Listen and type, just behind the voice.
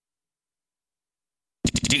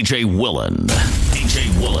DJ Willan. DJ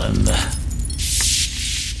Willan.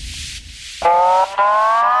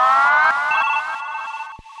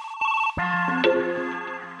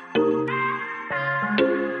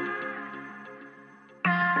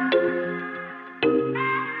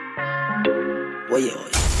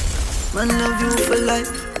 Man love you for life.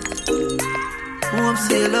 Hope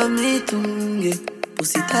say you love me too, yeah.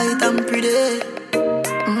 Pussy tight and pretty.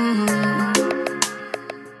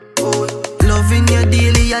 Oh, loving you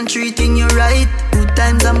daily and treating you right. Good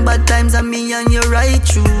times and bad times and me and you right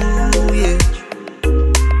true, yeah.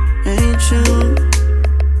 Ain't true.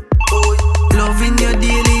 Oh, loving you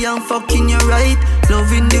daily and fucking you right.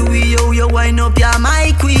 Loving the way how you wind up, you're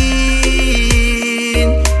my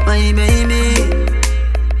queen, my baby.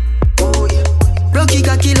 Rocky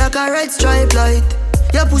cocky like a red stripe light.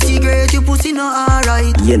 Your pussy great, your pussy not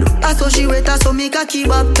alright. You know. I saw she wet, I saw me cocky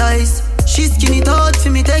baptized. She skin it out for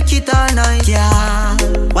me, take it all night. Yeah,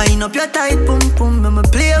 wind up your tight pum pum. I'ma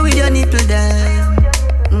play with your nipple then.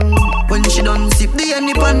 When she done sip the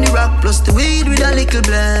honey on the rock, plus the weed with a little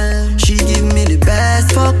blend. She give me the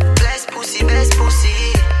best fuck. Best pussy, best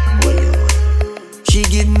pussy. She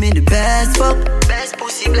give me the best fuck. Best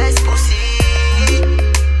pussy, best pussy.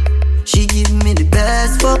 She give me the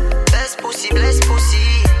best fuck. Best pussy, bless pussy.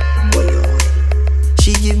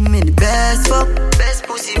 She give me the best fuck. Best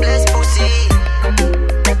pussy, bless pussy.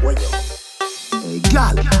 Hey,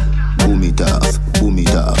 gal, boom it off, boom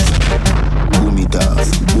it off, boom it off,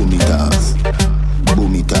 boom it off,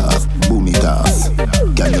 boom it off, boom it off.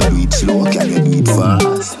 Can you do it slow? Can you do it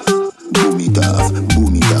fast? Boom it off,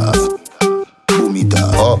 boom it off, boom it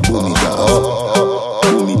off, boom it off,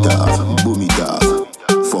 boom it off, boom it off.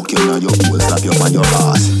 Fuck you now, your hole, slap you on your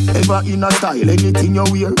ass. Ever in a style, anything you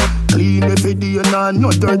wear. Clean every day, nah,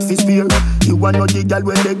 no dirt fi spear. You want no the girl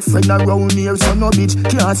with leg friend around here. So no bitch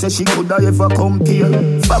can't say she coulda ever compare.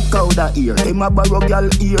 Fuck out that ear, them a borrow girl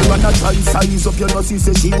ear. And a try size up your nose,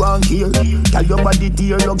 say she want here. Tell your body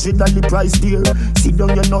dear, luxury than the price dear. Sit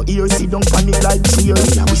down, you no ear, sit down, panic like fear.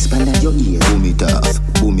 Now whisper in your ear. Boom it off,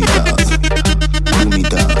 boom it off, boom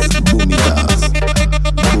it off, boom it off,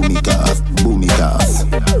 boom it off, boom it off.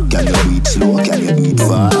 Can you do it slow? Can you do it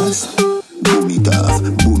fast? Boom it off,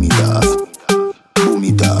 boom it off, boom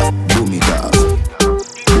it off, boom it off,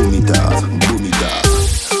 boom it off, boom it off.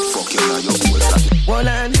 Fuck you now, your whole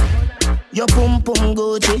Willan, your pum pum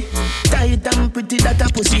Gucci, tight and pretty that a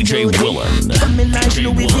pussy DJ Willan. Come in like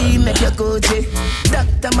Louis V, make your Gucci.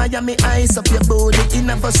 Dr. Miami, eyes up your body. In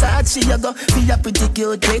a Versace, you go feel your pretty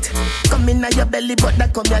cute it. Come in your belly, but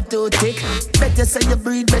that come your too thick. Better say you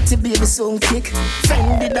breathe, better baby so kick.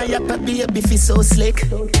 Fendi diaper, baby feel so slick.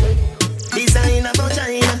 Designer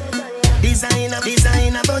vagina, designer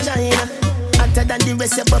vagina. Hotter than the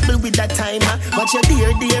rest, you bubble with that timer. Watch your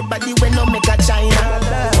dear body when no make a China.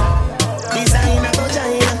 Designer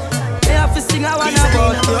vagina. They have to sing I wanna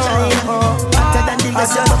about you. Hotter than the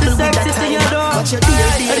rest, you bubble with that timer. Watch your dear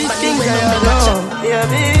body when no make a China. Yeah,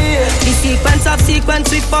 the sequence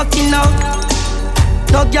we fucking out.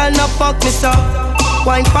 No girl no fuck me so.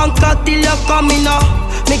 Wine punk till you coming up.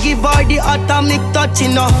 Me give her the atomic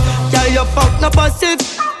touching up. Girl, you fuck no passive.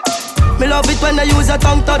 Me love it when I use a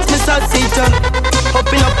tongue touch me sausage.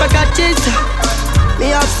 Open up a catches. Me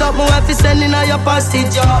have something if you send in your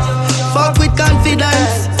passage. Fuck with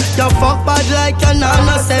confidence. You fuck bad like you're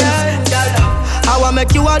nonsense. Girl, I wanna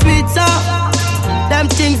make you a do it, sir. Them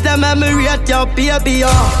things, them memory at your baby,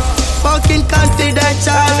 fucking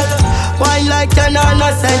confidential. Wine like you're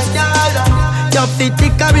nonsense. You fit the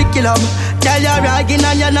curriculum. Tell you ragging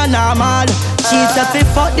and you're not normal. She said fi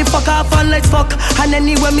fuck the fuck off and let's fuck. And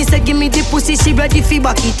anyway me say give me the pussy, she ready fi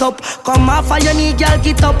back it up. Come off and you need girl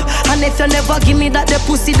get up. And if you never give me that the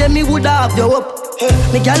pussy, then me woulda have you up.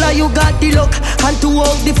 Me girl you got the luck. And to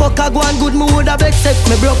walk the fuck I go on good, me woulda accept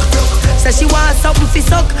me broke. Say she want something fi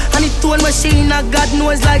suck. And it tone when she in a God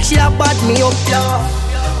knows like she a bad me up.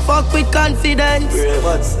 Fuck with confidence.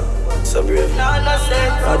 So brave.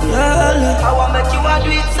 Nonsense. I wanna make you a do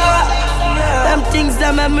it, sir. Them things,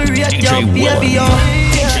 them memory at your baby,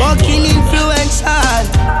 fucking influential.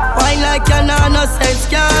 Wine like you're nonsense,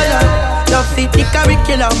 girl. You fit the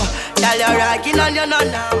curriculum. Girl, you're ragging on your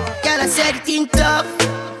nana. Girl, I said think tough,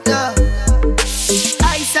 tough.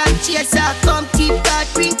 Ice and chaser, come keep that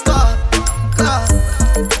drink up.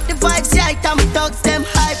 The vibes right and thugs, them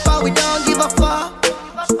hype, but we don't give a fuck.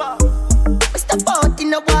 Step out in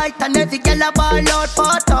the white and every girl a ball out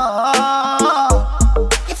for talk.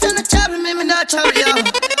 If you're not trouble me, me not trouble you.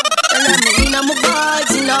 Tell me in my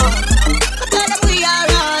vibes, you know. Tell them we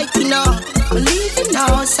alright, you know. Believe it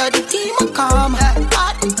now, so the team will come.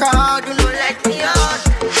 Part the crowd, you know, let me out.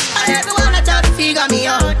 And everyone a try to figure me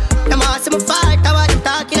out.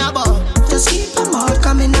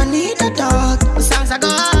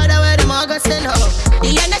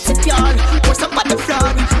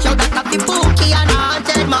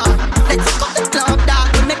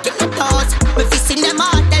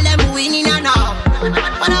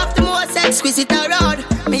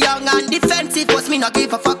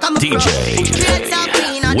 give a fuck, I'm a pro. Straight up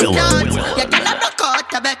clean on the dance. You cannot rock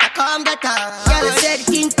out, I better come get her. Girl, I said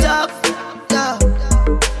king tough, yeah.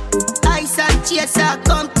 Ice and chaser,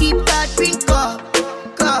 come keep that drink up,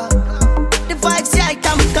 go. The vibes right,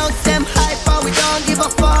 I'm thugs, them hype, and we don't give a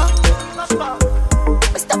fuck.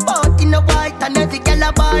 Mr. Boat in the white, and every girl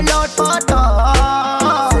a ball out for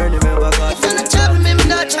talk. If you're not trouble, me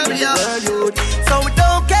not trouble you. So we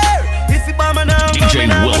don't care if you bomb and I'm DJ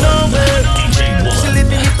Willan. She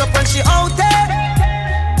living it up and she out there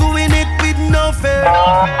doing it with no fear.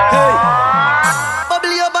 Hey,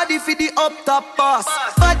 bubble your body for the up top boss.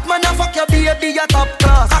 Bad man a fuck your baby a top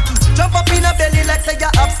class. Jump up in a belly like say you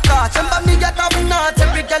upstart. Remember me a top notch,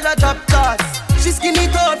 every girl a drop class. She skinny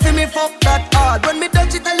tall for me fuck that hard. When me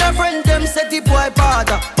touch it tell her friend them say the boy bad.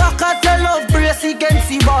 Back at your love brace against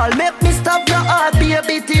the wall. Make me stop your heart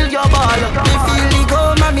baby till your ball. Me feel the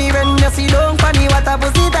go mommy when you see don't funny. What a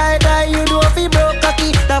pussy die you do if you broke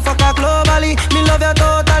cocky. The fuck a globally. Me love you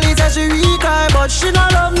totally. Say she weak but she not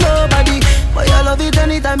love nobody. But you love it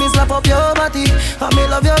anytime me slap up your body. And me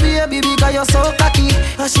love your baby because you're so cocky.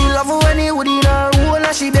 And she love you when you would in her hole.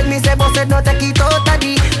 And she beg me say boss said no take it out of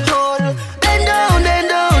the hole. Then down, then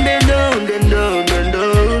down, then down, then down, then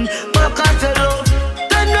down. Back at your love.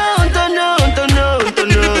 Turn down, turn down, turn down, turn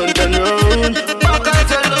down, turn down. Back at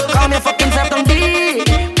your love. Call me fucking Saturn D.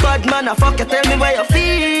 Bad man, I fuck you, tell me where you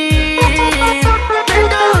feel. Turn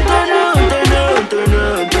down, turn down, turn down, turn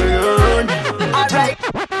down, turn down. Alright.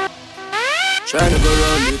 Tryna go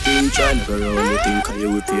round the thing, tryna go round the thing. Cause you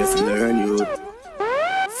would pay for learn you.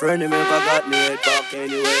 Friend of me never got me head back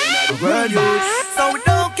anywhere in the world, you. So we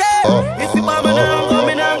don't care if you mama now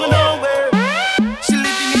coming and go nowhere. She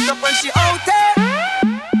living it up and she out there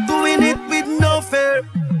doing it with no fear.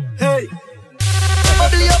 Hey,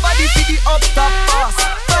 bubble your body to the up top boss.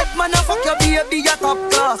 Bad man a fuck your baby a top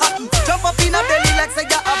class. Jump up in a belly like say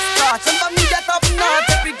you upstart. Jump on me a top notch,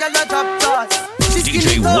 every girl a drop class. She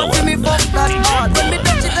skinny tall to me fuck that hard. When me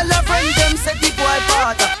touch it tell her friend them say the boy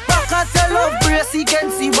bad. Cause your love brace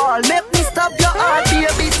against the wall. Make me stop your heart,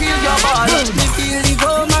 baby, till your ball. Me feel the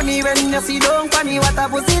go, mommy, when you see don't funny. What a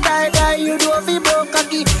pussy die, you do if you broke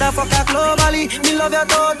cocky. The fuck a globally. Me love you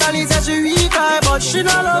totally. Say she weak, but she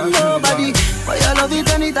not love nobody. But you love it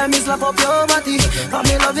anytime me slap up your body. And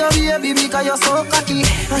me love your baby because you're so cocky.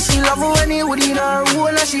 And she love you when you would in her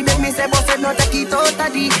hole. And she beg me say, boss said no take it out of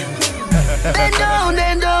the. Then down,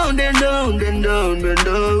 then down, then down, then down, then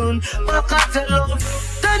down. Back at your love.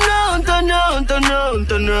 Turn round, turn round, turn round,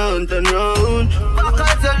 turn round, turn round. Back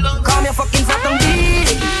at your love. Call me a fucking Saturn D.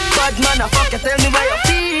 Bad man a fuck you, tell me where you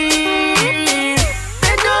feel.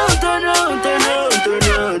 Turn round, turn round, turn round, turn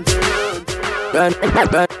round.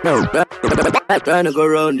 Tryna go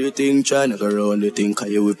round the thing, tryna go round the thing. Cause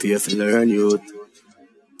you will pay for learn youth.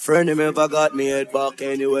 Friend of me never got me head back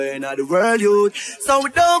anywhere in the world, youth. So we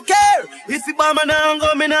don't care if you bomb and I'm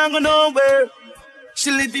go, me not go nowhere.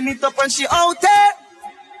 She living it up and she out there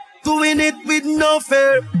doing it with no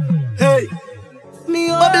fear. Hey,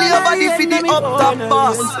 bubble your body for the up top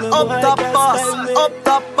boss, up top boss, up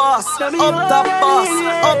top boss, up top boss,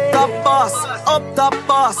 up top boss, up top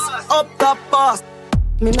boss, up top boss.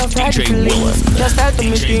 Me no fried DJ feelings, Willan. just start to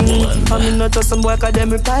me DJ thing. Willan. And me no touch some boy cause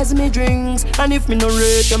them replies me drinks. And if me no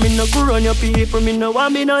rate you, me no go run your people. Me no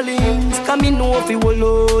want me no links, cause me know if he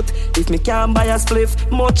will out. If me can't buy a spliff,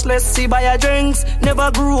 much less see buy a drinks.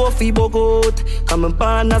 Never grew up he bogot. Cause me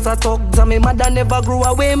born as a thugs and me mother never grew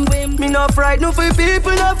a whim. Me no frightened for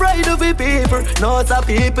people, no frightened for people. Not a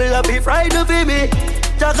people that be frightened for me.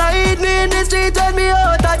 Just hide me in the street when me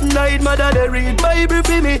out at night. Mother they read Bible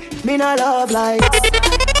for me. Me no love lights.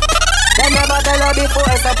 They never tell her before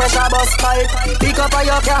it's a pressure bus fight. Pick up on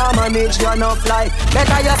your car, manage your no flight.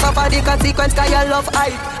 Better you suffer the consequence cause you love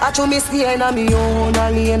hype. I chew me staying on me own,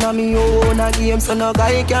 a lane on me own. A game so no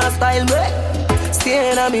guy can style me.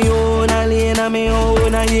 Staying on me own, a lane on me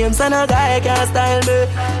own. A game so no guy can style me.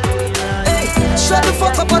 Shut the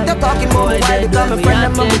fuck up what you're talking about. Why because my friend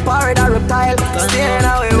and my pirate a reptile. Staying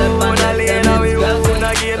away, own, a lane away, own.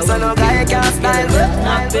 A game so no guy can style me.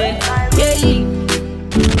 Yeah.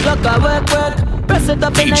 Look, I work, press it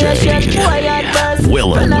up in your shirt, boy, at first.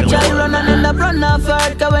 Willan. When I try run and end up run off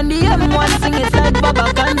hurt. Cause when the M1 sing, it's like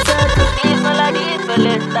Baba concert. It's not like it's for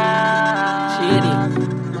Shady.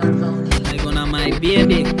 Like one of my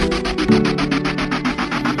baby.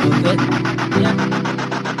 Okay, yeah.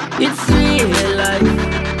 It's real life.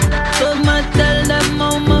 So much tell them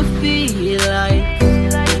how I feel like.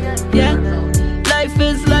 Yeah, life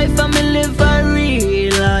is life and me live a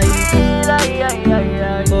real life.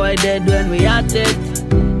 Boy dead when we at it.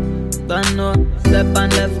 Don't know, step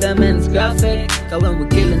and left them ends graphic. Cause when we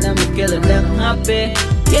killing them happy.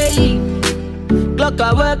 Yeah, clock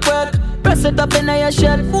I work. Press it up in your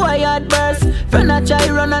shirt, boy hard burst. Friend I try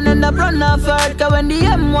run and end up run off hurt. Cause when the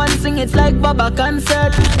M1 sing it's like Baba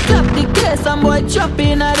concert. Clap the case and boy chop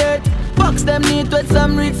in a dirt. Box them neat with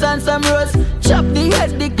some reeds and some rose. Chop the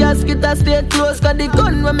head, the casket a stay close. Cause the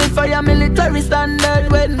gun when me fire military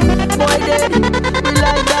standard. When boy dead, we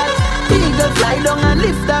like that. Eagle fly down and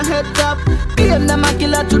lift the head top. Claim them a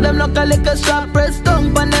killer to them look a liquor shop. Press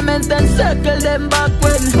down on them and then circle them back.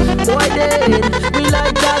 When boy dead, we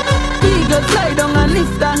like that. Eagle fly down and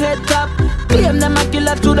lift the head top. Claim them a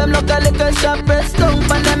killer to them look a liquor shop. Press down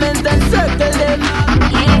on them and then circle them.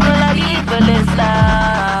 Evil is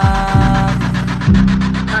love.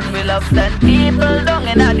 And we love that people down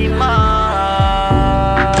in the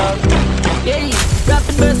mall. Yeah,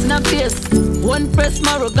 rapid burst in a face. One press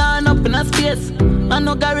marrow gone up in a space. And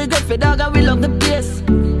no Gary get for dog, we love the place.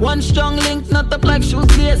 One strong link, not up like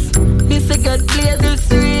shoes lace. This a good place, it's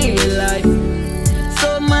real life.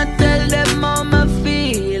 So ma tell them how I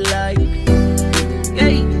feel like.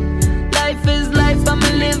 Hey, life is life, I'ma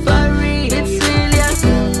live a real. It's real, yes.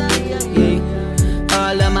 Yeah.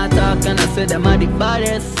 All them a talk and I say them are the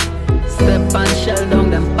baddest. Step and shell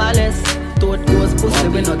down them palace. Tote goes pussy,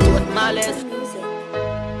 we no tote malice.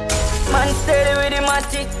 Man steady with the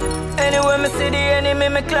matic. Anywhere me see the enemy,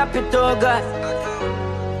 me clap it, oh God.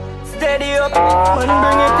 Steady up, man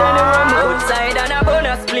bring it anywhere me outside and a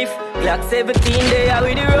bonus spliff. Glock 17 there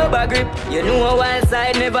with the rubber grip. You know a wild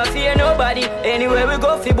side, never fear nobody. Anywhere we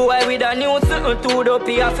go, fi boy with a new something to do.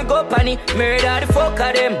 He have to go panny, murder the fuck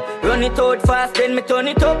of them. Run it out fast, then me turn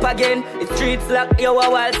it up again. It's streets lock, you a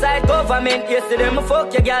wild side government. Yesterday me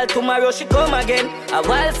fuck your girl, tomorrow she come again. A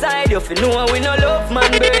wild side, you fi know we no love man,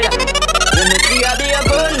 brother. When me see I be a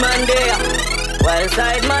gunman there. Wild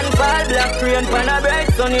side man fall, black rain pan a bright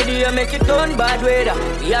sunny day, make it turn bad weather.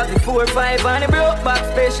 We have the 4-5 and the broke back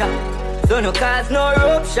special, so no cause no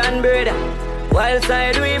eruption, brother. Wild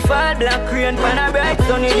side we fall, black rain pan a bright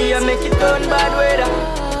sunny day, make it turn bad weather.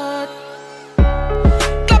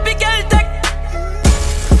 Copy girl tech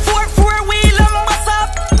 4-4 wheel and bus up.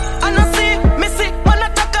 And I see, me see, man a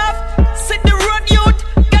tuck off. Sit the road youth,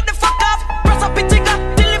 get the fuck off. Press up it jigger,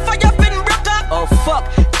 till the fire pin broke up. Oh fuck,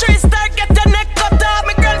 3-star get the neck cut off.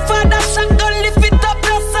 My grandfather shotgun lift it up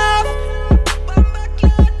plus off.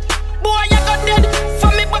 Boy you got dead,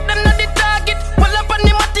 for me but them not the target. Pull up on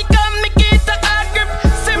the matic and make it a hard grip.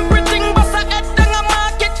 Simple thing bust a head down a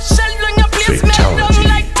market. Shell down your place, melt down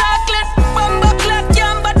like chocolate. Bamba clad,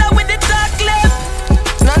 can't bother with the chocolate.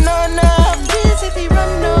 No G-City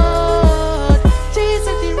run out,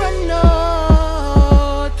 G-City run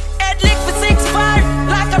out. Head lick for 6-5,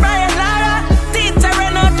 like a Brian Lara. Teacher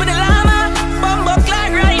run out with the llama. Bamba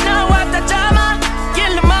clad right now, what the drama.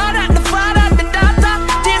 Kill the mother, the father, the daughter.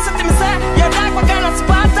 G-City me say, your dog what kind of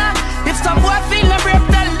spotter. If some boy feel no brave,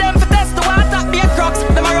 tell them to test the water. Be a crux,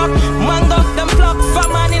 them a rock, mango, them flux. From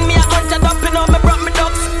man in me a hunter up, you know me brought me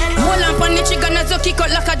ducks. Willan pon the trigger, na kick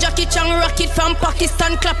out like a Jackie Chan rocket from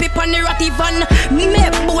Pakistan. Clap it pon the ratty van.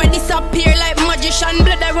 Make boy disappear like magician.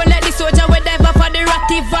 Blood I run like the soldier we dive off of the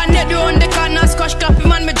ratty van. Head round the corner, squash clap him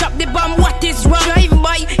man, me drop the bomb. What is wrong? Drive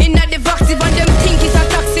by in the vaxi van, them think it's a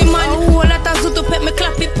taxi man. Oh, lot of zoot to pet me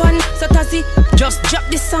clap it pon. So Tazi, just drop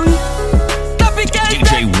the song. Clap it,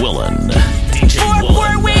 DJ Willan. DJ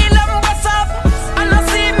 4-4 Willan. wheel and bus up. And I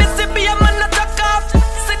see me see be a man a tuck off.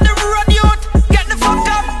 Sit the road youth, get the fuck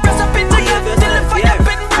up. Press up it together till the fire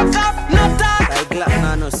pin broke up. No talk. Like Glock,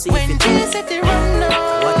 nah, no see When it. G-City run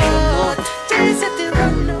out, What you want? G-City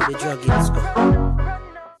run out. The drug is go.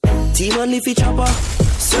 Team on leafy chopper.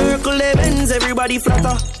 Circle the bends, everybody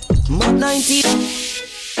flatter. Mod 90.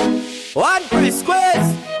 One press squares.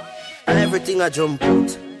 And everything I jump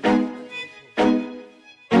out.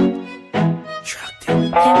 Track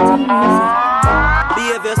them.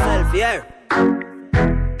 Behave yourself, yeah.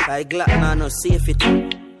 Like Glock, nah, no safe it.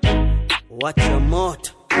 Watch your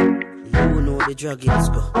mouth. You know the drug is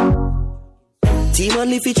go. Team on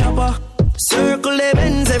leafy chopper. Circle the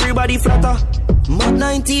bends, everybody flatter. Mod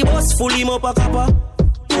 90 bus, full him up a copper.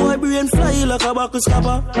 Boy brain fly like a buckle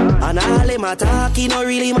scupper. And all him attack, it no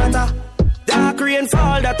really matter. Dark rain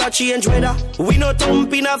fall, that a change weather. We no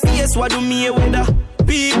thump in a face, what do me weather?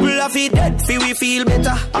 People have it dead, fi we feel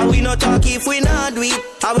better. And we no talk if we not do it.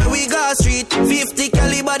 And when we go street, 50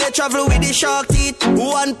 caliber they travel with the shark teeth.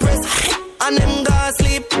 One press, and them go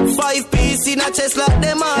sleep. 5 piece in a chest like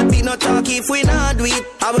them heartbeat. No talk if we not do it.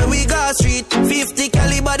 And when we go street, 50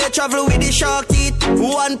 caliber they travel with the shark teeth.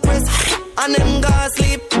 One press, and them go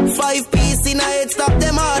sleep. 5 piece in a head stop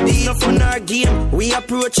them heartbeat. no fun or game. We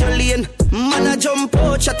approach a lane. Man a jump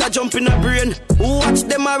out, shot a jump in a brain. Watch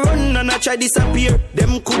them a run and a try disappear.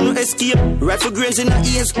 Them couldn't escape. Rifle grains in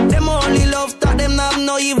the ears. Them only love that them have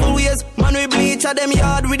no evil ways. Man we bleach at them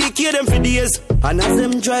yard, we decay them for days. And as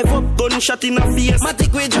them drive up, gunshot in the face.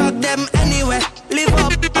 Matic we drag them anywhere. Live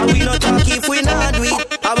up, and we not talk if we not do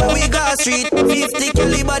it. And when we go street, 50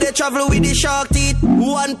 caliber they travel with the shark teeth.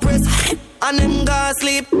 One press, and them go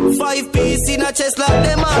sleep. 5 piece in a chest like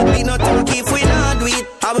them all. We not talk if we not do it.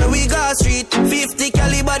 And when we go street, 50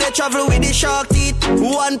 caliber they travel with the shark teeth.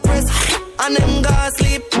 One press, and them go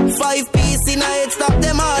sleep. 5 piece in a head stop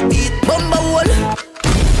them heartbeat. Bumba hole.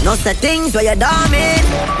 No say things where you dormant.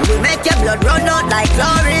 We make your blood run out like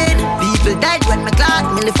chlorine. People dead when me clock,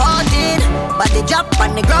 nearly 14. Body drop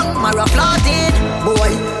on the ground, marrow floated.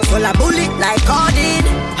 Boy, full of bullet like corded.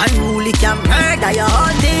 Unruly can murder your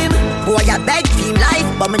whole team. Boy, I beg team life,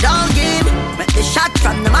 but me don't give. Make the shot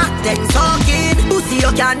from the Mac, then soaking. Pussy, you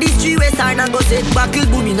can't destroy West Side and go set buckle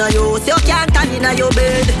boom in a yo. So you can't stand in a your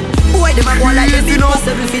bed. Boy, them a go like them, you know.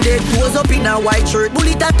 7 feet dead, close up in a white shirt.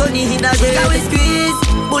 Bullet a Tony in a grave. She got we squeeze.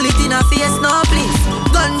 Bullet in her face, no please.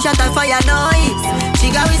 Gunshot and fire noise. She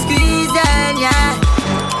got we squeeze then, yeah.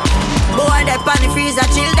 Boy, that pan the freezer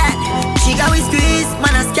chill that. She got we squeeze.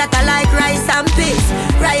 Man a scatter like rice and peas.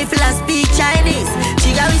 Rifle and speak Chinese.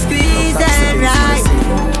 She got we squeeze then, right.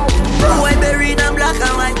 Boy, buried in black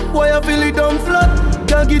and white. Boy, I feel it down flat.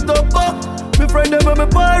 Can't get up back. Me friend them and me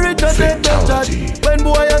pirate and take them chat. When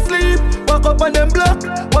boy asleep, walk up on them block.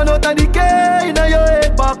 One out of the K in your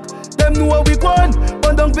head back. Them know what we want,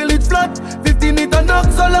 one down village flat. 15 meter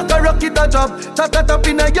knock, so like a rocket a drop. Chat a tap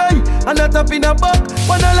in a guy, and a tap in a back.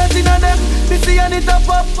 One a lot in a them, me see and it a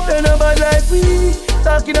pop. Then a bad like we,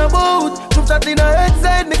 talking about. Troop chat in a head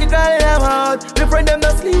side, make it cry in them heart. Me friend them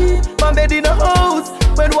not sleep, man bed in a house.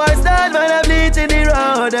 When why stand, man I bleach in the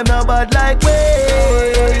road. Them not bad like we.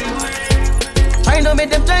 I know make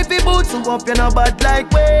them try fi boots, so up you not bad like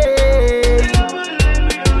we.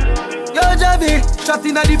 Yo Javi, shot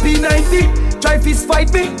in a the P90. Try fist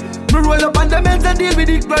fight me. Me roll up on the meds and deal with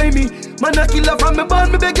it grimy. Man a killer from me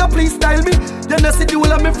band, me beg you please style me. Then I see the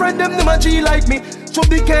whole of my friend them a G like me. Should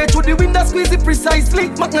the care, through the window squeeze it precisely.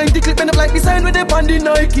 Mac 90 clip end up like the sign with them on the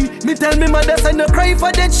Nike. Me tell me mother sign no cry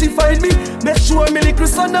for dead she find me. Make sure me little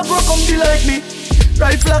son a broke come be like me.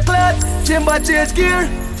 Rifle a clot, chamber change gear.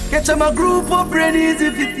 Catch him a group up, brain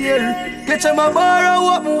easy fit here. Catch him a bar, I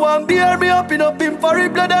want me one beer. Me up him for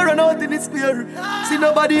it, blood I run out in the square. See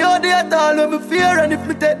nobody out there at all when me fear. And if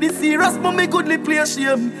me take this serious, me goodly play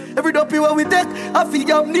shame. Every dopey what we take, I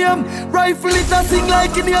feel up name. Rifle it and sing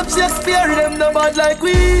like in the Shakespeare. Them no bad like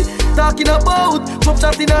we. Talking about, chop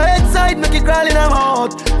shot in a head side, make it crawl in a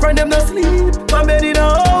mouth. Friend them no sleep, my bed in a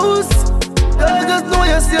house. I just know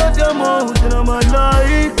you see out your mouth, you know man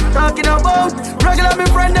like. Talking about, regular me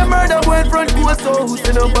friend them murder boy front post house.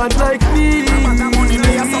 You know bad like me. I'm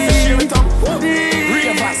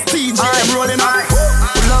rolling up.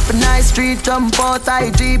 Pull up a nice street, jump out,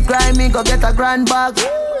 I jeep, grind me, go get a grand bag.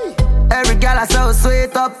 Every gal I so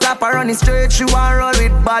sweet up top, I run it straight. She want roll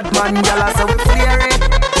with bad man, gal I so we clear it.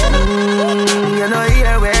 You know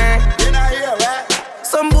here we.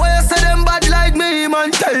 Some boys say them bad like me,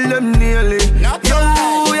 man, tell them nearly. Yo,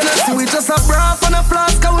 you know see we just a braff and a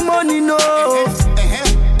flask of money, no.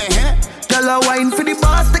 Tell a wine for the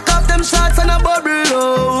boss, take off them shots and a bubble,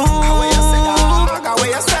 oh.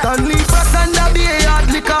 Don't leave us and a be a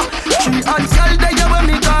hard liquor. She and girl, they go when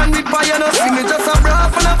me gone with fire, no see me just a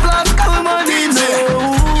braff and a flask of money, no.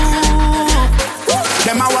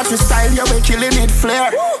 Them a watch we style, you we killing it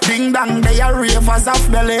flare. Ding dong, they are ravers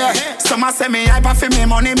of Bel Air. Some a say me hyper for me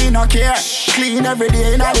money, me no care. Clean every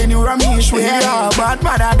day in all the new Ramesh we are. But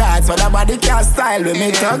mother that's what the body can't style. When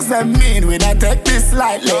me thugs them mean, we not take this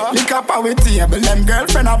lightly. Lick up our table, them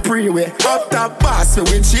girlfriend a pre-way. Up top boss,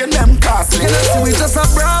 we chain them costly. You know see we just a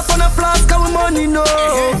braff and a flask of money, no.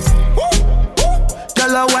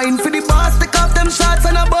 Girl a wine for the boss, take off them shots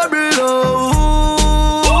and a bubble, oh.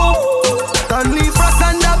 Don't leave us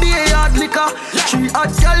and a be a hard liquor. She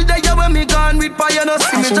hot girl there you when me gone with fire. No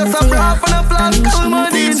see me just a braff and a flask of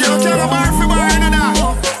money. DJ tell a bar for bar and that.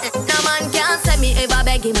 No man can't say me ever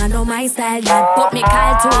beg him, I know my style that. Put me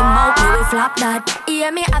call to him out, me we flop that.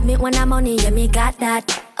 Yeah me have me when I'm money, yeah me got that.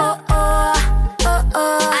 Oh oh, oh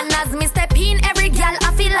oh. And as me step in, every girl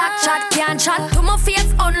I feel like chat. Can't chat to my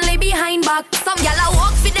face, only behind back. Some girl I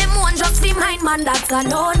walk for them one, just for mine man. That's a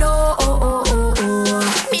no no, oh oh oh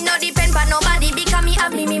oh. Me no depend on nobody because me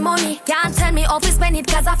have me money. Can't tell me how to spend it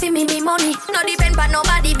cause I feel me money. No depend on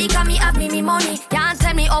nobody because me have me money. Can't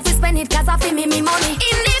tell me how to spend it cause I feel me money.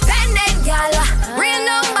 Independent gal, real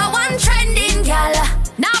number one trending gal.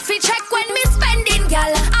 Now feature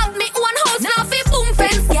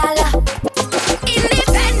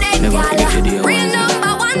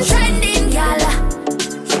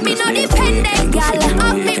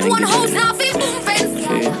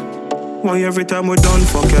Why every time we done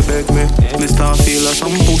fuck you beg me? Me start feel like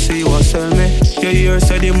some pussy you a sell me. You hear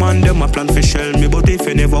say the man them a plan for shell me, but if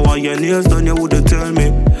you never want your nails done you wouldn't tell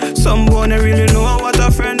me. Some boy don't really know what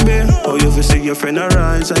a friend be. Oh you fi see your friend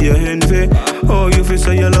arise and you envy. Oh you fi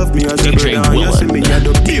say you love me as a brother and you see me at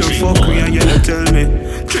the pure fuckery and you don't tell me.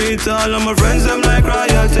 Treat all of my friends them like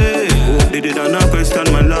royalty. Did it and not question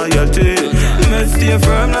my loyalty. Me stay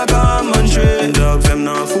firm like a almond tree. Dogs them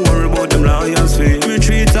not for worry about them loyalty. Me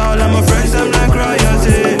treat all of my friends them like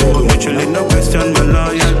royalty. Mutually no question my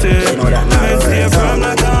loyalty. Me stay firm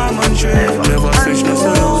like a almond tree. Never switch no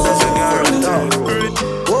sound, that's a guarantee.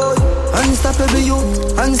 Unstoppable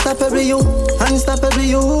youth, unstoppable youth, unstoppable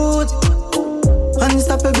youth.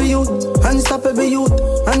 Unstoppable youth, unstoppable youth,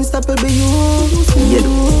 unstoppable youth.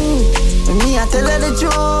 Me I tell her the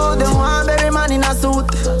truth, they want every man in a suit.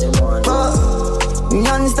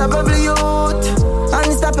 Unstoppable youth,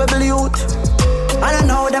 unstoppable youth. I don't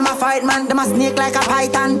know them a fight man, them a snake like a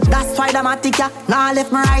python. That's why them a tick ya, now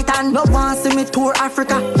left me right hand. No one see me tour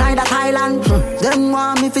Africa, neither Thailand. Them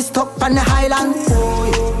want me fi stuck on the highland.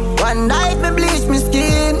 One night me bleach me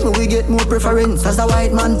skin, we get more preference as a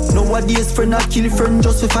white man. Nowadays friend a kill friend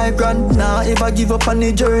just for $5,000. Nah ever give up on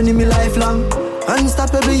the journey me lifelong.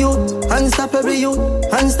 Unstoppable youth, unstoppable youth,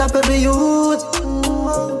 unstoppable youth.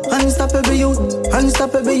 Unstoppable youth,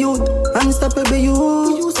 unstoppable youth, unstoppable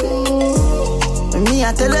youth. Me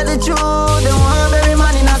I tell her the truth, they want every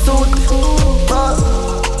man in a suit.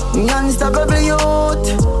 Unstoppable youth,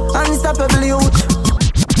 unstoppable youth.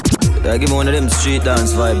 I give me one of them street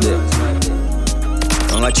dance vibe there.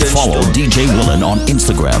 Follow DJ Willan on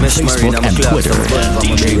Instagram, Facebook, and Twitter.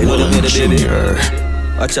 DJ Willan Jr.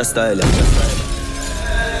 Watch your style.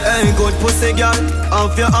 Hey, good pussy girl,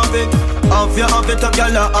 have you have it? Have you have it, a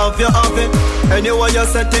girl, have you have it? Anyway you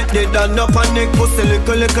set it, they done no panic. Pussy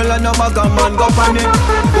little and a bag a man go panic.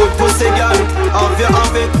 Good pussy girl, have you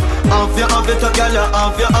have it? Have you have it, a girl,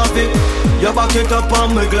 have you have it? You back it up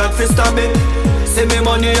and me glad to stab it. See me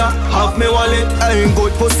money, have me wallet. Ain't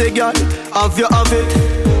good pussy girl, have you have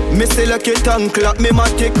it? Me select it and clap me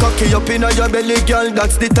matic. Cocky up inna your belly, girl,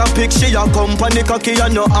 that's the topic. She a company cocky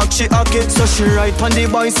and no act, she hack it. So she ride on the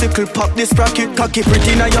bicycle, pop this bracket. Cocky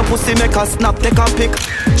pretty na your pussy, make her snap, take a pic.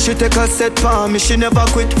 She take a set for me, she never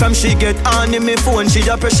quit. From she get on in me phone, she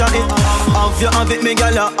a pressure it. Have you have it, me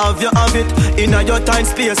girl, have you have it? Inna your time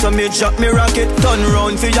space, so me drop me rocket. Turn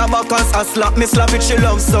round for your back as I slap me, slap it. She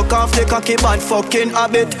love suck off the cocky, bad fucking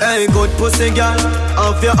habit. Hey, good pussy girl,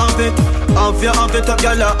 have you have it? Have you have it, a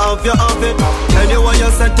girl, have you have it? Anyway you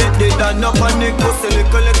set it, they done no panic. Pussy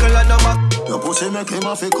little and a back. Your pussy make him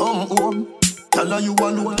have to come home. Tell her you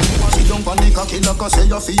alone. Sit down on the cocky like I say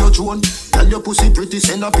you feel your drone. Tell your pussy pretty,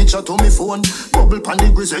 send a picture to me phone. Bubble pan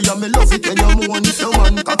the grizzly, yeah, me love it when you moan. If your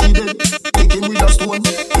man cocky dead, kick him with a stone.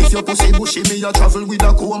 If your pussy bushy, me a travel with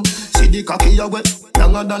a comb. See the cocky you wet,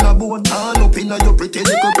 longer than a bone. Hand up inna your pretty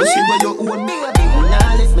little pussy where you own. Me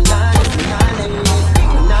nah lift, me nah lift, me nah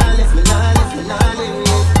lift.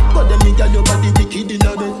 But them me girl your body wicked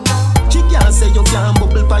inna bed. She can't say you can't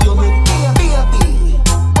bubble pa your head.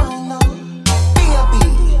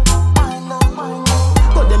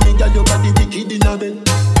 But them me girl your body wicked inna bed.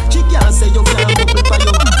 She can't say you can't bubble pa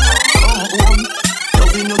your head.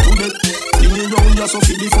 Loving you to death. Fling you round ya so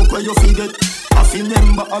feel the fuck where you forget. I feel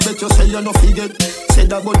remember I bet you say you no forget. Say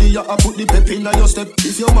that body ya a put the pep inna your step.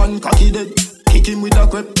 If your man cocky dead, kick him with a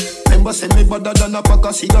crep. Remember say me better than a pack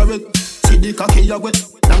of cigarette. See the cocky ya wet,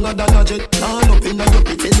 longer than a jet. Turn up inna your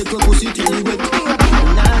pretty little pussy till you wet.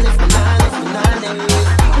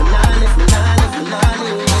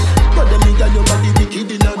 But them me girl your body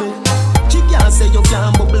wicked inna bed. She can't say you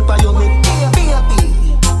can't bubble pa your head.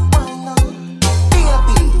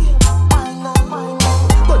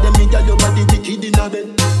 But them me girl your body wicked inna bed.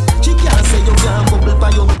 She can't say you can't bubble pa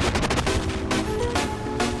your head.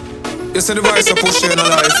 You see the voice I push you in a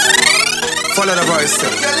life. Follow the voice.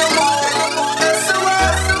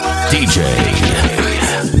 DJ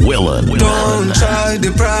Willan. Don't try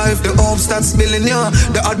deprive the hopes that's building you.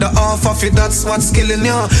 The other half of it, that's what's killing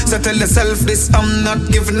you. So tell yourself this, I'm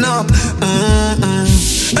not giving up.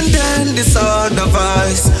 And then this other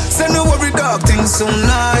voice say no worry dog, things so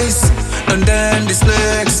nice. And then this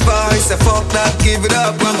next voice say fuck that, give it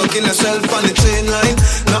up. I'ma kill yourself on the chain line.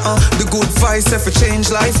 The good voice if you change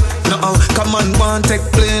life. Come on, one take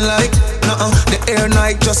plain like. The air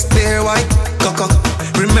night just there white.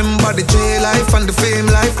 Remember the J life and the fame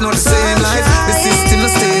life, not the same life. The system no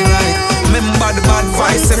stay right. Remember the bad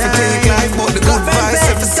voice if you take life, but the good voice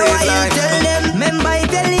if you save life. Remember I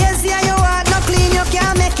tell you, see your heart not clean, you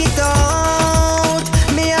can't make it out.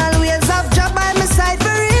 Me always have job by my side,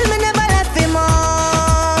 for real, me never left him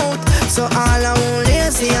out. So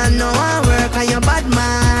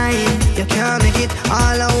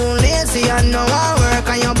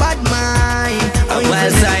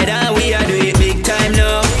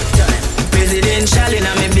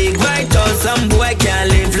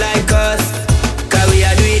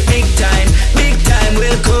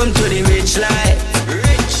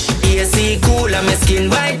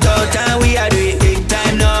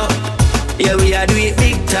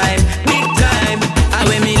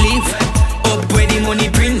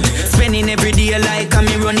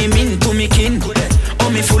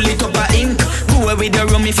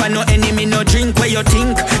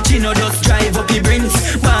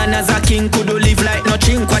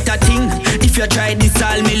you try this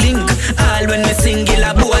all me link. All when me single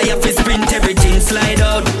a boy have to sprint everything slide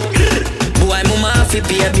out. Boy mama have to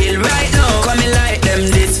pay a bill right now. Come in like them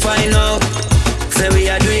this fine out. Say we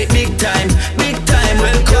a do it big time.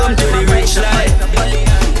 Welcome to the rich life.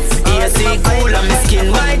 ESC cool and my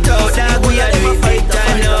skin white out. Dog we a do it big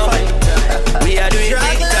time now. We a do it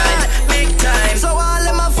big time. So all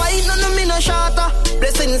them a fight, none of me no shatter.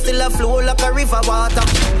 Blessings still a flow like a river water.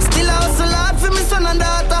 Still a hustle hard for me son and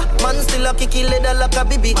daughter. Man still a kicky leather like a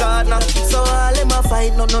baby gardener. So all them a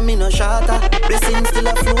fight, none of me no shatter. Blessings still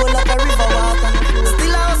a flow like a river water.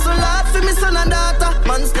 Still a hustle hard for me son and daughter.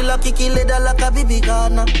 Man still a kicky leather like a baby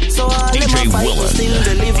gardener. So all them a fight, Willan. still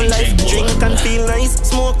they live life. Drink and feel nice,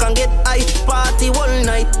 smoke and get high. Party all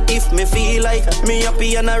night, if me feel like. Me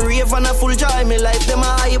happy and a rave and a full joy. Me life, them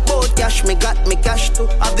a high about cash. Me got me cash too.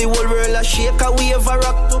 Have the whole world a shake, a wave a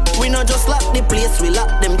rock too. We not just lock the place, we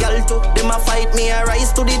lock them gal too. Them a fight me, a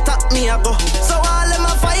rise to the top, me a go. So all them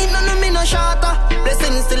a fight, none of me no shatter.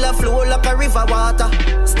 Blessings still a flow like a river water.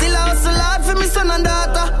 Still a hustle hard for me son and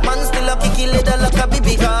daughter. Man still a kicky leather like a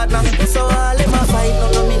baby gardener. So all them a fight,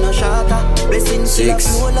 none of me no shatter. Blessings still a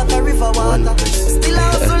flow like a river water. Still a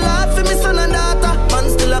hustle hard for me son and daughter. Man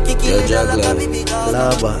still a kicky leather like a baby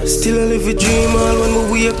gardener. Still a live a dream all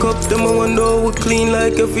when we wake up. Them a wonder how we clean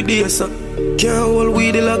like every day, so. Can't hold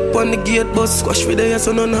we the lock on the gate, but squash for the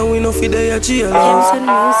so none how we know for the jail.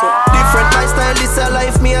 Different lifestyle, this a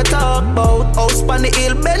life me a talk about. House on the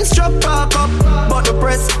hill, Benz truck park up. But the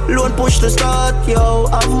press, loan push to start, yo.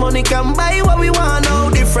 Have money can buy what we want now.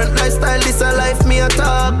 Different lifestyle, this a life me a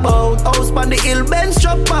talk about. House on the hill, Benz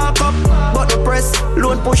truck park up. But the press,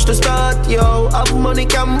 loan push to start, yo. Have money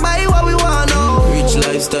can buy what we want now. Rich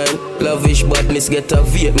lifestyle, lavish badness. Get a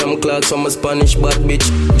Vietnam clocks from a Spanish bad bitch.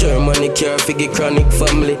 Germany care figure chronic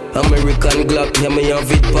family. American Glock, yeah me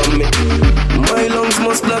have it for me. My lungs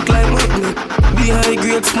must block like magnet. Be high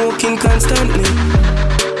grade smoking constantly.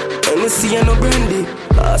 And you see no brandy.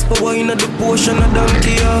 Ask for wine at the potion of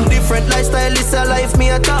donkey, yeah. Different lifestyle, this a life me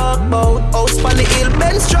a talk about. House on the hill,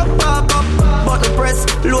 Benz truck park up. But the press,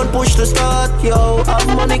 loan push to start, yo. Have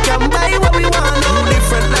money can buy what we want now.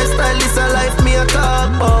 Different lifestyle, this a life me a talk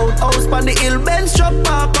about. House on the hill, Benz truck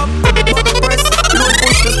park up. But the press, loan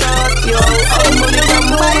push to start, yo. Have money can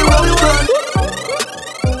buy what we want.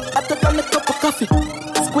 I took on a cup of coffee,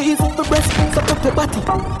 squeeze up the breast, suck up your body.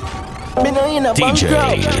 Me no in a DJ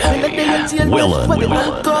Willan.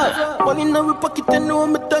 Money in our pocket, you know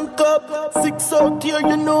me tank up. 6 out here,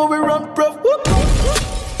 you know we run prof.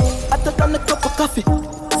 I took on a cup of coffee,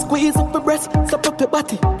 squeeze up your breast, suck up your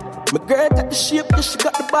body. My girl got the shape, yeah, she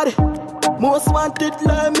got the body. Most wanted,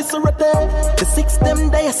 like Miss Rotte. The 6 them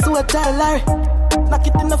days, so I try to Larry. Knock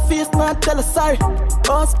it in the face, not tell her sorry.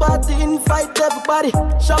 House party, invite everybody.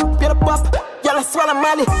 Champagne pop, y'all I swallow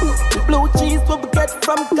money. The blue cheese, what we get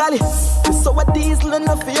from Cali. So a diesel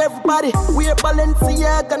enough for everybody. We're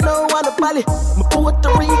Balenciaga, no one a Bali. My Puerto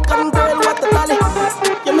Rican girl, what a dolly.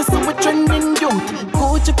 You miss we trending youth.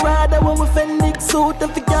 Gucci Prada, when we Fenix suit.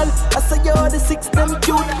 And for y'all, I say you're the 6 them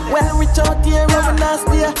cute. Well, reach out here, I'm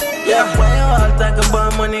nasty. Yeah, why you all talk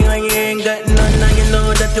about money when you ain't got none? Now you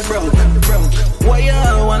know that you're broke. Why you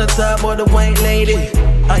all wanna talk about the white lady?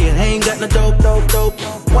 Oh, you ain't got no dope.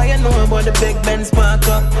 Why you know about the big Benz park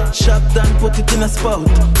up? Shop done, put it in a spot.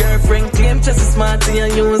 Girlfriend claim just as smart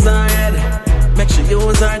and use her head. Make sure you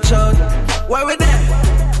use her child. Why we there?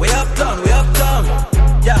 We uptown.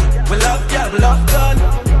 Yeah, we love done.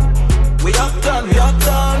 We uptown.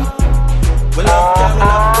 We love done.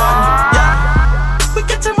 Yeah, we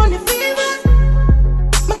get your money fever.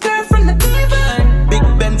 My girlfriend the diva. Big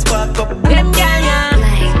Benz park up. Them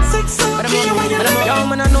yeah. 6 out here when you love. Yo,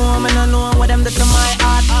 man, I know what them do to my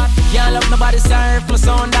heart. Can't love nobody, serve my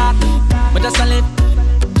sound that. But just a live,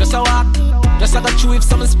 just a walk. Just like a chew if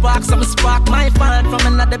some spark. My fault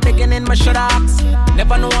from another beginning, my should ask.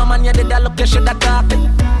 Never know a man, you did that look, you should have talked it.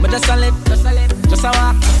 But just a live, just a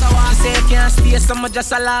walk. She say you can't stay, so much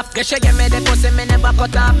just a laugh. Guess she give me the pussy, me never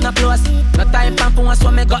cut off, no close. No time for phone,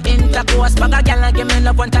 so me go intercourse. Bag a girl and give me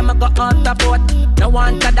love one time, I go out the port. No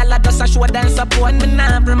one $1 just a show them support. Me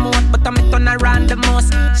not remote, but I'm turn around the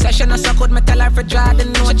most. Session so good, me tell her for draw the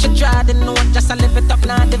note. She draw the note, just a live it up,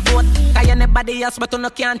 not the vote. Tie anybody else, but you no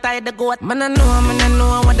can't tie the goat. Man, I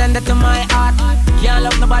know what done that to my heart. Can't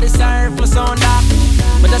love nobody, serve my sound up.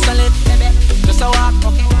 But just a live, just a walk.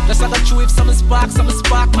 Just like a chew if some spark.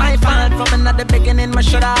 My fault from another beginning, my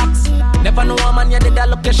should ask. Never know a man, you did that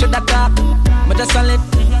look, you should have talk. But just a live,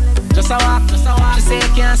 Just a walk. She say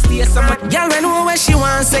you can't stay so much. Girl, we know where she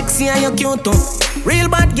wants, sexy and you cute too. Real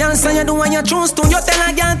bad girl, so you do what you choose to. You tell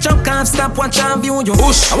a girl, chuck off, stop, watch and view you.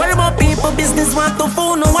 I worry about people, business, want to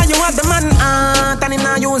fool. No, why you have the man heart and him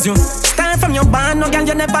not use you. Start from your band, no girl,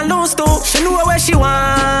 you never lose to. She know where she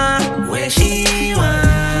want. Where she want.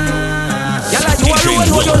 Girl, you alone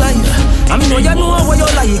know your life. I mean, you know what you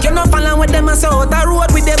like. You not follow with them and so out the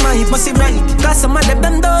road with them, I must be right. Cause some of them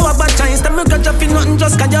don't have a chance. Them got you feel nothing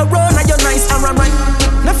just cause you run and you're nice and right.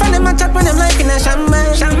 No fun them a chat when them life in a shamba.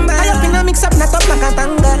 I up in a mix up, not up like a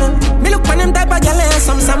tangle. Me look for them type of girl and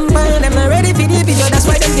some samba. Them not ready for the video, that's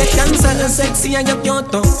why them get cancer. Sexy and you cute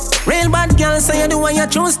too. Real bad girl, so you do what you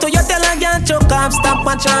choose to. You tell a girl, choke off, stop,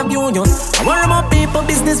 watch and view you. I worry about people,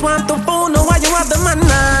 business, want to phone. No, why you have the man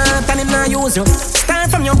not and him not use you. Start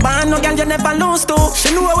from your band, no girl, you never lose to.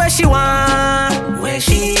 She know where she want. Where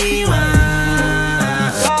she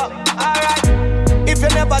want. So, alright. If you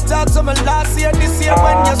never talk to me last year, this year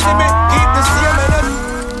when you see me, keep the same energy.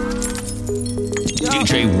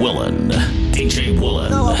 DJ Willan. DJ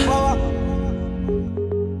Willan.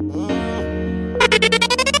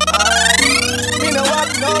 Me no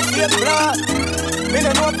have no fake blood. Me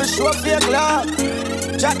no know for sure fake love.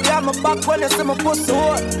 Jack down my back when you see me pussy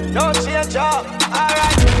hole. Don't change up,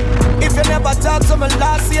 alright. If you never talk to me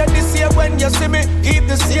last year, this year when you see me, keep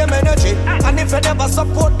the same energy. And if you never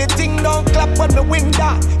support the thing, don't clap when the wind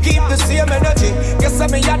down. Keep the same energy. You say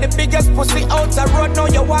me you're the biggest pussy out the road, now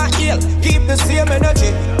you want heal. Keep the same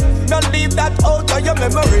energy. Don't leave that out of your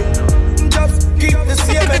memory. Just keep the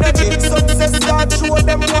same energy. Success start show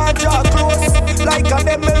them want draw close. Like a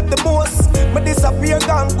them help the most. Me disappear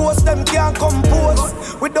gone ghost, them can't compose.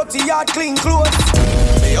 With dirty yard clean clothes.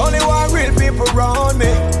 Me only want real people around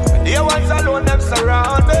me. The ones alone them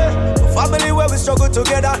surround me. Family where we struggle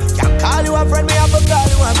together. Can't call you a friend, me have to call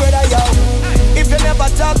you a brother, yo. If you never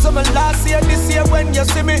talk to me last year, this year when you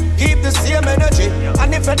see me, keep the same energy.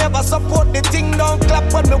 And if you never support the thing, don't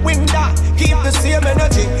clap when the wind down. Keep the same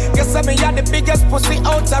energy. You say me you're the biggest pussy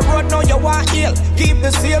out the road, now you want heal. Keep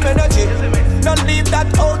the same energy. Don't leave that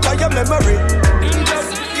out of your memory.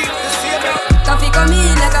 Just keep the same energy. Coffee come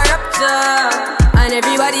in like a rapture, and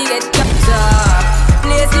everybody get captured.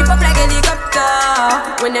 Play sleep up like a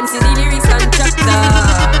helicopter when them see the lyrics on chapter.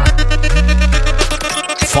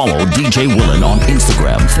 Follow DJ Willan on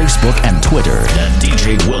Instagram, Facebook, and Twitter at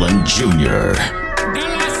DJ Willan Jr.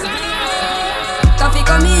 Coffee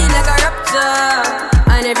come in like a rapture,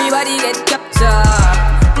 and everybody get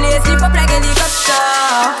captured. Play sleep up like a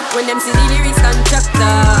helicopter when them see the lyrics on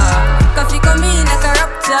chapter. Coffee come in like a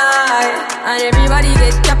rapture, and everybody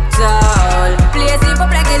get captured. Play sleep up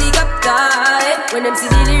like a helicopter when them see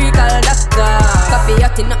the lyrical doctor. Coffee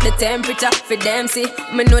acting up the temperature for them see.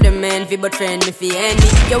 Me know the man fi but friend me fi enemy.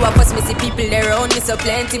 Yo I pass me see people there around me so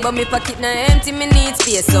plenty, but me pocket na empty, me need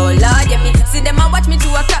space so Lord yeah me see them a watch me 2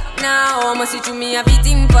 o'clock now. Must see to me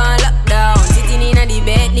everything for lockdown. Sitting in a the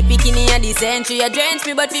bed, ni picking in a the century. A drench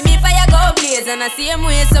me but fi me fire go blaze. And I see him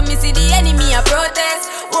way so me see the enemy a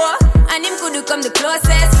protest. Whoa, and him could come the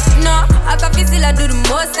closest. No, I can feel still I do the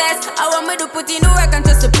mostest. I want me to put in the work and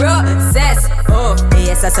trust the process. Oh,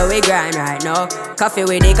 yes, that's how we grind right now. Coffee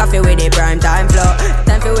with the prime time flow.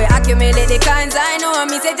 Time for we accumulate the kinds I know.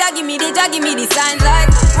 Me say, give me the signs like,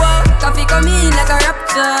 whoa. Coffee come in like a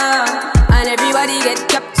rapture, and everybody get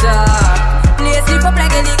captured. Play sleep up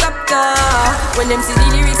like a helicopter when them see the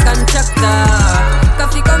lyrics constructor.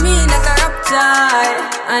 Coffee come in like a rapture,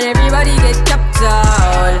 and everybody get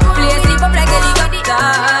captured. Play sleep up like a helicopter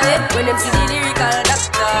when them see the lyrical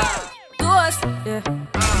doctor. Ghost, yeah.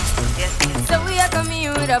 So we are coming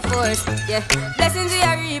with a force, yeah. Blessings we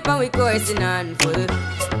are reap and we coursing on full.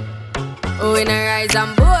 Oh, we not rise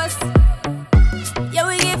and boast. Yeah,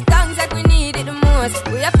 we give thanks like we need it the most.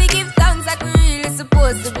 We have to give thanks like we really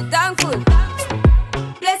supposed to be thankful.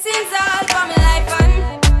 Blessings all for my life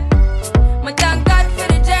and my thank God for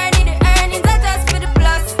the journey, the earnings are just for the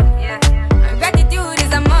plus. Yeah, and gratitude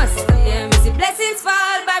is a must. Yeah, me see blessings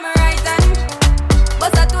fall by my right hand.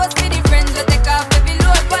 But I toast for the friends that take off every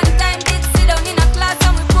load. One time did sit down in a class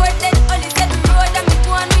and we bored then only said the road and me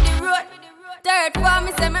go on with the road. Third form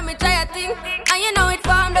me say me try a thing, and you know it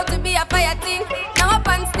formed up to be a fire thing. Now up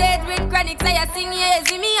on stage with chronics I sing, yeah,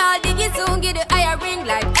 see me all diggy soon get the higher ring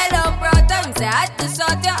like hello brother. You say I had to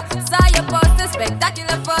shot ya, saw your poster,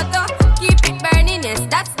 spectacular photo. Keep it burning, yes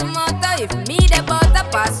that's the motto. If me the butter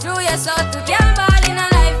pass through your shot to can't ball in a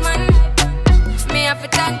life man. Me have to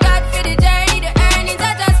thank God for the journey, the earnings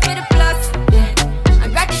are just for the plus. Yeah,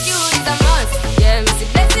 and gratitude is a must. Yeah, me see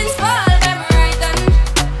blessings fall by my right hand.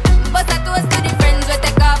 But I toast to the friends we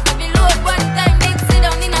take off every load. One time they sit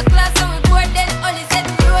down in a class and we bored then only said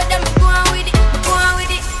the road and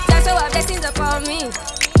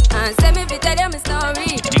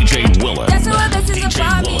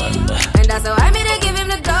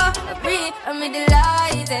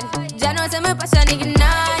say my passion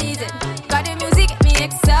ignited. Got the music get me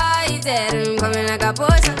excited. I'm coming like a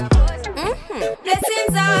potion.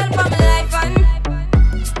 Blessings all for my life and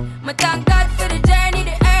my thank God for the journey,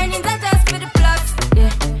 the earnings are just for the plus.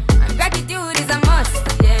 Yeah, and gratitude is a must.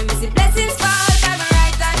 Yeah, me see blessings fall by my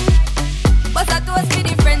right hand. But I toast for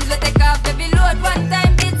the friends we take off every load. One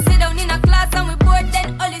time did sit down in a class and we bored.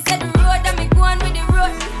 Then Ollie said the road and me go on with the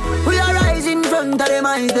road. We are rising in front of them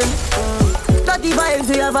eyes them. 35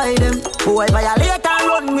 we avoid them. Who I violate and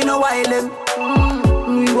run we no wild them.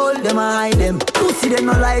 We hold them and hide them. Pussy them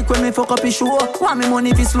no like when me fuck up his show. Want me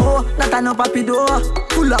money fi slow, not a no papi door.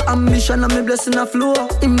 Full of ambition and me blessing a flow.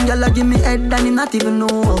 Him gyal give me head and he not even know.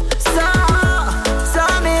 So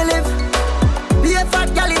me live. Be a fat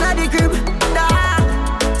gyal inna the crib.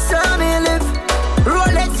 So me live.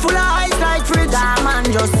 Rolex full of ice like fridge. Man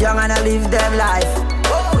just young and I live them life.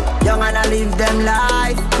 Young and I live them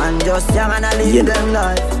life. Man just young and I live them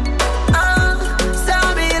life. So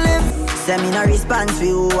me live. Say me no response for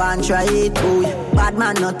you and try it, boy. Bad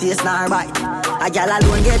man no taste nor bite. A gal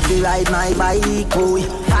alone get to ride my bike, boy.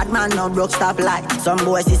 Bad man no broke stop light. Some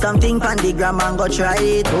boy see something pan the gram and go try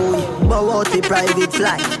it, boy. Bow out the private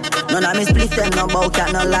flight. None of me split them no bow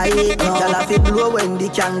cat no light. No gal a fi blow when the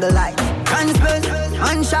candle light. Can spell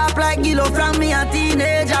and sharp like Gillo from me a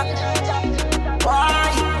teenager.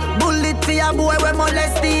 Why? Bullet for a boy when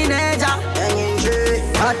molest teenager.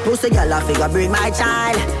 Hot pussy gal a figure bring my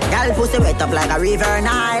child. Gal pussy wet up like a river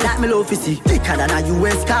Nile. Like me love to see thicker than a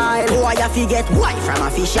US Kyle. Boy a forget white from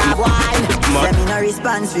a fish a wild. Let me no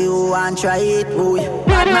response for you and try it, boy.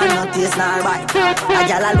 Bad man no taste nor bite. A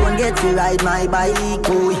gal alone get to ride my bike,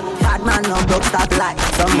 boy. Bad man no broke stop light.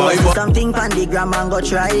 Some boy do something pan the gram and go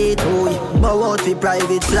try it, boy. Bow out for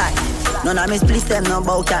private flight. None of me split them no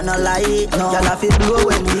bow cat no light. No gal a fi blow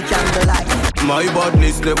when we candle light. My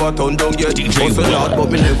badness never turn down yet. Hustle hard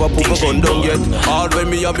but me never put my gun down yet. Hard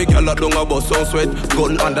when me and me gal down a bust on sweat.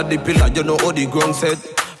 Gun under the pillar, you know how the ground set.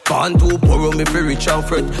 Pan too poor me fi rich and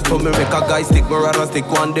fret. So me make a guy stick me rather stick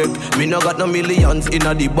one deck. Me no got no millions in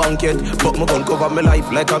a the bank yet. But me gun cover me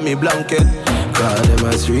life like a me blanket. Call them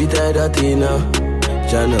a street head a tina.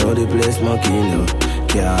 Jah know the place Makino.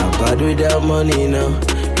 Can't bad without money now.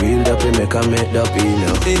 Real up and make a make up, you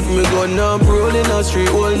know. If me gonna roll in the street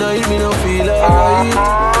all night, me no feel alright.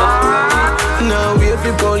 Now wait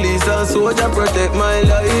for police and soldier protect my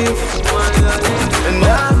life. And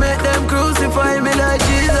I make them crucify me like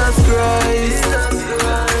Jesus Christ.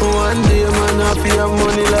 One day man I feel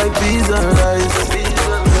money like peas and rice.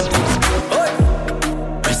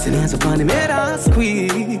 Pressing hands upon the metal,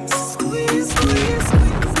 squeeze.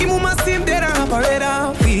 Give me my steam dead and operate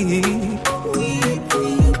out,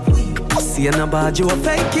 see no bad, you a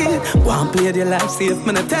fake it. One play the life safe,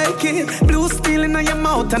 man I take it. Blue steel in your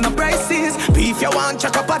mouth and the prices. Beef you want,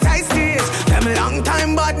 chuck up a tight stage. Them long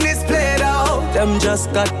time badness played out. Them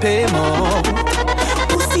just got pay more.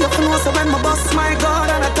 Pussy up and so when my boss, my God,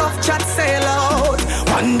 and a tough chat sail out.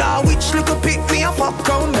 Wonder which little pick me a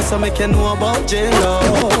popcorn. That's how make you know about J-Lo.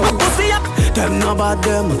 Pussy up, them no bad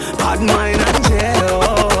them. Bad mind and J-Lo.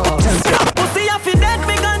 Pussy up, you dead,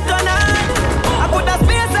 me gun turn on. I put a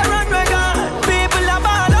space around my gun. People are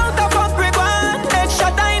ball out of fuck regard.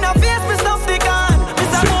 Headshot in a face, me stuff the gun.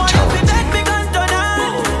 Mr. Boy, if you dead, me gun turn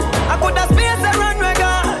on. I put a space around my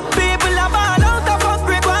gun. People are ball out of fuck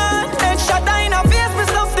regard. Headshot in a face, me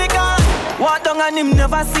stuff the gun. Walk down and him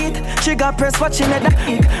never see it. She got press watching at the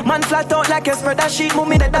heat. Man flat out like a spreader sheet. Move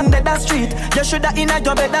me dead and dead that street. You shoulda in a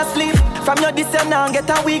job at that sleep. From your this year now get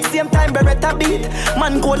a week. Same time beretta beat.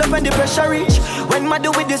 Man cold up when the pressure reach. When ma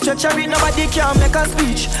do with this treachery, nobody can make a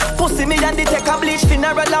speech. Pussy me and they take a bleach.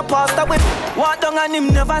 Funeral a pasta with. Walk down and him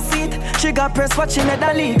never see it. She got press watching at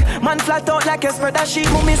the league. Man flat out like a spreader sheet.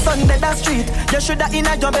 Move me son dead that street. You shoulda in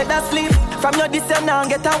a job at that sleep. From your this year now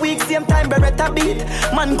get a week. Same time beretta beat.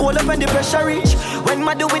 Man cold up when the pressure reach. When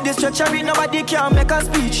ma do with this treachery, nobody can make a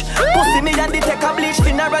speech. Pussy me and they take a bleach.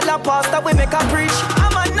 Funeral a pasta we make a preach.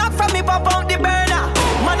 I'm a knock from me pop out the burner.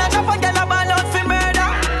 Man a drop a girl a ball out for murder.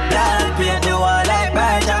 Y'all paint the wall like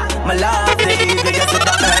Berger. My love the evil just with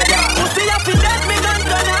the murder. Pussy a fi dead me gun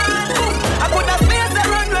turn on. I put a space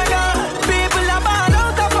around my gun. People a ball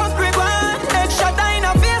out of fuck regard. Headshot in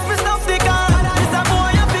a face me stuff the gun. This a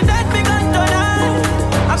boy a fi dead me gun turn on.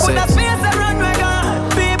 I put a space around my gun.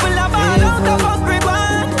 People a ball out of fuck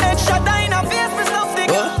regard. Headshot in a face me stuff the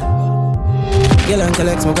gun. Girl and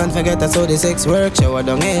collect smoke and forget that's how the sex work. Shower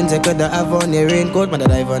down ends, I coulda have on the raincoat. Man that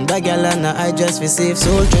dive on the girl and I just for safe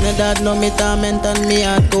soul. Trinidad know me torment and me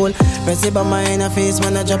heart cold. Press it by my in a face,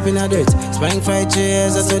 man I drop in a dirt. Spring fried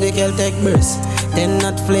cheers, that's how the girl take burst. Then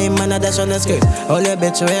not flame, man I dash on the skirt. All your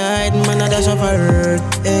bitch we hide, man I dash off her hurt.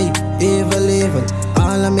 Hey, even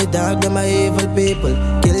dog them a evil people.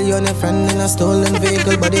 Kill you and your friend in a stolen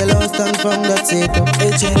vehicle, but you lost stand from that seat up.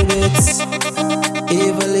 HN bits.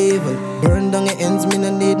 Evil, evil. Burn down your ends, me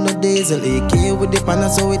no need no diesel. AK with the panel,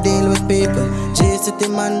 so we deal with people. J-City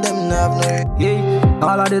man, them have no. Yeah,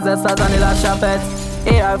 all of these are on the last shopet.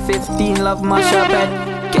 AR-15 love my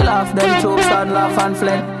shopet. Kill off them troops and laugh and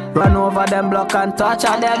fled. Run over them block and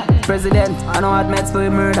torture them. President, I know admits we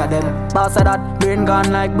murder them. Boss of that, brain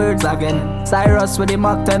gone like birds again. Cyrus with the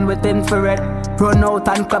Mach 10 with infrared. Run out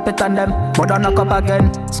and clap it on them, but don't knock up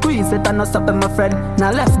again. Squeeze it and not stop it, my friend.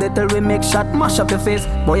 Now left it till we make shot, mash up your face.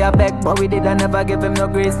 Boy, I beg, but we didn't never give him no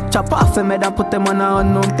grace. Chop off him head and put him on an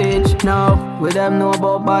unknown page. Now, with them know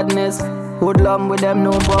about badness. Hoodlum with them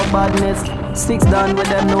know about badness. Six down with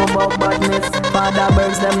them know about badness. Father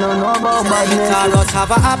birds them know about badness. Taurus have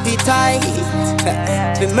a appetite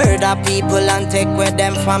to murder people and take with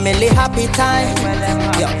them family happy time.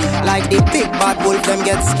 Yeah. Like the big bad wolf, them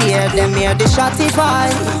get scared, them hear the shotty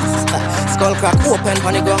fight. Skull crack open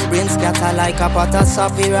on the ground, brain scatter like a pot of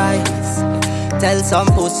soppy rice. Tell some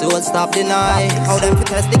pussy will stop deny. How them fi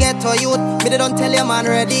test the ghetto youth, me they don't tell your man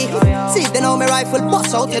ready. See they know me rifle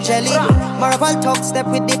bust out your jelly. Marvel talk step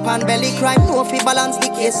with the pan belly. Crime no fi balance the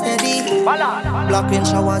case steady. Block in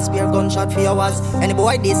showers, beer gunshot for hours. Any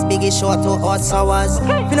boy this big is short to hot sours.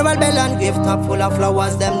 Funeral bell and grave top full of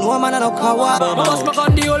flowers. Them no man and no coward. Must make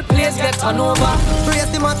on the whole place get turn over. Brace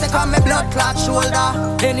the man take on me blood clot shoulder.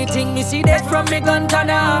 Anything me see dead from me gun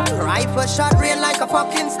turner. Rifle shot rain like a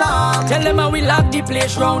fucking storm. Tell them how we lock the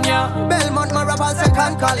place round ya. Belmont Marabal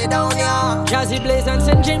second call it down ya. Jazzy Blaze and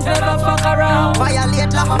St. James never fuck around.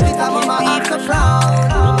 Violate la officer mama have to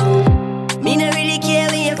frown. Me no really care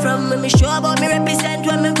where you from. Me sure about me represent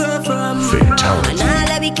where me grow from. Fatality. And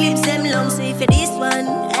all of the clips them long. So if you this one,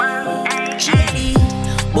 shady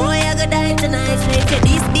boy I go die tonight. So if you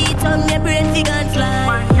this beat on me brain figure and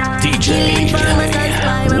fly. DJ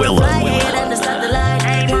Willan. And the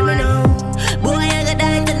satellite. Hear me now. Boy I go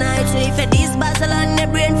die tonight. So if you this battle on me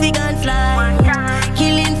brain figure and fly.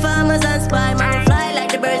 Killing farmers and spy. Man fly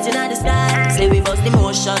like the birds in the sky. Say we bust the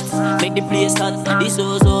more shots, make the place hot. This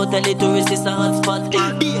Ozo tell the tourists it's a hot spot.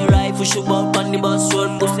 The rifle shoot up on the bus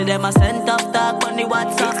road. Pussy them a sent off talk on the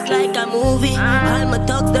WhatsApp. It's like a movie, all my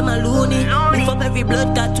thugs them a loony. Lift up every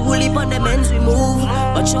blood got two lip on them ends we move.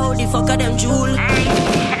 But show the fuck of them jewel.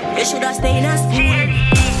 They shoulda stay in a school.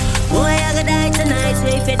 Boy I go die tonight. So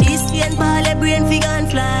if you this and ball your brain figure and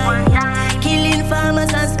fly. Killing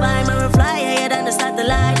farmers and spy. Man fly higher than the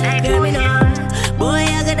satellite. Hear me now. Boy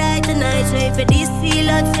I go die tonight. So if you this see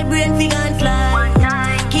lots your brain figure and fly.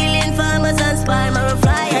 Killing farmers and spy. Man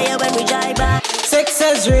fly higher when we drive back.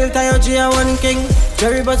 Success real, Tayo G a one king.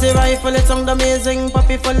 Jerry Buzzy rifle, it sound amazing.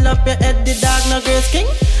 Poppy full up your head, the dog no grace king.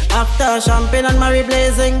 After champagne and Mary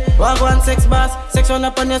blazing. Walk one 6 bars, 6 run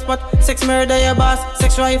up on your spot, 6 murder your boss,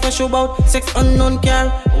 6 rifle shoot out, 6 unknown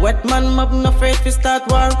car. Wet man mob no afraid to start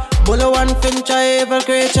war. Bullet one finch a evil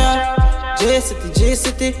creature.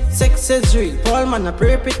 J-City, success real. Paul man a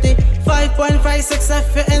pray pretty. 5.56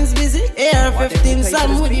 F your ends busy. AR-15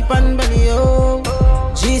 Sam with the pan belly, oh.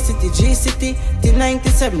 G-City,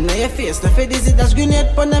 T97, now your face, now for dizzy, that's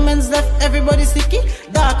grenade pon them ends left, everybody sticky.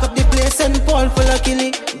 Dark up the place and Paul full of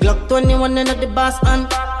killie. Glock 21 and at the boss and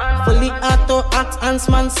fully auto, axe,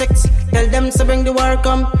 Ansman 6. Tell them to bring the war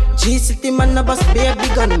come. G-City man a bust baby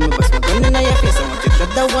gun. Me bust my gun in your face, I want you to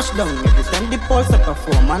the wash down. Every time the pulse up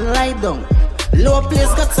perform and lie down. Low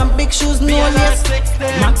place got some big shoes, no lace.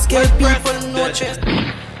 Max scale people, no chest.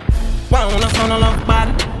 Wanna sound of love bad.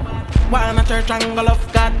 Wanna church angle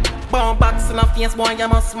of God. Bomb box in a face, boy, you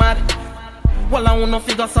must mad. Well, I wanna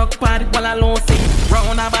figure suck bad. Well, I don't see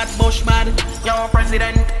round a bad bush bad. Young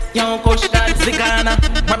president, young kush dad, Zigana.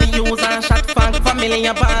 Mommy use and shot fang. Family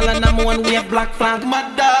a ball and I'm one wave black flag.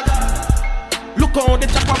 Mad dog. Look how the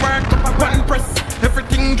chopper work. One press,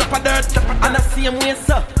 everything drop a dirt. And I see him way,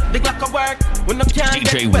 sir. The Glock a work. When I can't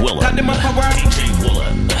DJ get wet, Willan. got them up a work. DJ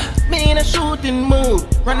Willan. Me in a shooting move.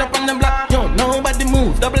 Run up on the block, yo, nobody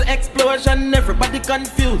move. Double explosion, everybody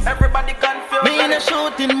confused. Me in a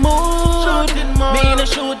shooting mood. Me in a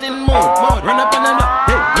shooting mood. Run up on the block,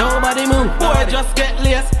 hey, nobody move. Boy, just get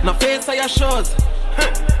laced, no face of your shows.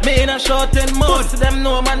 Me in a shooting mood. See them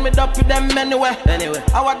know, man, me up with them anyway.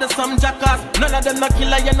 I want the some jackass. None of them no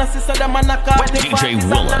killer, you know, sister, them a knock out. DJ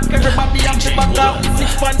Willan. Everybody have to back up.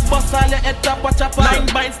 6 pants bust all your head top, watch up. 9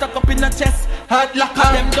 binds stuck up in the chest. Hard lock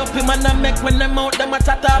up. Them dopey man a make when them out, them a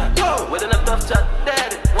chat up. With a tough chat,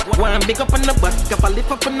 dead. One big up on the butt, cap a lift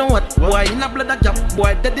up on the what. Boy in a blood a job,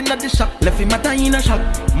 boy dead in the shop. Left him a die in a shop.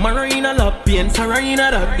 Marina love, pain, Sarah in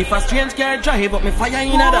a dog. If a strange car drive up, me fire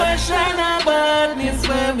in a dog. Boy shine a badness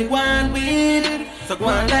where me want with. So go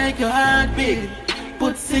on like your heartbeat.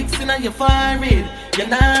 Put 6 in your forehead. You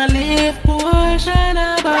not live portion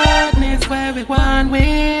of badness where we want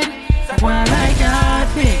with. So go on like your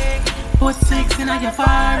heartbeat. Put 6 in your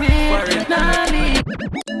forehead. You not live.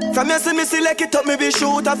 From you see me select it up, me be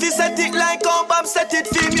shoot. If you set it like up, I'm set it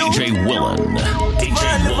for you. DJ Willan. DJ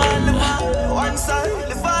Willan. One side,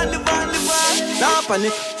 live on.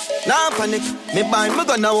 Nah panic. Me bind me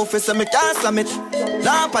gun now office so me can't slam it.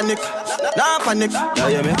 Nah panic. Yeah,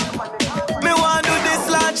 hear me? Me want do this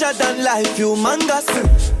larger than life, humongous.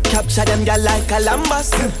 Capture them girl like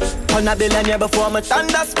Columbus. Turn a billionaire before me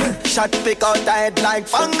thunders. Shot pick out the head like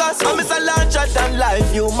fungus. I'm a larger than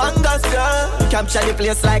life, humongous, yeah. Capture the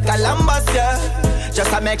place like Columbus, yeah.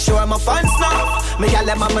 Just to make sure my fans know. Me girl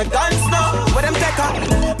them and my guns know. What them take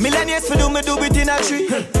her? Millennials for do me do it in a tree.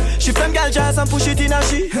 Shift them girl jazz and push it in a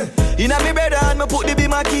she. In a me brother and me put the be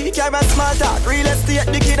my key. Carry a small talk, real estate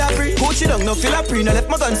the kid a free. Put it down, no feel a pre. No left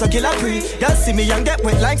my guns so kill a pre. Y'all see me and get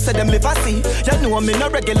wet like say them live a see. Y'all know me no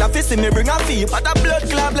regular fi see me bring a fee. But a blood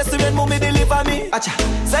clot bless when mommy deliver me. Acha,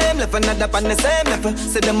 same level, not up on the same level.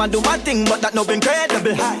 Say them a do my thing but that no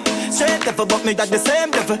incredible. Straight level but me that the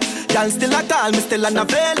same level. Y'all still a call me still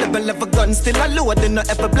unavailable. If a gun still a load then no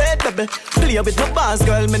ever play double. Play with my bars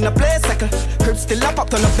girl me no play second. Crib still a pop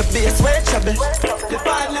turn up the bass way trouble.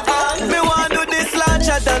 Me want do this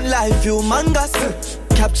larger than life, humongous.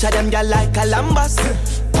 Capture them girl like Columbus.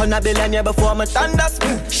 Turn a billionaire before me thunders.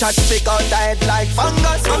 Shot pick out the head like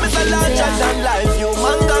fungus. I'm a larger than life,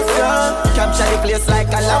 humongous, yeah. Capture the place like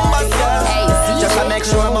Columbus, yeah. Just to make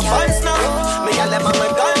sure my fans know. Me girl them and my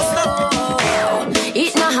guns know.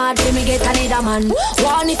 It not hard for me get another man.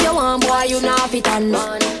 One if you want, boy, you not fit on.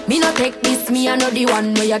 Me no take this, me I know the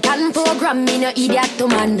one. Where you can program me, no idiot to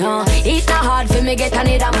man. It not hard for me get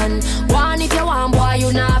another man. One if you want, boy,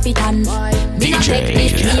 you not fit on. Me no take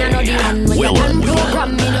this, me I know the one. Where you can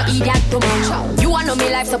program me, no idiot to man. You want know me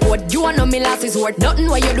life support, you want know me last resort. Nothing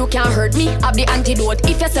what you do can't hurt me, have the antidote.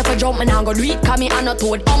 If you say for jump, me nah go do it, cause me I no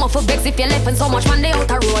toad. I'm off for vex if you left and so much man they out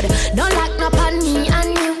the road. Don't lock no pan me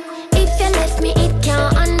and you. If you left me, it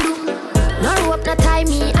can't undo. No rope, no tie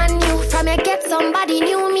me and you. From you get somebody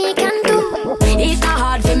new, me can do. It's not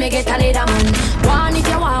hard for me get another man. One if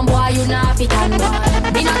you want, boy, you not fit on.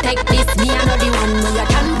 Me no take this, me I know the one. You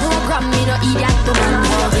can program me, no idiot to man.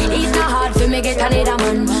 It's not hard for me get another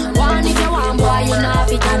man. One if you want, boy, you not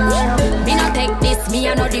fit on. Me no take this, me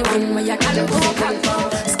I know the one. You can program.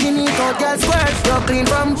 Skinny cut girl squirt, you clean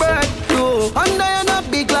from birth. You under you not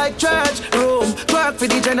big like church room. Work for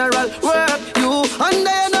the general work. You under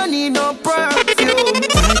you no need no perfume.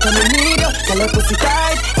 Come and need you, tell your pussy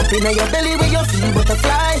tight. Up in your belly where you feel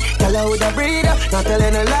butterfly. Tell her with a breather, not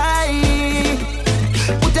telling a lie.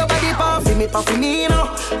 Put your body pan for me, Pafinino.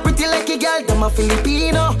 Pretty like a girl, I'm a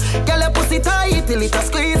Filipino. Girl, your pussy tight till it a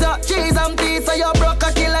squeeze up. Cheese and pizza, you broke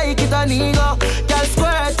a kill like it a nigga. Girl,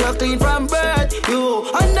 squirt, you clean from birth. You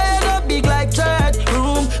under you no big like church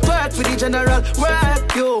room. Work for the general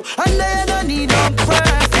work. You under you no need no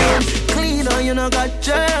perfume. Clean on you no got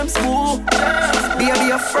germs, boo. Be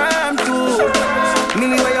a firm too.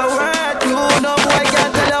 Meaning where you work, you no boy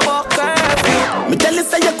can't tell you about curfew. Me tell you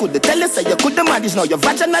say you could, the manage. Now you're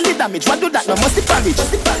vaginally damaged. What do that? No musty porridge.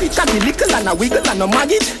 Can be little and a wiggle and no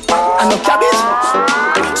maggage and no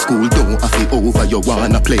cabbage. School don't have it over, you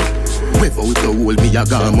wanna play. Without the hole, me a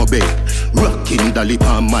gone my bed. Rocking the lip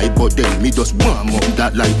on my body. Me just warm up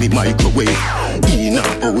that like me microwave. In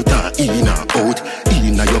and out, in and out.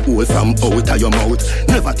 In a your hole from out of your mouth.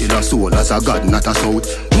 Never tell a soul as a God, not a south.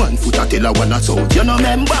 1 foot a tell a one a south. You know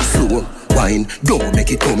member? Slow wine, don't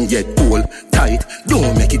make it come yet. Hold tight,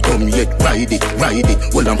 don't make it come yet. Ride it.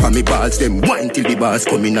 Hold on for me balls, them wine till the bars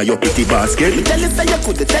come in a your pretty basket. Me tell you say you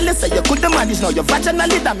could, the manage. Now you're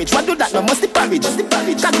vaginally damaged. What do that? No musty porridge.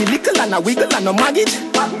 Can be little and a wiggle and no maggage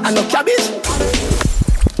and no cabbage.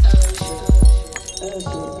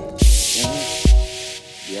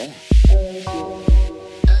 Yeah.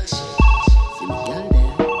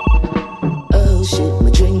 Oh shit, my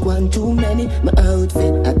drink one too many. My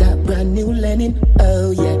outfit, I got brand new Lenin.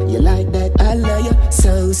 Oh yeah, you like that? I love you.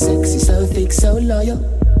 So sexy, so thick, so loyal.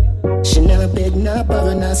 She not beg, not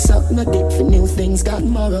borrow, not suck, no dick for new things, got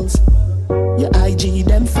morals. Your IG,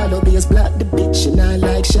 them follow, be as black the bitch. And I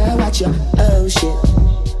like, share watch you. Oh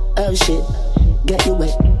shit, get you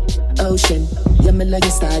wet. Ocean, yeah, me love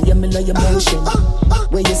your style, yeah, me love your motion.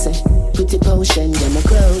 Where you say, pretty potion, yeah, me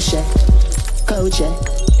crochet. Coach,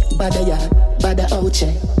 bada ya, bada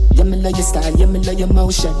oche. Yeah, me love your style, yeah, me love your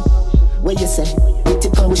motion. Where you say, pretty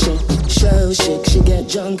potion. Show shake, she get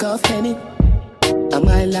drunk off Henny. And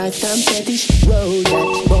my lifetime fetish, roll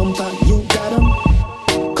that bumper, you got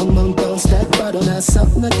 'em. Come on, bounce that body. hard on I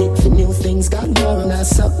suck no dick for new things got morals. I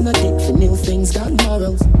suck no dick for new things got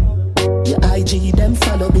morals. Your IG them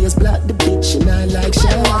follow base block the bitch and I like shit.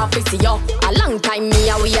 Well, I see yo. A long time me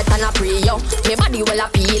a wait and a pray yo. Me body well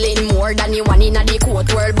appealing more than the one in a the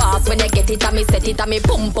court world boss. When I get it and me set it and me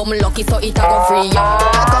pum lucky so it a go free yo.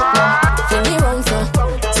 Back up now, fling me round so.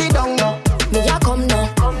 Sit down now, me a come now.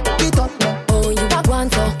 Get up now, oh you a go on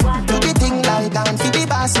so. Do the thing like down for the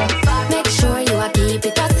boss now. Make sure you a keep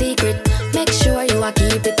it a secret. Make sure you a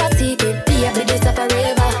keep it a secret. Be a this up a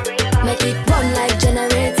river. Make it run like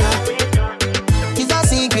generator. It's a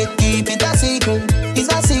secret, keep it a secret. It's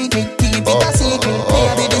a secret, keep it a secret.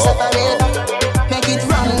 Baby, this a forever. Make it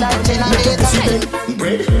run like generator.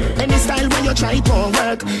 Any style when you try it won't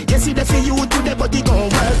work. You see the for you to the body gon'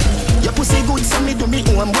 work. Your pussy good, so me do me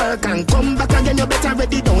own work. And come back again, you better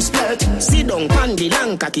ready, don't splurt. Sit down, pandy,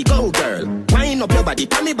 long cocky, go girl. Wind up your body,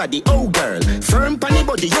 pan me body, oh girl. Firm panny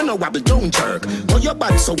body, you know wobble, don't jerk. Go your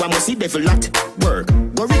bad, so I must see devil at work.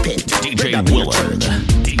 Go repent, DJ Willan.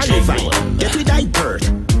 DJ Willan. Get with thy birth.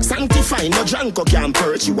 Sanctify, no drunk or can't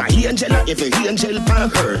perch. You a angel, every angel pan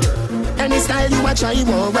hurt. Any style you a try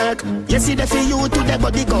won't work. You see the for you to the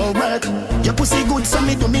body gon' work. Your pussy good, so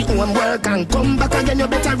me do me own work. And come back again, you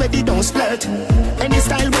better ready, don't splurt. Any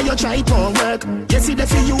style where you try it won't work. You see the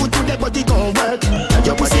for you to the body gon' work.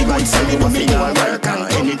 Your pussy good, so me do me own work.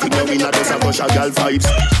 And anything you win, there's a bunch of girl vibes.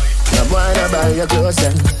 No wanna buy your clothes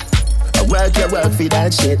then. I work your work for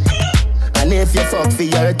that shit. And if you fuck for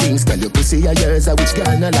your things, tell your pussy are yours, I which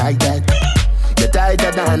girl not like that. You're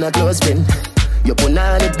tighter than a clothespin. You put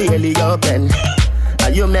on it barely open.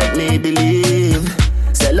 And you make me believe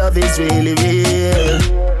say love is really real.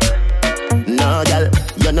 No girl,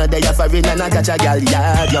 you're not there for it and I catch a girl,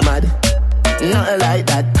 yeah, you're mad. Nothing like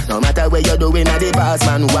that. No matter what you're doing at the boss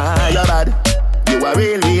man, why you're bad. You a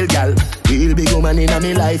real girl. Real big woman in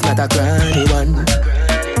my life, not a cranny one.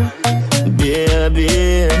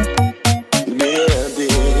 Baby,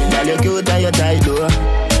 girl, you're cute and you're tight, though.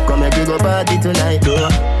 Come make you go party tonight, though.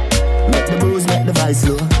 Make the booze, make the vice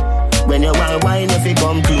slow. When you want wine, if you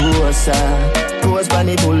come closer. Pose pan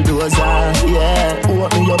the bulldozer, yeah.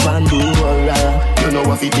 Open your Pandora. You know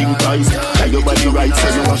what you think twice. Like your body right, so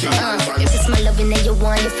you want it. If it's my loving that you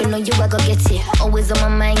want, if you know you, I go get it. Always on my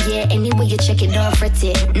mind, yeah. Anyway you check it, don't fret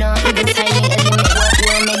it. No, even tiny element work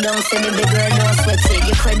when they don't say me, big girl, don't sweat it.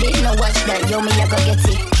 Your credit, no watch that, yo, me, I go get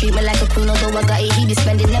it. Treat me like a queen, although I got it, he be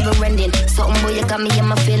spending, never ending. Something boy, you got me in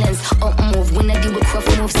my feelings. Up move, when I deal with cruff,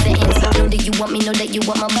 move settings. Know that you want me, know that you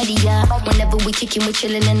want my body, yeah. Whenever we kickin', we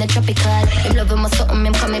chillin' in the tropical. I'm loving my something,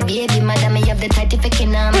 I'm coming, baby. Madam, I have the tight if I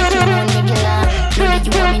can, I'm making one regular. Know that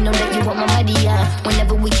you want me, know that you want my body, yeah.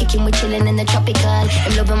 Whenever we kickin', we chillin' in the tropical.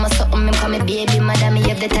 I'm loving my something, I'm coming, baby. Madam, I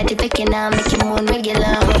have the tight if I can, I'm making one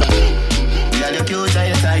regular. Girl, you cute and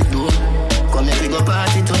you tight, though. Come make we go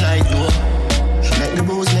party tonight, though. Make the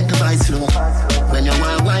booze, make the vibes flow. When you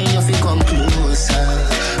want wine, you feel come closer.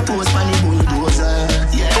 Pose pan the bulldozer,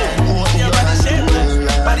 yeah. Open your Pandora.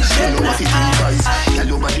 You know what you think, guys. Girl,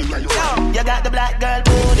 your body, girl, your body. You got the black girl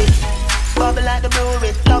booty, bubble like the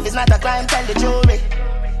brewery. Love is not a crime, tell the jury.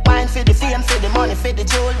 Wine for the fame, for the money, for the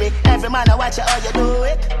jewelry. Every man I watch you how you do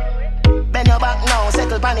it. Bend your back now,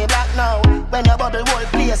 settle pan the black now. When your bubble whole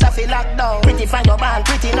place, I feel locked down. Pretty find your band,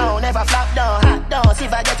 pretty now, never flop down. Hot down, see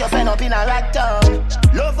if I get your friend up in a rack down.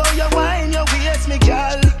 Love how you wine, your waist, me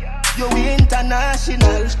girl. You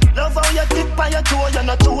international. Love how you tip on your toe, you're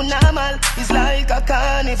not too normal. It's like a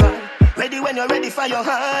carnival. Ready when you're ready for your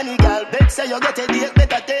honey, girl. Bet say you get a date,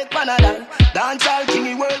 better take Panadol. Dancehall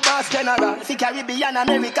king, world boss general. Fi Caribbean,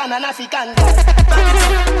 American and African. Back it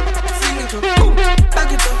up, fling it up, boom.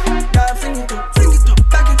 Back it up, girl, fling it up, fling it up,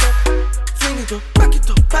 back it up, fling it up, back it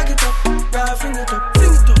up, back it up, girl, fling it up,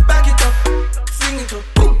 fling it up, back it up, fling it up,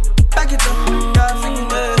 boom. Back it up, girl, fling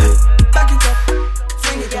it up, back it up,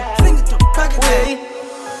 fling it up, fling it up, back it up.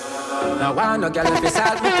 Now I no girl if it's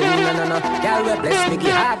all me thing, no. Girl we bless me,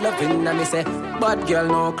 give hard loving, and me say, but girl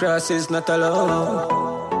no cross is not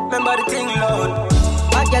alone. Remember the thing, Lord.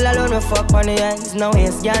 Bad girl alone me fuck on the ends. No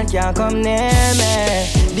yes, girl can't come near me.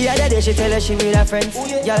 The other day she tell her she with her friends.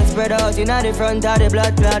 Girl spread out in the front of the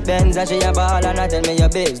blood clot Benz. And she a ball and I tell me your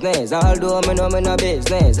business. Although me know me no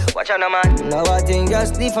business. Watch out no man, now I think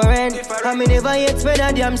just different. I me never yet spread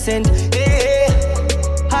a damn cent. Hey,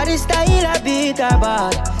 how the style I beat her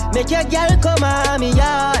bad. Make your girl come on me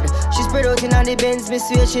yard. She spread out in the Benz, me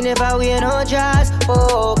swear she never wear no dress.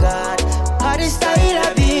 Oh God, how the style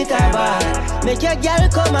I beat her bad. Make your girl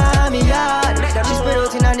come on me yard. She spread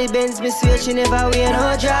out in on the Benz, me swear she never wear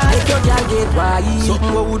no dress. Make your girl get wild.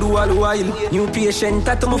 Something what we do all the while. New patient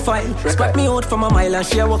tattoo my file. Spot me out from a mile and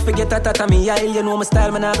she a walk forget that at me aisle. You know my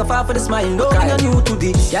style, man I go far for the smile. No kind of new to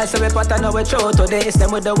this. Y'all say we pattern now we show today.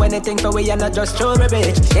 Them we do anything for we and not just show the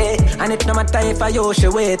bitch. Yeah, and it no matter if I yo she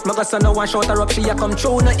wait. My cause no one shot her up, she a come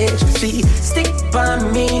through no edge. She stick by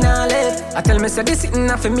me now live. I tell me say this sitting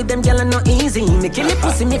up for me, them gyal no easy. Me kill it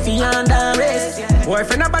pussy me fi under race.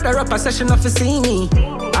 Boyfriend a bother up a session up to see me.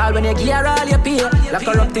 All when you gear all you pay. Like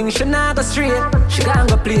her up thing she not go straight. She gon'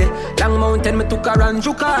 go play. Long mountain me took her and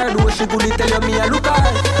juke her. Do she good tell you me a look her.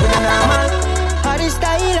 In a normal. How the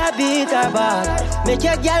style a beat her back. Make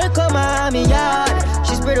your girl come on me yard.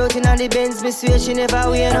 She spread out in on the Benz, me swear she never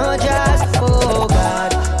wear no dress. Oh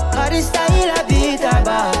God. How the style a beat her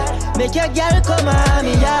back. Make your girl come on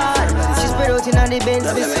me yard. She spread out in on the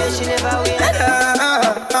Benz, me swear she never wear no dress.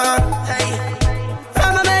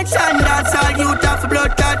 From a mention, that's all you talk for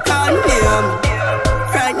blood that call name.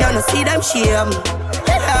 Right now, no see them shame.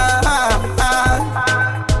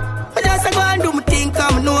 But just I go and do my thing,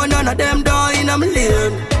 come know none of them down in my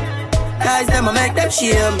lane. Guys, them I make them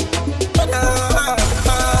shame.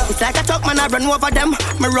 It's like a truck man, I run over them.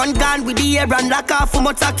 Me run gun with the air and lock off for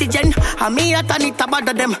much oxygen. And me at and it a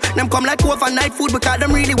bother them. Them come like overnight food because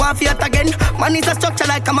them really want to eat again. Man is a structure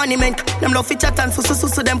like a monument. Them love to chat and so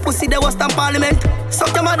them pussy they was in parliament. So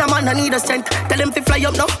them other man I need a strength. Tell them to fly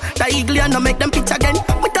up now. The eagle and no make them pitch again.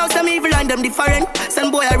 Without them evil and them different.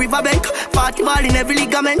 Send boy a river bank. Party ball in every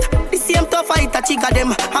ligament. The same tough fight a chick of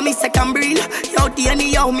them. And me second brain. Yo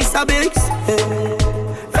T&E yo Mr. Bilks.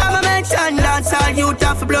 From a mention, that's all you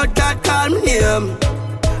talk for blood that call me name.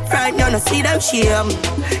 Right now, no see them shame.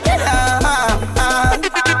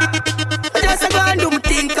 I just go and do my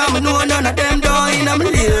thing, come know none of them down in my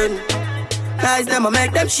lane. Guys, them I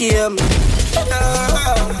make them shame.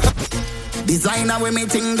 Designer with me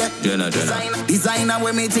ting that. Designer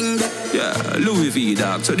with me ting that. Yeah, Louis V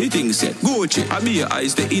dog, so the thing set. Gucci, I be your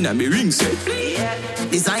eyes, the inner me ring set.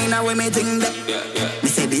 Designer with me ting that. Me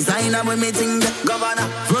say designer with me ting that. Governor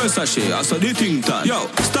Versace, I saw the thing tan. Yo,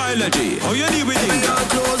 Stylegy, how you deal with it? Me got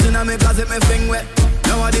clothes in me closet, me fling wet.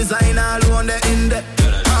 Now a designer alone the in that.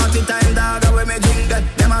 Party time dog, when me drink that.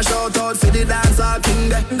 Them a shout out for the dancehall king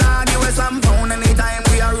that. Dog, you wear some pound anytime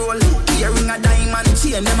we a roll. Earring a diamond,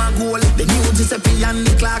 chain them a gold. The new Giuseppe and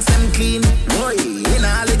the Clarks them clean. Boy, in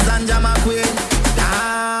Alexandra McQueen.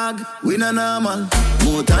 Dog, we no normal.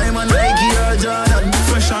 More time on Nike or Jordan.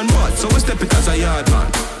 Fresh and what? So we step it as a yard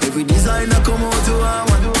man. Every designer come out to our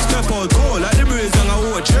one. Step out cold like the breeze and a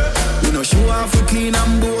watch. We no show off for clean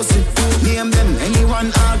and bossy. Name them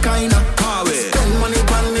anyone all kinda. Spend money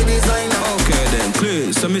on the designer. Okay then,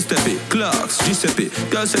 please. So me step it, Clarks, Giuseppe.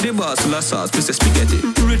 Girl say the boss full of sauce, piece of spaghetti.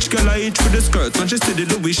 Rich girl I eat with the skirts, when she see the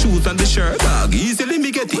Louis shoes and the shirt. Dog, easily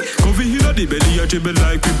me get it. Cover heel of the belly, a dribble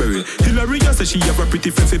like Pibberry. Hillary say she have a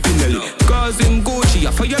pretty Fefe Pinelli. Cause him Gucci,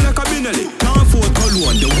 a fire like a Benelli. Now for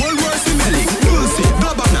Cologne, the whole world smelly. You'll see,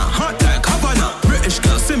 Gabbana, hot like Havana. British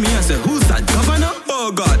girl see me and say, who's that governor?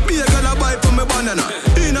 Oh God, be a girl a buy for me banana.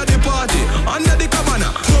 In at the party, under the cabana.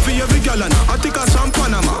 Cover every girl and I think I some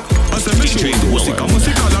Panama. I say me show the music, I'm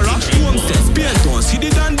music color. Home says, Pienton, see the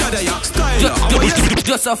dandada ya. Style.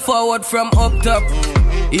 Just a forward from up top.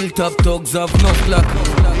 Hilltop thugs of no clock.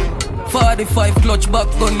 45 clutch back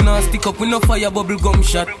gun now stick up with no fire bubble gum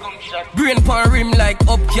shot. Brain pan rim like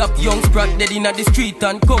up cap. Young sprat dead in the street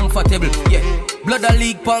and comfortable. Yeah, blood a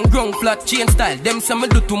leak pan ground flat chain style. Them say me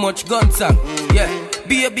do too much gun song. Yeah,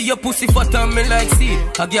 baby your pussy fat and me like see.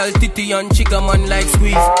 A girl titty and chica man like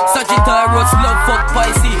squeeze. Sagittarius love fuck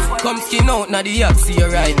Pisces. Come skin out na the yak see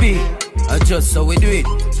your IP. Just so we do it.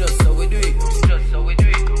 Just so we do it. Just so we do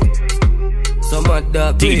it. Some of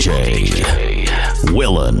that DJ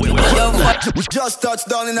Willan. Just touched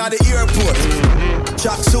down in the airport.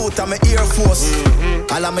 Track suit and my Air Force.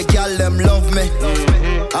 All of my gal them love me.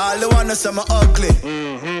 All the wanna say me ugly.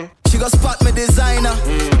 She go spot me designer.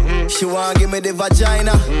 She wanna give me the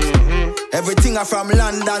vagina. Everything I from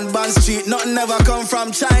London, Bond Street. Nothing ever come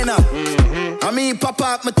from China. I mean pop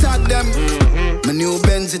up, me tag them. My new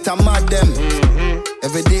Benz it a mad them.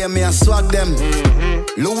 Every day me a swag them.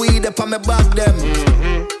 Louis up on me back them.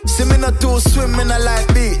 See me not too swim, me not like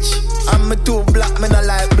beach. And me too black, me not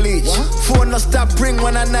like bleach. Phone no stop ring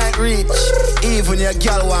when a night reach. Even your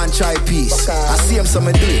girl want try peace. I see him so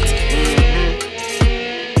me do it.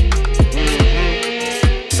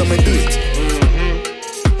 So me do it.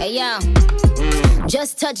 Hey yo,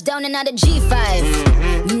 just touched down and out of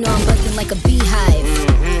G5. You know I'm bustin' like a beehive.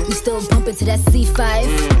 You still bumpin' to that C5.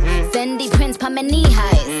 Fendi prints pa my knee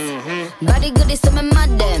highs. Body good is so me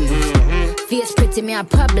mad them. City, me a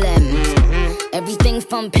problem. Everything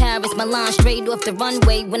from Paris, Milan, straight off the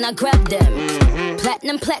runway when I grab them.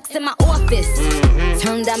 Platinum plex in my office.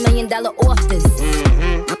 Turn that $1 million office.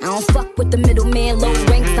 I don't fuck with the middleman, low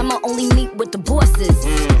ranks. I'ma only meet with the bosses.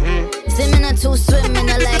 Swimming to swim in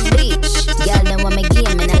a like beach. Y'all know I'm a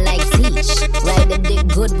game and I like teach. Ride the dick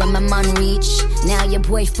good when my man reach. Now your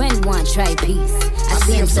boyfriend want try peace. I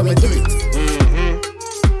see him so he do it.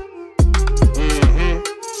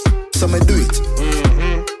 So me do it.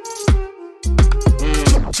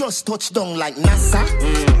 Just touch down like NASA.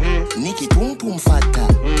 Nikki boom boom fatta.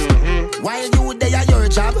 While you there at your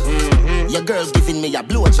job, your girl giving me a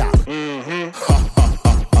blowjob.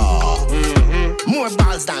 More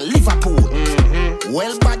balls than Liverpool.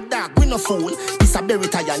 Well, bad dog, we no fool. This a berry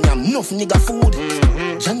tie and yam, enough nigga food.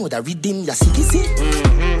 Ya know that redeem ya sicky see.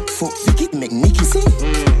 Fuck Vicky make Nicky see.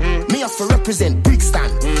 Me have to represent Brixton.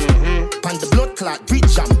 Pan the blood clot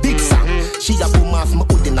bridge and big Sam. She a boom off my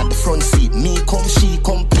hoodin at the front seat. Me come, she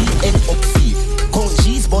complete and up feet. Come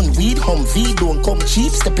G's, bun weed, Humvee, don't come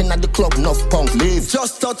cheap. Stepping at the club, enough punk leave.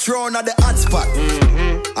 Just touch round at the hot spot.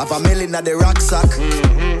 Have $1 million at the rucksack.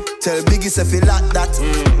 Tell Biggie if he like that.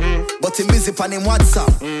 But he busy on him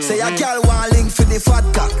WhatsApp. Say a girl want link for the fat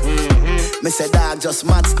cock. Me say dog just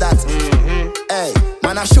match that. Hey,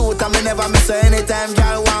 man I shoot and me never miss her. Anytime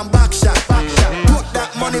girl want back shot. Put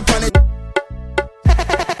that money on it.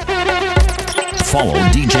 Follow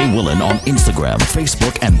DJ Willan on Instagram,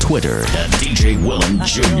 Facebook, and Twitter at DJ Willan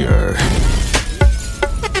Jr.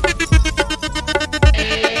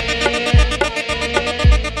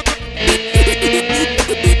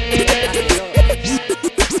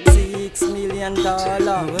 6 million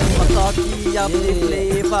dollar. My cocky have the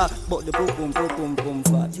flavor, but the boom boom boom boom boom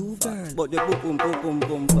fat. You girl, but the boom boom boom boom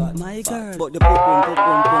boom fat. My girl, but the boom boom boom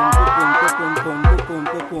boom boom boom boom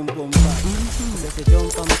boom boom boom fat. Say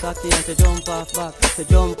jump on my cocky and say jump off back. Say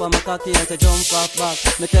jump on my cocky and say jump off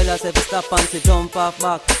back. Me tell her say stop and say jump off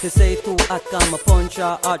back. She say too hot, can my punch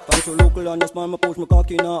her hot. Punch her local on the smile, me push my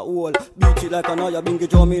cocky in a hole. Beat it like an eye, bingy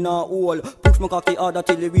drum in a hole. Push my cocky harder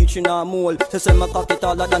till it reach in a mole. She say my cocky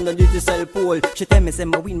taller than the little cell pole. She tell me say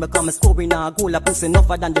my win become a score in a goal. I pussy enough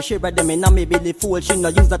than the share of them in a me belly full. She no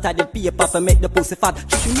use that tidy paper for make the pussy fat.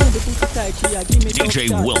 She know the pussy tight, she a give me DJ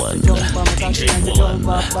Willan. Jump on my cocky and say jump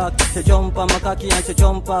off back. Say jump on my cocky and say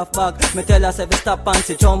jump off back. Me tell her say stop and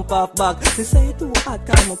say jump off back. She say too hot,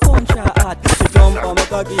 can my punch her hot. She jump on my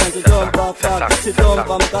cocky and she jump off back. She jump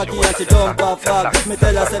on my cocky and she jump off back. Me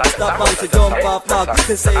tell her say stop and she jump off back.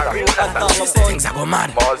 She say too hot, can my punch. Things I go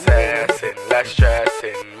mad. More zessin, less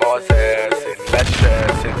stressing. More zessin, less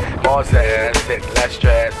stressing. More zessin, less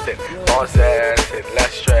stressing. More zessin,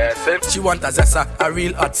 less stressing. She want a zessa, a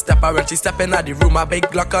real hot stepper. When she step in the room, a big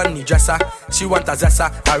Glock on the dresser. She want a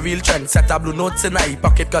zessa, a real trendsetter. Blue notes in her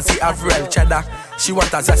pocket cause he have real cheddar. She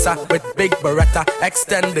want a zessa with big Beretta,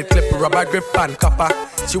 extended clip, rubber grip and copper.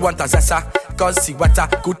 She want a zessa cause she wetter,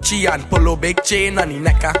 Gucci and polo, big chain on the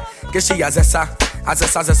necker. Cause she a zessa, a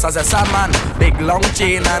zessa man. Big long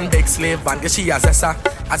chain and big slave band. Cause she a zessa,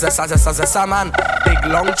 a zessa man. Big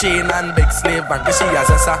long chain and big slave band. Cause she a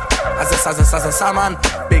zessa, a zessa man.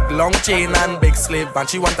 Big long chain and big slave band.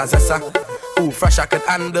 She want a zessa who fresh I could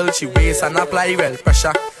handle. She weighs and apply real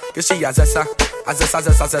pressure. Cause she a zessa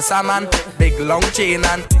man. Big long chain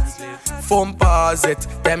and foam paws it.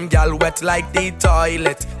 Them gal wet like the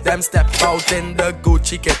toilet. Them step out in the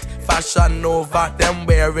Gucci kit. Fashion over, them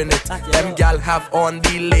wearing it. Them gal have on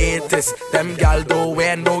the latest. Them gal don't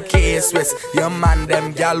wear no K-Swiss. Your man,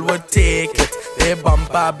 them gal would take it. They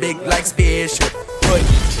bumper big like spaceship. Good.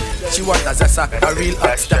 She want a zessa, a real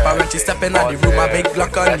hot stepper. When she step in the room, a big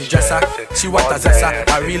Glock on the dresser. She want a zessa,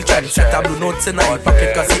 a real trendsetter. Blue notes in her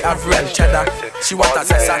pocket cause he have real cheddar. She want a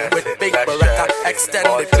zessa with big Beretta,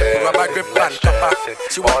 extended clip, rubber grip and copper.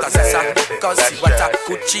 She want a zessa cause she wetter,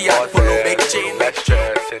 Gucci and polo, big chain.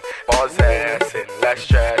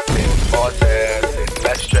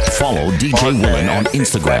 Follow DJ Willan on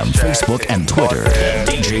Instagram, Facebook, and Twitter at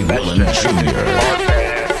DJ Willan Jr.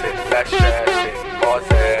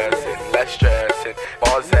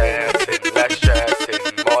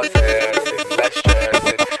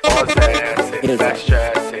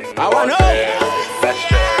 I wanna know.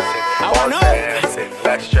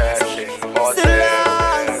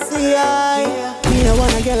 Me no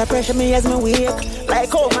wanna girl a pressure me as me wake.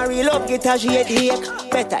 Like how my real love get a headache.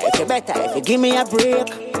 Better if you give me a break.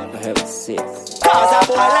 For heaven's sake. Cause a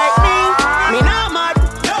boy like me not mad.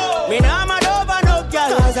 Me not mad over no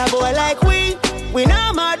girl. Cause a boy like we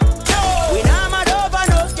not mad. We not mad over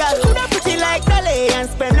no girl. Coulda pretty like Dolly and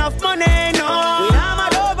spend enough money, no. We not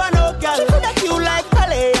mad over no girl. Coulda cute like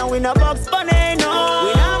Dolly and we no box bunny, no.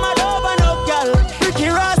 We not mad over no girl.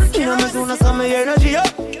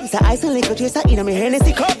 Ice, ice and liquor chaser in my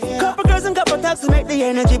Hennessy cup. Couple girls and couple taps to make the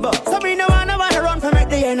energy buzz. Sabrina wanna run for make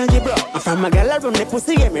the energy bro. From my gala run the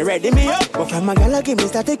pussy get me ready me up. But from my gala give me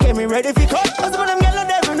static get me ready for cut. Cause when them gala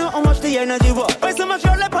never know how much the energy was. Why so much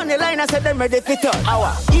roll up on the line I said them ready for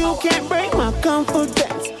touch. You can't break my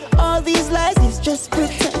confidence. All these lies is just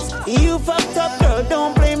pretense. You fucked up girl,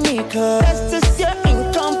 don't blame me cause that's just your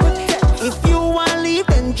incompetence. If you wanna leave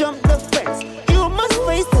then jump the fence. You must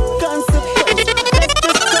face the consequence. Let's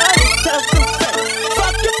just call it self-defense.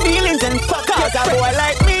 Fuck your feelings and fuck cause a boy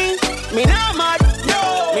like me not mad.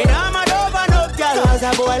 No. Me not mad over no girl. Cause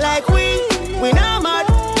a boy like we not mad.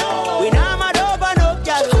 No. We not mad over no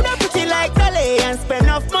girl. She coulda pretty like Dolly and spend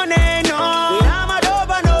enough money. No. We not mad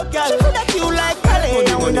over no girl. She coulda cute like Dolly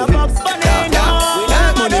and we no box money. No. We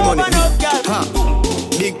not mad over no girl.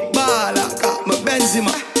 Big baller, got my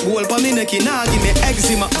Benzema. Goal for me neck, nah give me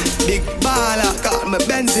eczema. Big baller, got my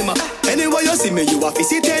Benzema. Anyway you see me, you a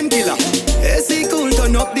see 10 killer. AC cool,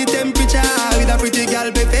 turn up the temperature. With a pretty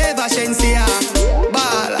girl, be favor Shensia.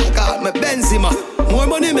 Baller, got my Benzema. More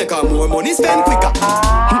money make her, more money spend quicker.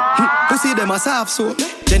 Pussy them a soft soap.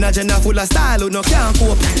 Jenna full of style who no can't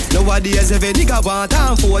cope. Nowadays every nigga want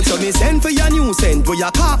and afford. So me send for your new scent for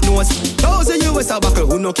your cock nose. $1,000 US a buckle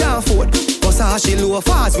who no can't afford. Bust she low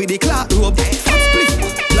fast with the clock rope.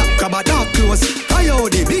 Black crab a dark close. I owe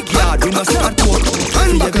the big yard we no start coke.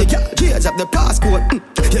 And you got change up the passport.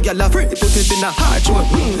 You get la free put it in a hard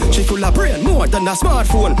one. She full of brain more than a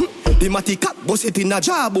smartphone. The matty cat bust it in a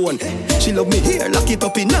jawbone. She love me here, lock it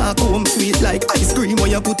up in a comb. Sweet like ice cream when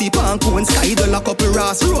you put it on cone. Sky the lock up the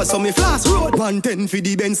Ross Road, so me flash road. 110 for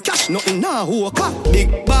the Benz cash, nothing now who car. Big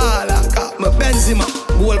baller, got my Benzema.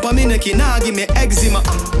 Goal for me neck, nah give me eczema.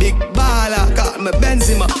 Big baller, got my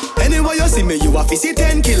Benzema. Anyway you see me, you a see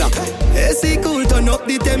 10 killer. AC cool, turn up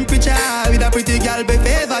the temperature. With a pretty girl, be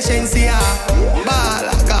favor Shensia.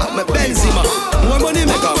 Baller, got my Benzema. More money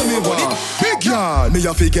make up me money. Big yard, me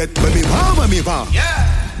a forget when me want.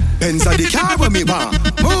 Benz a the car when me want.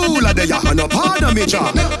 Moolah de ya and no part of me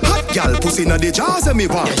jaw. Hot gal pussy na the jaws of me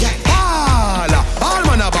want. Ball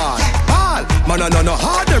man a ball. Man a no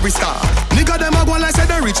hard every star. Nigga them a go like say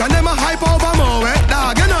they rich and them a hype over more wet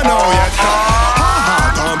dog. You no know yet.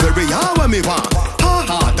 Tamperry ya when me want.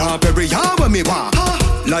 Tamperry ya when me want.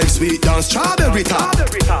 Life sweet down strawberry top.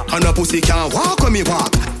 And a pussy can't walk when me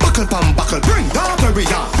walk. Buckle pam buckle bring Tamperry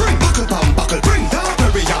ya. Bring buckle pam buckle bring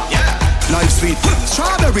Tamperry ya. Life sweet,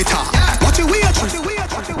 strawberry top. What you weird?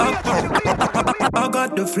 I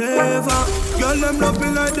got the flavor. Girl, them love me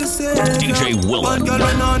like the same. DJ Willan. One girl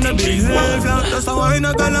on the behavior. That's how I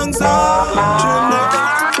know go alongside.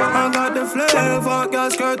 I got the flavor. Girl,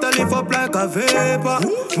 skirt a lift up like a vapor.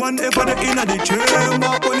 One if for the inner the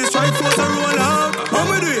chamber. When it's right force a roll out.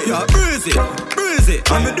 I'ma do it, yeah, breezy.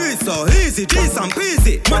 I'ma do it so easy. G's and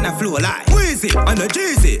peasy. Man, I flow like Wheezy. And a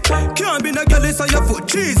Jeezy. Can't be no girl, it's on your foot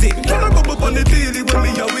cheesy. Can I go up on the daily when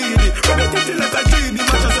me a weedy? When me take it like a genie,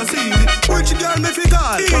 match as a seedy. Which girl me fi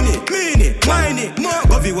call? Meanie, whiny, more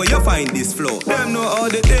Bobby, where you find this flow? Them know how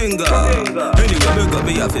the thing go. Anyway, me got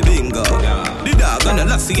me a fi bingo. The dog and the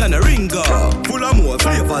lassie and the ringer. Full of more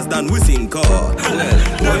flavors than we sing car.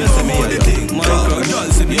 Now you see me a the thing, man.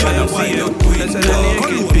 Girl see me and a wind up queen.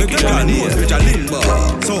 Come on, me get a nose which a limbo.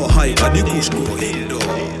 So high at the kush go hill.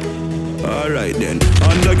 Alright then,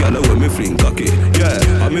 and the gyal with me fling cocky.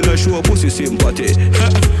 Yeah, I'm in a show pussy sympathy.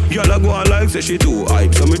 Gyal go on like say she too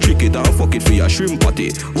hype, so me trick it and fuck it for your shrimp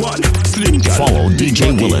patty. One slim gyal. Follow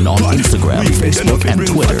DJ Willan on Instagram, Facebook, and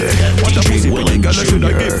Twitter. DJ Willan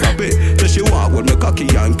Jr. So she walk with me cocky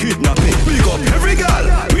and kidnap it. Pick up every gyal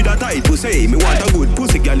with a tight pussy. Me want a good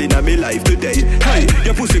pussy gyal in my life today. Hey,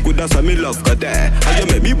 your pussy good that's why me love got there. And you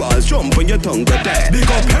make me balls jump when your tongue got there. Pick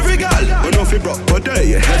up every gyal, when off it broke but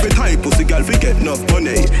day. Every type pussy girl fi get enough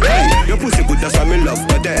money. Hey, your pussy good, that's why me love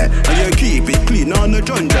for there. And you keep it clean on the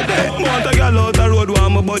jungle there. Want a girl out the road,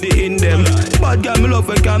 want my body in them. Bad girl me love,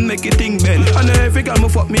 I can make it thing bend. And every girl me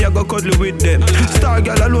fuck me, I go cuddle with them. Star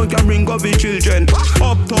girl alone can bring up the children.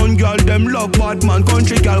 Uptown girl, them love bad man.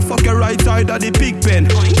 Country girl, fuck your right side of the pig pen.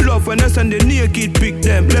 Love when I send the naked pick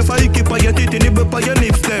them. Left eye keep on your teeth, nibble on your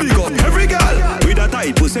lips them. Pick up every girl with a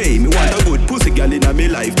tight pussy. Me want a good pussy girl in my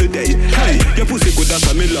life today. Hey, your pussy good, that's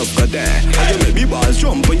why me love got there. And you make me balls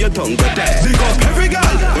jump when your tongue got there. Pick up every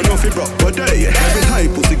girl, when off it broke but day. Every high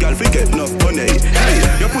pussy girl fi get enough money. Hey,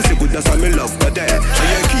 your pussy good, that's why me love got there. And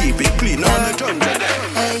you keep it clean on the jungle there.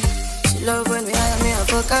 Hey, she love when we hire me a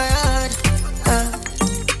fuck her hard.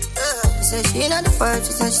 She said she not the first,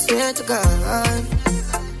 she said she swear to God.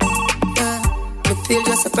 The feel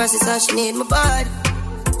just a process how she need my body.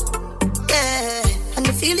 Yeah, and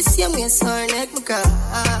the feel the same way so her neck my girl.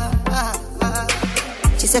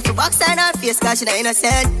 She said for box and her face, cause she not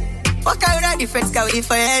innocent. Walk out with her different, cause we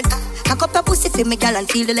different. Cock up her pussy for me, girl, and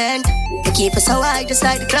feel the length. They keep us so high, just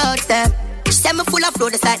like the clouds, them. She said me full of flow,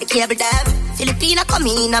 just like the cable dam. Filipina come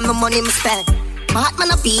in, and my money me spend. My heart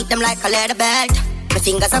man, I beat them like a leather belt. My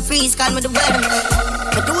fingers are freeze, call me the weatherman.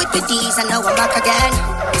 I do it with these, and now I'm back again.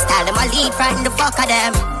 The style them I lead, frighten the fuck of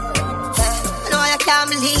them. I know I can't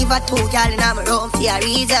believe I told y'all in my room for a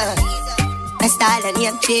reason. My style and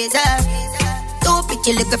name chaser. Two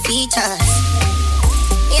pretty little features.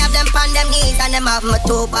 Me have them on them knees and them have my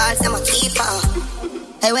two balls, them a keeper.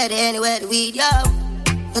 Hey, where they anywhere the weed, yo.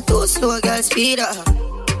 The two slow girls speed up.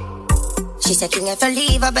 She said, King, if I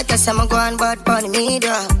leave, I better say I'm going bad bunny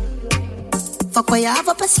media. Fuck what you have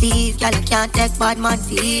up a sleeve, girl, I can't take bad man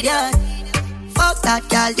feed ya. Fuck that,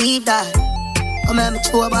 girl, leave that. Come here, me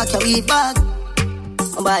throw back your weed bag.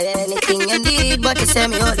 I'll buy anything you need, but you say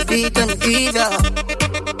me all the beat on the grieve, yeah.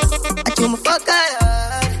 I told me fuck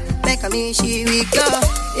her, make me she weak, yeah.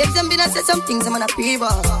 If them been I said some things, I'm gonna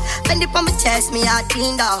pre-ball. Bend it on my chest, me heart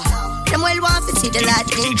clean, dog. Them well want to see the light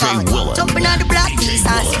green card. Jumping on the block, piece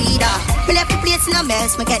and speeder. Me left the place in a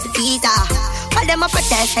mess, me get the visa. While them a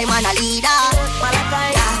protest, I'm on a leader.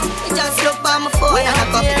 Yeah, me just look on my phone and I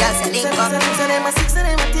got the girls and link up. So them a six and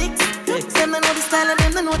them a ticks. Them know the style and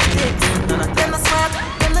them know the ticks. None of them a smart,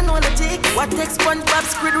 them know the ticks. What takes SpongeBob,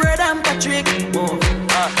 Squidward and Patrick?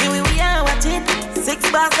 Here we are, watch it.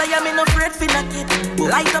 6 bars, I am in no afraid for knock it.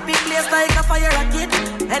 Light up in place like a fire rocket.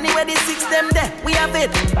 Anyway, the 6 them there, we have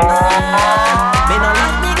it. Me no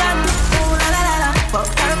like me gun. Ooh la la la la. Fuck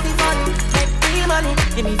her for fun. Make real money.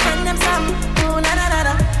 Give me friend them some. Ooh la la la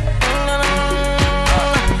la.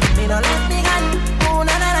 Me no like me gun. Ooh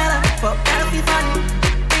la la la la. Fuck her for fun.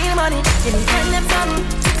 Real money. Give me friend them some.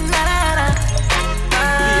 La la la la.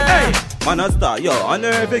 Hey, man a star, yo, and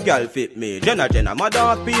every girl fit me. Jenna, my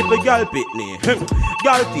dog people, girl pit me.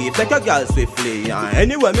 Girl thief, take a girl swiftly.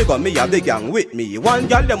 Anywhere me go, me have the gang with me. One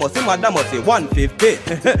girl, they must see madam, must see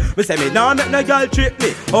 150. We say me now make no girl trip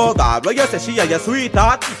me. Oh God, well you say she a your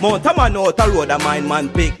sweetheart. Mount a man out a road, a mine man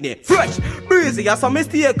picnic. Fresh, breezy, I saw me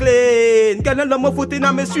stay clean. Girl, I love my foot in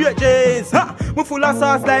a me straight jeans. Me full of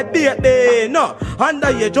sauce like bacon. No,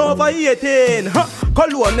 underage over 18.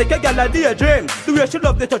 Cologne make a girl a daydream. The way she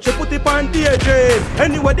love the touch, she put it on daydream.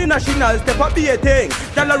 Anyway, the national step up be a thing.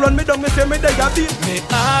 Girl a run me down, me say me there a beat. Me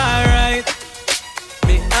alright,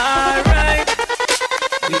 me alright,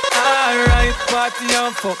 me alright. Party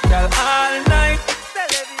and fuck girl all night. Tell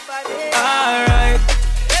everybody. Alright,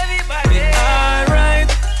 everybody. Me alright,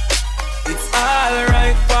 it's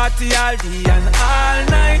alright. Party all day and all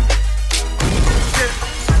night.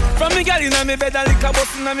 From me girl inna me bed and lick a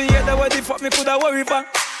bus inna me head. What the fuck me coulda worry for?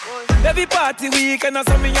 Every party weekend I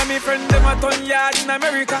saw me and me friend them a ton yard in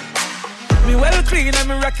America. Me well clean and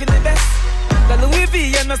me rocking the best. The Louis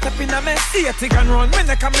V and no step in a mess. 80 can run when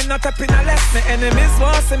they come in not up in a less. My enemies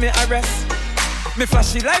want see me arrest. Me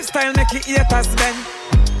flashy lifestyle make it haters bend.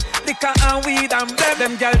 Liquor and weed and blem.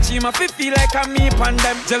 Them girl cheat me feel like a me pan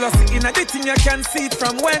them. Jealousy in a the thing you can see it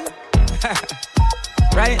from when.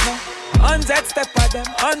 Right now 100 step of them,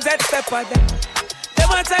 100 step of them.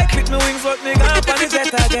 Them a try clip me wings but me gone on the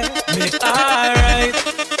jet again. Me alright,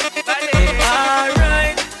 me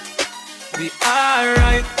alright, we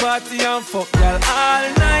alright. Party and fuck girl all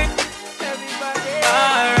night. Everybody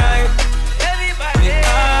alright, everybody we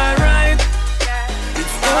alright.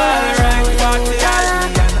 It's alright. Party all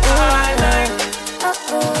day and all night.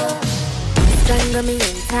 Strangle me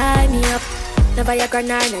and tie me up. No Viagra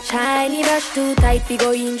nor no shiny brush. Too tight we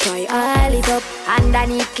go in, try all it up.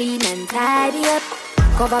 Underneath clean and tidy up.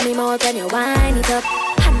 Cover me mouth when you wind it up.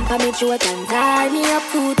 Hand pa me throat and tie me up.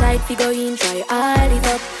 Too tight we go in, try all it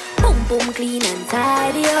up. Boom boom clean and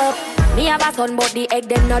tidy up. Me have a son but the egg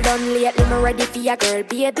them not done lately. Me ready for your girl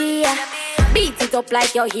baby. Beat it up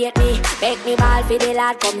like you hate me. Make me ball for the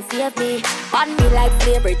lad come save me. On me like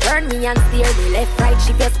slavery, turn me and steer me. Left right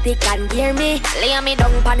shift your stick and gear me. Lay me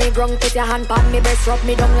down pan the ground, put your hand pan me breast. Rub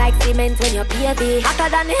me down like cement when you baby. Hotter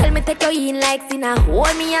than hell me take you in like sinner.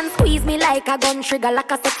 Hold me and squeeze me like a gun trigger.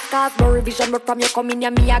 Like a sex cause no revision. But from you come in ya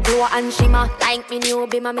me a glow and shimmer. Like me new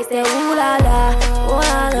bimmer me say ooh la la, ooh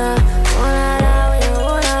la la, ooh la la,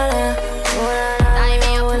 ooh la la, ooh la la. Tie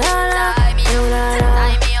me up, ooh la la, tie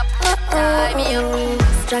me up, tie me up.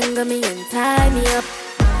 Strangle me and tie me up.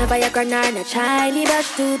 No Viagra nor no shiny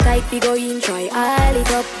brush. Too tight we go in, try all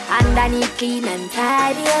it up. Underneath clean and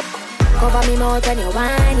tidy up. Cover me mouth when you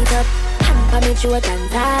wind it up. Hand I make sure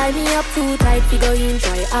and tie me up too tight. Figure in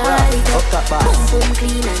try boom boom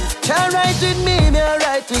clean and. Can't ride with me, me a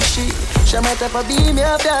ride with she. She my type of B, me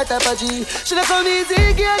a fat type of G. She don't come easy,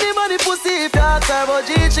 give the money pussy. If you ask her about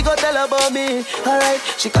G, she go tell about me. Alright,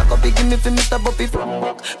 she cock up, give me for Mr. Buppy from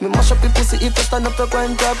back. Me mash up the pussy if you stand up to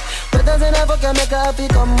grind trap. Better than ever can make her happy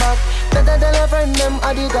come back. Better than a friend them,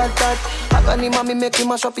 I did got that. I can him me make him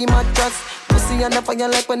mash up him mattress. Pussy and the fire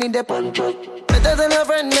like when he dey punch up. Better than a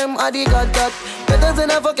friend them, I did got that. Better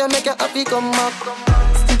than ever can make her happy come back.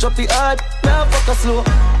 Stitch up the heart, now fuck her slow.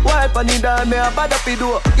 Wipe on the down, me a bad up the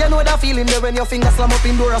door. You know that feeling there when your fingers slam up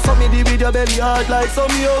in door. I saw me deep with your belly hard like some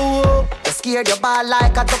yo. You scared your ball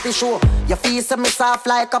like a tuppy show. Your face me soft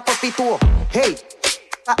like a puppy toe. Hey,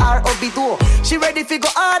 R.O.B.do. She ready to go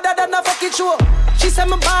harder than a fucking show. She said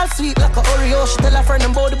my ball sweet like a Oreo. She tell her friend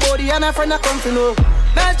about the body and her friend a come to know.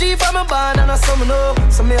 Now G from my band and I some know.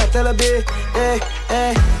 So me I tell her be, hey,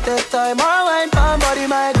 take time or wine for body,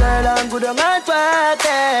 my girl. I'm good on my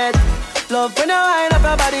twerk. Love when I wind up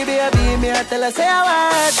your body, baby. Me I tell her say I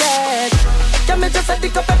want it. Can me just a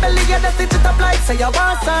dick up your belly, yeah, that stitch it up like say I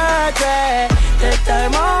want surgery. Take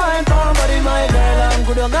time or wine for body, my girl. I'm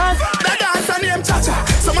good on my Her name Cha-Cha.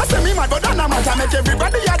 Some a say me mad, but that no matter. Make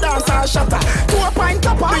everybody a dance and shatter. To a pint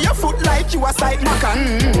topper, do your foot like you a side maca.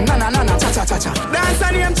 Na cha-cha-cha-cha. Dance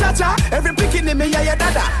her name Cha-Cha. Every picking in me, yeah, your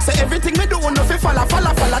dada. Say everything me do, no fi falla,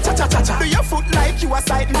 cha-cha-cha-cha. Do your foot like you a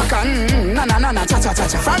side maca. Na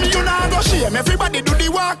cha-cha-cha-cha. From you now go shame. Everybody do the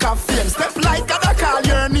walk of fame. Step like God call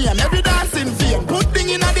your name. Every dance in vain. Put thing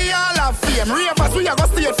in the hall of fame. Ravers we a go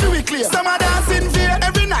stay feel we clear. Some a dance in vain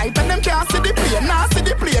every night and them can't see the plane. Now see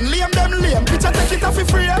the plane, lame them lame. Picture take it off for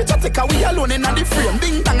free. Picture take a we alone in the frame.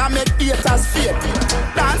 Ding dang I make haters fade.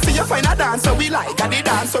 Dance you find a dance so we like. And the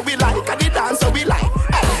dance so we like. And the dance so we like.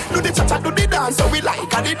 Hey, do the cha-cha, do the dance so we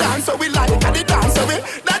like. And the dance so we like. And the dance so we.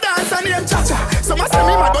 The dance and name Cha-Cha. Some a say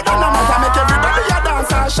me mad but that no matter. Make everybody a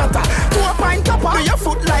dance and shatter. To a pint topper. Do your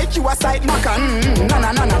foot like you a side maca.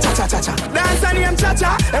 Na cha-cha-cha-cha. Dance and name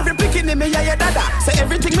Cha-Cha. Every picking in me yeah your dada. Say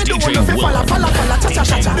everything me do when you falla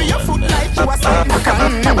cha-cha-cha-cha. Do your foot like you a side maca.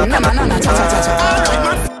 Na cha-cha-cha-cha.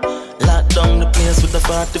 Lock down the place with the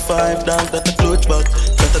 45 down. Got the clutch back,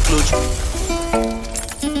 got the clutch.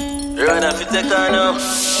 Road off it take on now.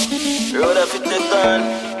 Road off it take on.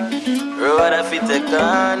 Road off it take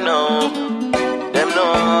on now. Them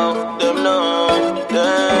know, them know,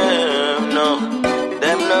 them know,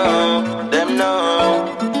 them know, them know.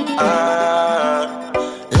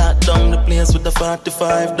 Lock down the place with the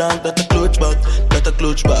 45 down. Got the clutch back, got the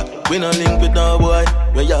clutch back. We no link with no boy.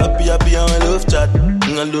 When you happy and we love chat,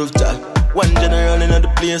 I love chat. One general in the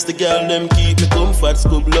place, the girl them keep me comfort.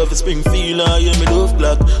 Scoop love the Springfield, I hear me love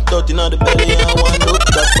black. 13 on the belly, I want up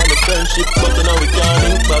top. On the friendship, but you know we can't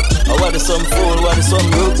link back. I want some fool, want some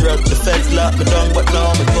roots rock. The feds lock me down, but now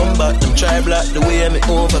me come back. Them try block the way me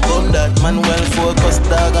overcome that. Man well focused,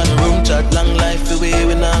 dog on the room chat. Long life the way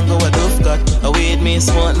we now go a duff cut. I wait me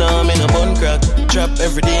smart now, I'm in a bun crack. Trap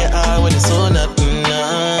every day, I when it's on that.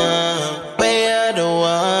 We are the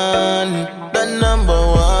one, the number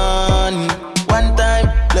one. One time,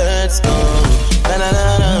 let's go.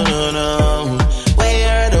 No. We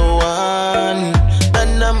are the one, the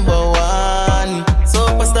number one.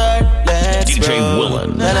 Superstar, let's go. DJ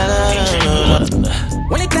Willan.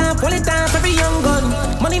 When it time for every young gun.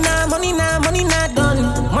 Money now, done.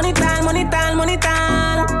 Money time.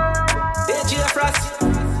 DJ Frost.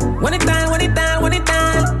 When it time.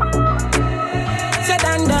 Said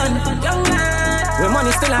and done. Young man. When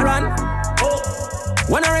money still around.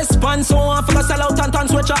 When I respond, so I forgot sell out and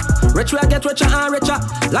switcher. Rich will get richer and richer.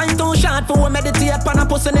 Line too short for we meditate pan a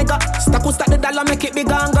pussy nigga. Stack the dollar, make it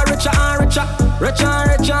bigger and go richer and richer. Richer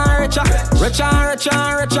and richer.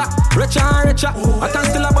 I can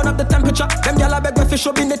still burn up the temperature. Them gyal beg me fish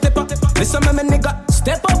up in the tipper. Listen me nigga,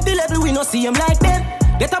 step up the level, we no see him like them.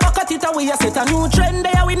 Get a bucket it away, a set a new trend.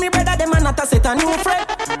 They are with me brother, them and not a set a new friend.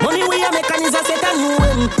 Money we a mechanism, a set a new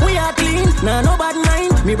end. We are clean, nah no bad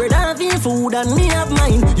mind. Me brother have food and me have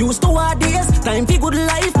mine. Used to our days, time for good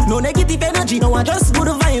life. No negative energy, no I just good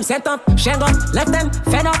vibes. Set up, shag up, left them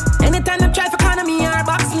fed up. Anytime them try for economy or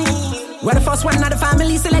box me. We're the first one of the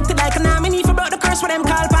family selected like a nominee for brought the curse for them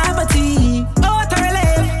called poverty. Oh, to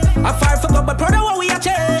relive. I far for God, but proud of what we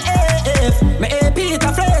achieve. My AP it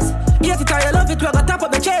a phrase. Yet it I love it, we got top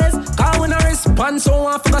of the chase. Cause when I respond, so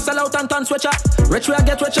I forgot sell out and turn switcher. Rich will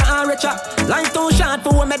get richer and richer. Line too short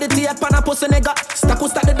for we meditate pan a pussy nigga. Stack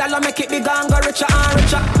the dollar, make it bigger and go richer and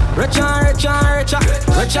richer. Richer.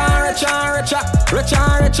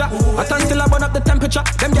 I can still burn up the temperature.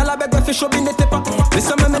 Them gyal beg me fish up in the tipper.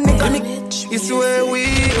 Listen me nigga. It's where we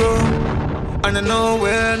go. and I know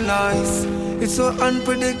we're nice. It's so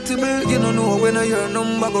unpredictable, you don't know when I hear a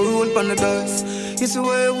number go roll on the dice. It's the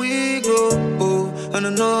way we grow, and I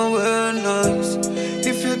know we're nice.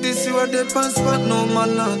 If you this, you are dead past spot, no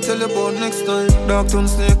man, I'll tell you about next time. Dark turn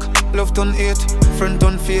snake, love turn hate, friend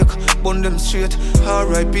turn fake, bun them straight.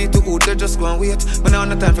 R.I.P. to who they just go and wait. But now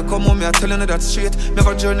no time for come home, me I telling you that straight.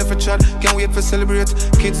 Never journey for chat, can't wait for celebrate.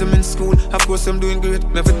 Kids them in school, of course I'm doing great.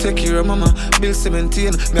 Never take care of mama, bill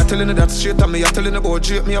 17. Me I telling you that straight, and me I telling you about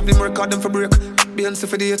Drake. Me have them record them for break. Beyoncé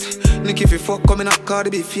for date. Nick if you fuck coming up, Cardi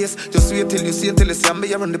B face. Just wait till you see I'm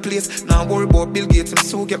me around the place. Now worry about Bill Gates, him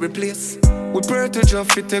soon get replaced. We pray to Jah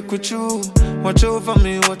fi take with you. Watch over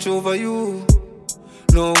me, watch over you.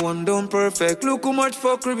 No one done perfect. Look how much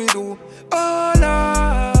fuckery we do. Oh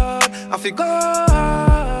Lord, I feel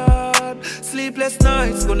God. Sleepless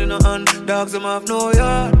nights, gun in the hand. Dogs them have no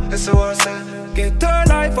yard. That's the worst thing. Get your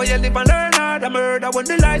life or you live and learn hard. A murder when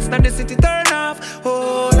the lights and the city turn off.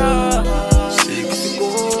 Oh Lord, I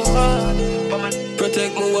go hard.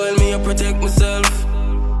 Protect me while me I protect myself.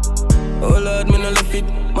 Oh Lord, me no left it.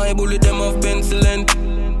 My bullet them off penicillin.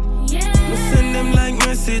 Me send them like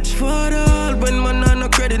message for all. When man on no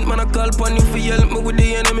credit, man I call upon you for help me with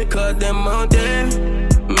the enemy. Cause them out there.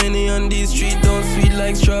 Many on these streets don't sweet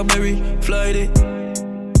like strawberry. Fly it.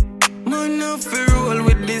 Man no fi roll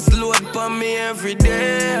with this load pon me every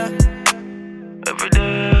day. Every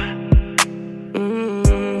day.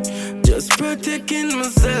 Just protecting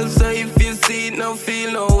myself. So if you see it, no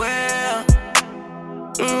feel nowhere.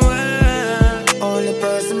 Only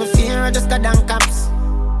person I fear are just the damn cops.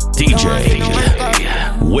 DJ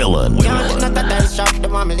Willan. Can't not a dice shop. The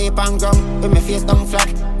want me lay on ground with my face down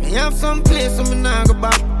flat. Me have some place so me nah go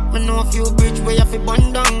back. Me know a few bridge where you fi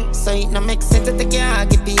burn down. So it no make sense to take your heart.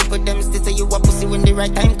 Give people them still say you a pussy when the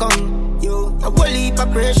right time come. You a whole heap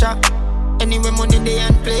of pressure. Anyway money they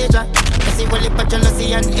and pleasure. I see whole heap of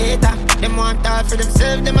jealousy and hater. Them want all for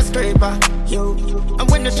themselves, them a scraper. You and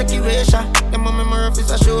when the tricky ratio, them a memory of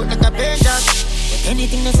is a shoot like a pager.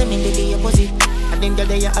 Anything they say me they be opposite. I think that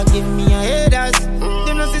they are giving me a haters.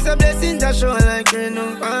 Them no see a blessing that show like rain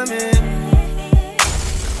on me.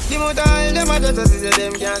 The motor all them a just see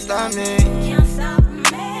them can't stop me.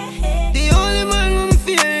 The only man who me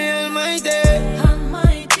fear Almighty.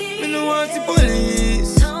 Me no want the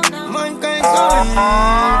police. Mankind so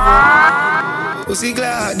evil. Pussy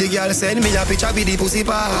glad, the girl send me a picture with the pussy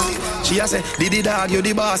pass. She a say, the dog, you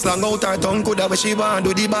the boss. Long out her tongue, coulda what she want,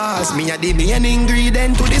 do the boss. Me a the main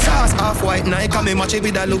ingredient to the sauce. Half white Nike, and me match it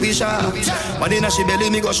with a Louis shop. But inna she belly,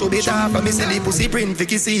 me go show it off. And me see the pussy print,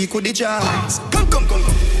 Vicky see, could the jazz. Come.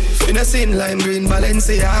 Finessing, lime green,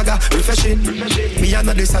 Balenciaga, refreshing. Me a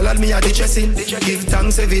not the salad, me a the dressing. Give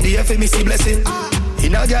thanks every day for me see blessing.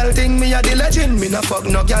 In a girl thing, me a the legend. Me nah fuck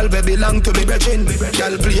no girl, baby belong to me brethren.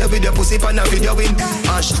 Girl play with your pussy pan a video win.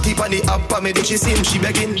 And she keep on the app and me do she sim, she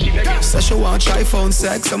begging. So she want try phone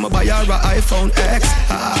sex, I'ma buy her a iPhone X.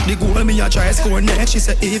 The goal me a try score next. She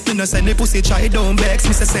say if me no send the pussy, try don't vex.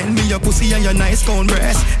 Me say send me your pussy and your nice cone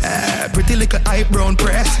breast. Pretty little eye brown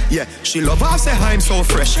press. Yeah, she love her say I'm so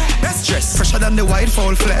fresh. Best dress, fresher than the white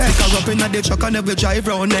fall flesh. Pick her up inna the truck and never drive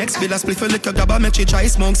round next. Bill a spliff a little grab and make she try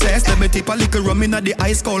smoke cess. Let me tip a little rum inna the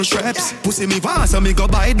ice cold straps. Pussy me want so me go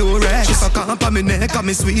buy Durex. She suck up on me neck and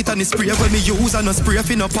me sweet and the spray when me use and no spray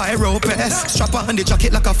fi no pyro pest. Strap on the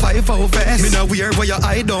jacket like a 5-0 vest. Me no wear where your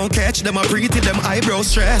eye don't catch. Them a breathe till them eyebrows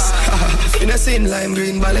stress. Finessing, lime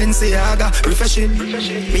green, Balenciaga, refreshing.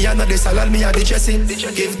 Me a not the salad, me a the dressing.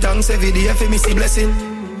 Give thanks every day for me see blessing.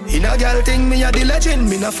 In a girl thing, me a the legend.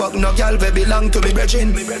 Me no fuck no girl, baby belong to me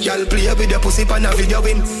brethren. Girl play with your pussy pan a video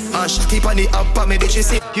win. And she keep on the app and me did she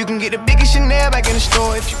see. You can get the biggest Chanel back in the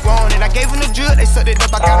store if you want it. I gave them the drill, they sucked it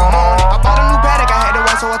up, I got them on it. I bought a new Patek, I had the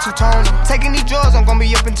white, so I two-toned it. Taking these drugs, I'm gonna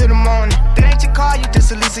be up until the morning. That ain't your car, you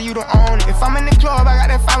just a Lisa, you don't own it. If I'm in the club, I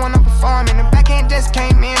got that fire when I'm performing. The backhand just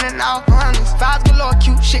came in and all honest. Vibes galore,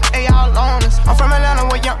 cute shit, they all on us. I'm from Atlanta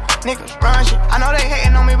where young niggas run shit. I know they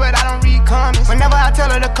hating on me, but I don't read comments. Whenever I tell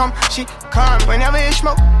her to come, she come. Whenever it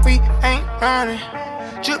smoke, we ain't running.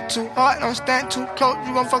 Drip too hard, don't stand too close.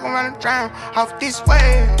 You gon' fuck around and drown off this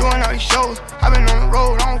way. Doing all these shows, I been on the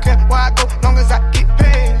road. I don't care where I go, long as I get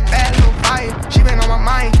paid. Bad little vibe, she been on my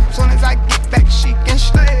mind. Soon as I get back, she can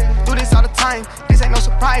slay. Do this all the time, this ain't no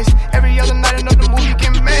surprise. Every other night another movie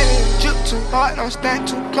get made. Drip too hard, don't stand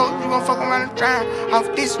too close. You gon' fuck around and drown off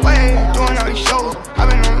this way. Doing all these shows, I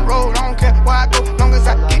been on the road. I don't care where I go, long as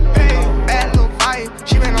I get paid. Bad little vibe,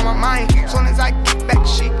 she been on my mind. Soon as I get back,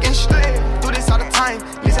 she can slay. Do this all the time,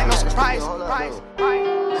 this ain't no surprise.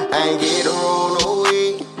 I ain't get to roll no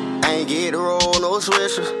weed, I ain't get to roll no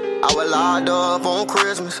switches. I was locked up on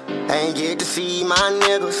Christmas. Ain't get to see my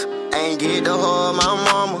niggas. Ain't get to hug my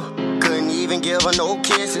mama. Couldn't even give her no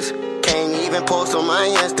kisses. Can't even post on my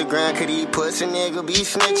Instagram. Could he pussy nigga be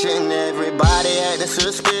snitching? Everybody acting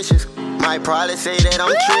suspicious. Might probably say that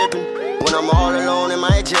I'm tripping. When I'm all alone in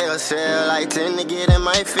my jail cell, I tend to get in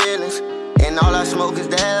my feelings. And all I smoke is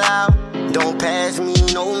that loud. Don't pass me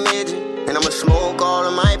no midget. And I'ma smoke all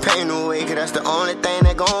of my pain away, cause that's the only thing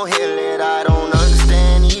that gon' heal it. I don't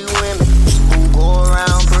understand these women who go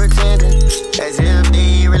around pretending as if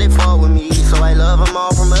they really fuck with me. So I love them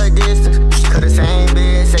all from a distance. Cause the same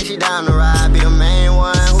bitch say she down the ride, be the main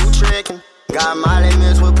one who trickin'. Got my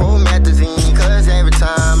limits with promethazine, cause every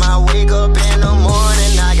time I wake up in the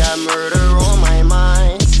morning, I got murder on my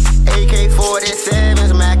mind.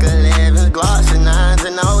 AK-47s, Mac 11s, Glocks and 9s,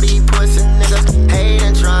 and all these pussy niggas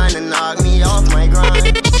hatin', trying to knock me off my grind. But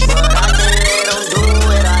I can't let them do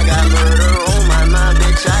it, I got murder on my mind,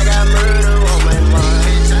 bitch, I got murder on my mind.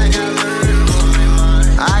 Bitch, I got murder on my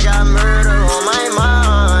mind. I got murder on my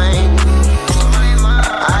mind.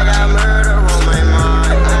 I got murder on my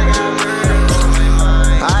mind. I got murder on my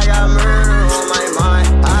mind. I got murder on my mind.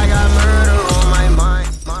 I got murder on my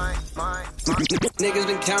mind. Niggas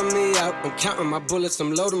been counting me out. I'm counting my bullets,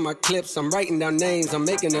 I'm loading my clips. I'm writing down names, I'm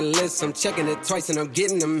making a list. I'm checking it twice and I'm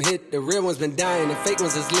getting them hit. The real ones been dying, the fake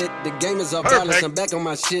ones is lit. The game is off balance, I'm back on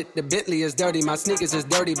my shit. The Bentley is dirty, my sneakers is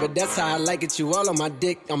dirty, but that's how I like it. You all on my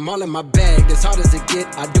dick, I'm all in my bag, as hard as it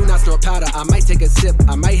get. I do not store powder, I might take a sip.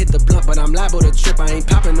 I might hit the blunt, but I'm liable to trip. I ain't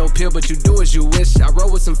popping no pill, but you do as you wish. I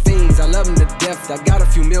roll with some fiends, I love them to death. I got a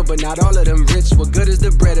few mil, but not all of them rich. What good is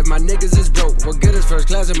the bread if my niggas is broke? What good is first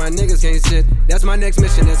class if my niggas can't sit? That's my next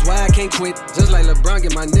mission, that's why I can't quit. Just like LeBron,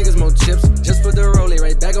 get my niggas more chips. Just put the rollie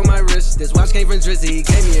right back on my wrist. This watch came from Drizzy, he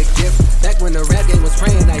gave me a gift. Back when the rap game was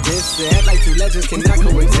praying like this. They act like two legends cannot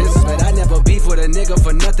coexist. But I never beef with a nigga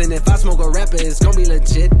for nothing. If I smoke a rapper, it's gon' be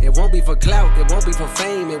legit. It won't be for clout, it won't be for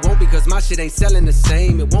fame. It won't be cause my shit ain't selling the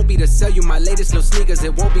same. It won't be to sell you my latest little sneakers.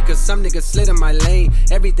 It won't be cause some niggas slid in my lane.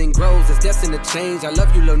 Everything grows, it's destined to change. I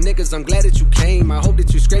love you little niggas, I'm glad that you came. I hope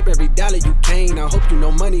that you scrape every dollar you came. I hope you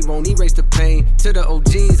know money won't erase the pain. To the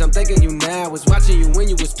OGs, I'm thanking you now. Was watching you when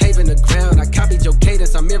you was paving the ground. I copied your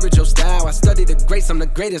cadence, I mirrored your style. I studied the greats, I'm the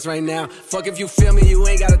greatest right now. Fuck if you feel me, you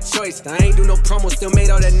ain't got a choice. I ain't do no promo, still made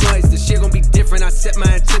all that noise. This shit gon' be different, I set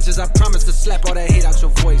my intentions. I promise to slap all that hate out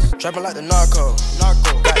your voice. Trapping like the narco. Got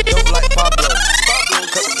dope like Pablo.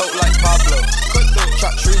 Cut throat like Pablo.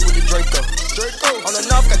 Chop trees with the Draco. On the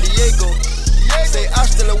north got Diego. Say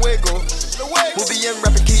hasta luego. We'll be in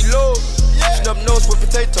rapping kilo. Snub nose with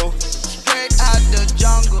potato. Straight out the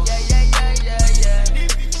jungle.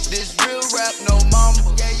 This real rap, no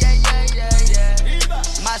mumble.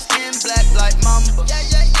 My skin black like mamba.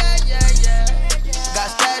 Got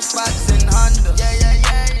stash spots in Honda.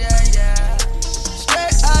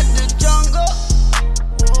 Straight out the jungle.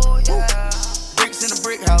 Bricks in the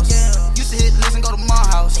brick house. Used to hit list and go to my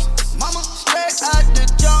house. Mama, straight out the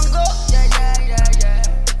jungle.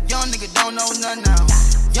 Young nigga don't know nothing now.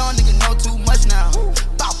 Young nigga know too much now.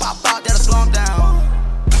 Bow, bow, bow, that'll slow him down.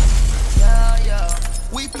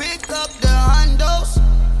 We pick up the hundos,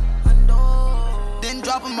 then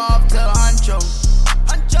drop them off to Huncho.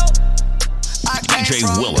 I came DJ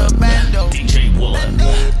from Willan. the bando. DJ Willan.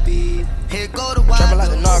 Here go the wild. Trapping like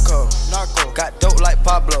the narco. Got dope like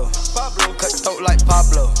Pablo. Cut throat like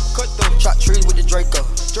Pablo. Chop trees with the Draco.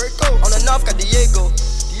 On the north got Diego.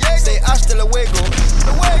 Say hasta luego.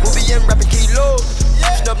 We'll be in rapping kilo.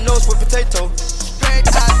 Snub nose with potato. Straight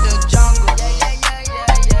out the jungle.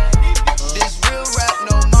 This real rap,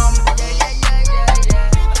 no mumble.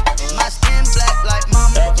 My skin black like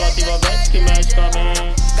mamba.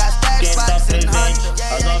 Got stash spots in Honda.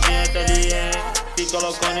 As novinhas tá ali, se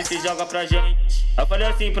colocando e se joga pra gente. Eu falei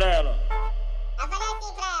assim pra ela.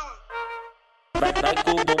 Vai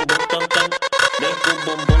com o bumbum tam tam. Vem com o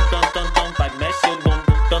bumbum tam tam tam. Vai mexe o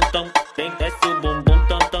bumbum tam tam. Vem desce o bumbum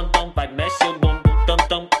tam tam tam. Vai mexe o bumbum tam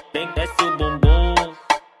tam. Vem desce o bumbum.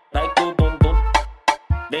 Vai com o bumbum.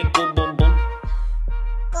 Vem com o bumbum.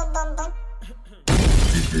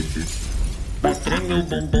 Vai treme o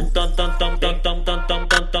bumbum tam tam tam tam tam tam tam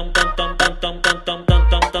tam tam tam tam tam tam tam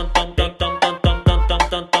tam tam tam tam tam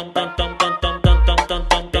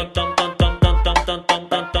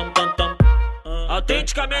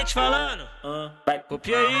autenticamente falando,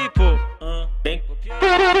 copia aí, pô.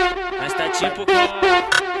 Mas tá tipo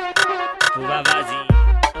com o vavazinho.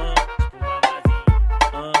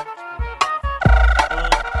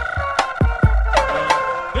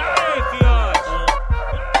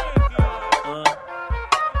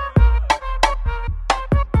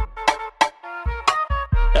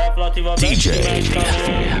 DJ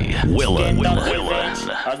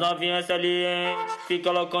As novinhas salientes, fica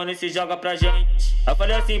loucona e se joga pra gente. Eu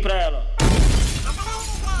falei assim pra ela.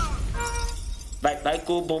 Vai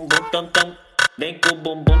com o bumbum tam tam. Vem com o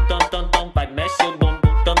bumbum tam tam tam. Vai mexe o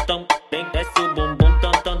bumbum tam tam. Vem desce o bumbum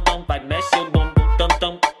tam tam tam. Vai mexe o bumbum tam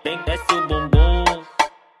tam. Vem desce o bumbum.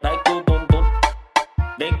 Vai com o bumbum.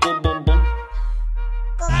 Vem com o bumbum.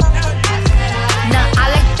 Now I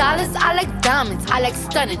like dollars, I like diamonds, I like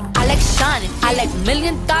stunning, I like shining, I like $1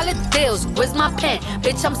 million deals. Where's my pen?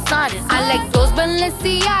 Bitch, I'm signing. I like those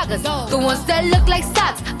Balenciagas, the ones that look like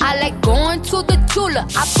socks. I like going to the jeweler.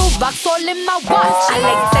 I put rocks all in my watch. I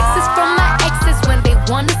like texts from my exes when they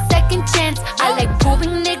want a second chance. I like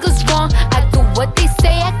proving niggas wrong. I do what they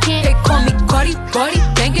say I can't. They call me Cardi,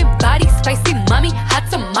 banging body, spicy mommy, hot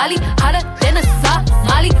tamale, hotter than a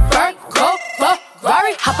Somali. Virgo,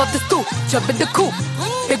 Ferrari, hop up the stoop, jump in the coupe.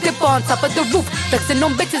 Big dip on top of the roof, flexing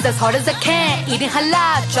on bitches as hard as I can. Eating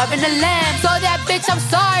halal, driving a lamb. So that bitch, I'm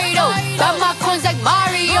sorry though. Got my coins like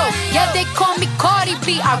Mario. Yeah, they call me Cardi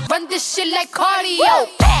B. I run this shit like cardio.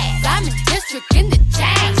 I'm in district in the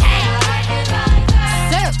chain.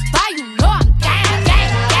 Certified, you know I'm gang.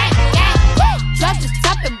 Drop the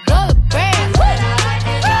top and blow the brand.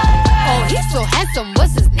 Oh, he's so handsome,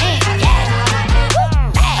 what's his name?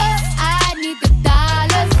 I need the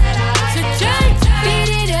dollars to change. Beat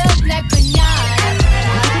it up like pinata.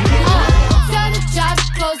 Turn the jobs,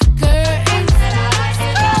 close the curtains.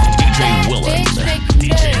 DJ Willan.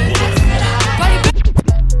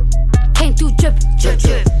 Came through drippin', drip,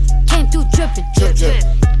 drip. Came through drippin', drip, drip.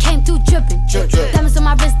 Came through drippin', drip, drip. Diamonds on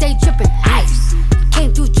my wrist, they drippin', ice.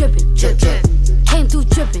 Came through drippin', drip, drip. Came through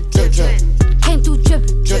drippin', drip, drip. Came through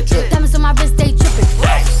drippin', drip, drip. Diamonds on my wrist, they drippin',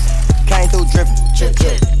 ice. Came through drippin', drip,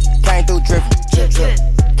 drip. Came through drippin', drip, drip.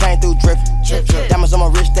 Came through drippin', drip, drip. Diamonds on my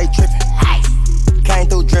wrist, they trippin', ice. Came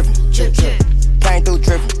through drippin', drip, drip. Came through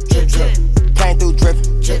drippin', drip, drip. Came through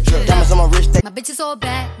drippin', drip, drip. Diamonds on my wrist, they. My bitches all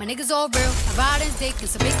bad, my niggas all real. I ride in dick in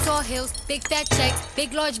some big tall hills, big fat checks,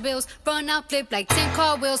 big large bills. Run out, flip like 10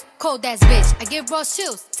 car wheels. Cold ass bitch, I give raw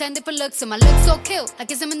chills. 10 different looks and my lips so kill. I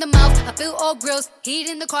kiss him in the mouth, I feel all grills. Heat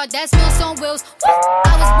in the car, that smells on wheels. Woo! I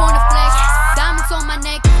was born to flex, diamonds on my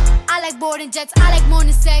neck. I like boarding jets, I like more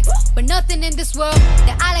than sex. But nothing in this world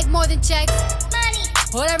that I like more than checks. Money.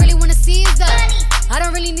 All I really wanna see is the money. I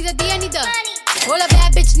don't really need a D, I need the money. All a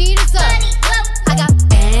bad bitch need is the money. I got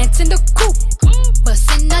bands in the coop,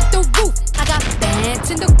 bustin' out the roof. I got bands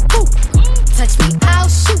in the coop, touch me, I'll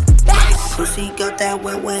shoot. Pussy got that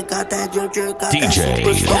wet, got that drip, got DJ that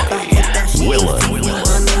super smoke. I hit that shit. Willan.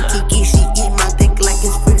 My name Kiki, she eat my dick like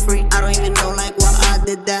it's free. I don't even know like why I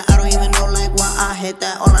did that. I don't even know like why I hit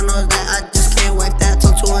that. All I know is that I just can't wipe that.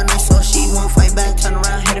 Talk to her nice so she won't fight back. Turn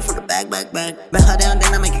around, hit it from the back. Back her down,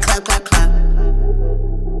 then I make it clap. I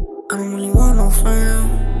don't really want no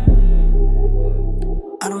friends.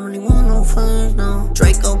 I don't really want no friends, no.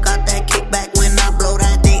 Draco got that kickback when I blow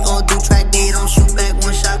that. They all do track, they don't shoot back.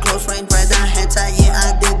 One shot, close range, right down head tie. Yeah,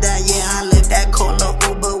 I did that, yeah, I lived that. Call up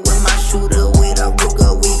Uber with my shooter, with a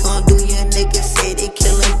Ruger. We gon' do your niggas say they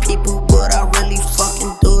killing people, but I really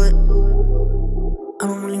fucking do it. I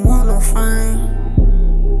don't really want no friends.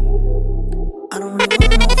 I don't really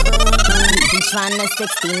want no friends. Tryna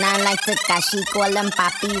 69 like Takashi, call him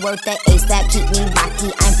Papi, worth the ASAP, keep me rocky.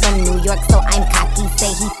 I'm from New York, so I'm cocky. Say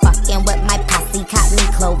he fucking with my posse, caught me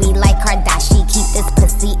Chloe like Kardashian. Keep this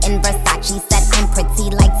pussy in Versace, said I'm pretty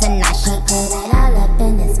like Tanashi. Put it all up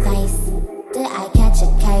in his face, did I catch a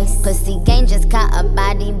case? Pussy gang just caught a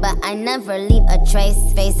body, but I never leave a trace.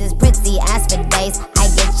 Face is pretty ass for days, I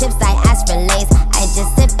get chips, I ask for lace. I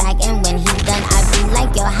just sit back and when he done, I be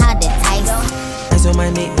like, yo, how to taste? Ice on my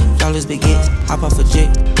neck, dollars begins. Hop off a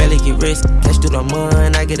jet, barely get rest. Cash through the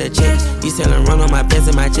mud, I get a check. You sellin' run on my pants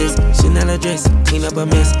and my chest. Chanel dress, clean up a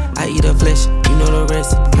mess. I eat a flesh, you know the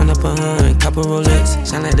rest. Count up a hun, copper Rolex.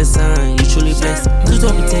 Shine like the sun, you truly blessed. Two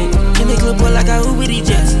double take, in the club boy like I Uber the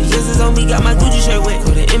jets. Yes, it's on me, got my Gucci shirt wet.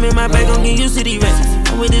 Put an M in my bag, gon' get used to the rest.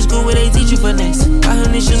 I'm with this school where they teach you finesse.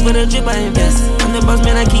 500 shoes for the drip, I invest. I'm the boss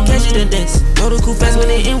man, I keep cashing the desk. Know the cool fast when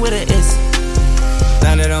they in with a S.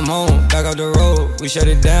 Now that I'm home, back off the road, we shut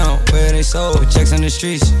it down, where they sold. Checks on the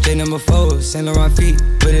streets, J number 4, Saint Laurent feet,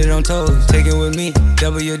 put it on toes, take it with me,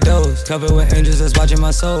 double your dose. Covered with angels that's watching my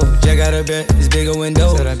soul. Jack out a bed, it's bigger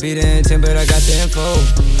window. Said I beat the intent, but I got the info.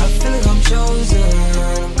 I feel like I'm chosen,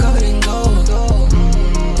 I'm covered in gold.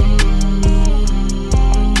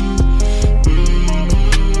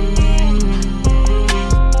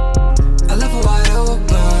 I left her wide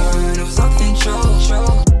open, it was off control.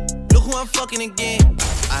 I'm fucking again.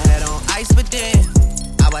 I had on ice, but then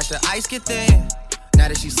I watched the ice get thin. Now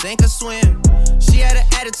that she sink or swim. She had an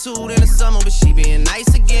attitude in the summer, but she being nice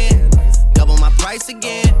again. Double my price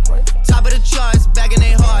again. Top of the charts, back in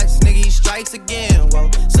their hearts. Nigga, he strikes again. Whoa.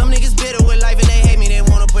 Some niggas bitter with life and they hate me. They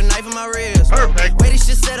wanna put a knife in my ribs. Perfect. Way this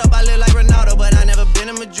shit set up, I live like Ronaldo, but I never been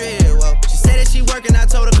in Madrid. Whoa. She said that she working, I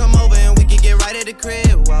told her come over and we could get right at the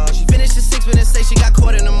crib. Whoa. She finished at 6 minutes, say she got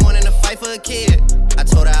caught in the morning to fight for a kid. I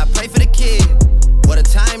told her I pray for the kid. What a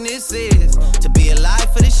time this is to be alive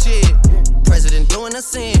for this shit. President doing a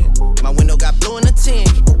sin. My window got blue in the tin.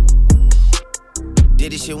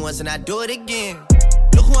 Did this shit once and I do it again.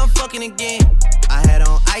 Look who I'm fucking again. I had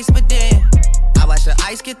on ice, but then I watched the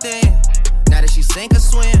ice get thin. Now that she sink or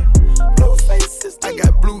swim. Blue faces, I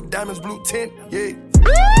got blue diamonds, blue tint, yeah.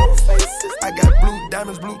 Blue faces, I got blue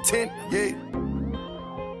diamonds, blue tint, yeah.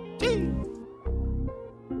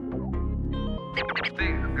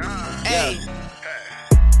 Hey,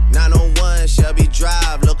 901 Shelby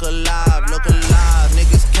Drive, look alive, look alive.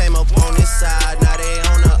 Niggas came up on this side, now they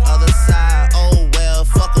on the other side. Oh well,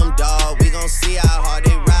 fuck them, dawg, we gon' see how hard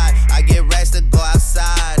they ride. I get racks to go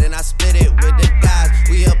outside, and I split it with the guys.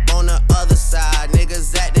 We up on the other side,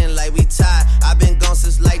 niggas acting like we tied. I been gone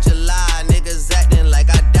since like July, niggas acting like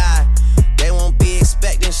I died. They won't be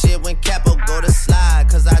expecting shit when Capo go to slide.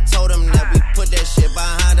 Cause I told them that we put that shit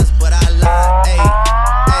behind us, but I lied. Hey,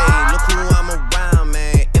 look who I'm around,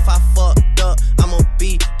 man. If I fucked up, I'ma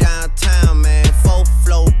be downtown, man. Full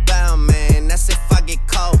flow bound, man. That's if I get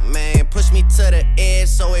caught, man. Push me to the edge,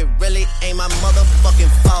 so it really ain't my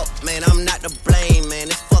motherfucking fault, man. I'm not to blame, man.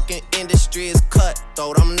 This fucking industry is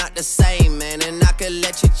cutthroat. I'm not the same, man. And I could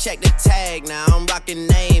let you check the tag now. I'm rocking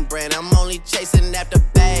name brand. I'm only chasing after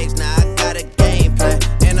bags now. I got a game plan,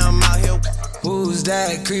 and I'm out here. Who's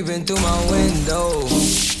that creeping through my window?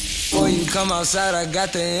 Before you come outside, I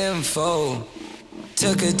got the info.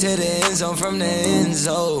 Took her to the end zone from the end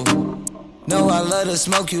zone. No, I love to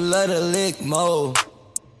smoke, you love to lick mo.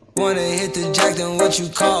 Wanna hit the jack, then what you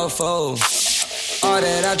call for? All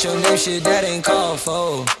that out your name shit, that ain't called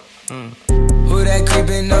for. Who that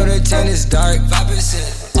creepin', know the tent is dark.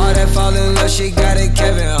 5%. All that fall in love shit, got it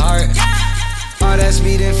Kevin Hart. All that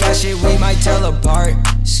speed and fast shit, we might tell apart.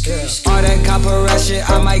 All that copper rat shit,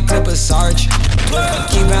 I might clip a sarge.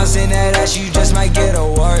 Keep bouncing that ass, you just might get a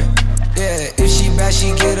wart. Yeah, if she bad,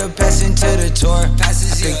 she get a pass into the tour. I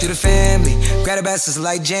think through the family, grab the bastards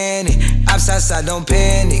like Janet. Outside, don't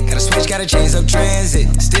panic. Gotta switch, gotta change up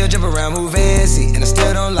transit. Still jump around, move fancy, and I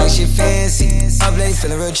still don't like shit fancy. Up late,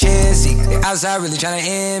 feeling real chancy. They outside really tryna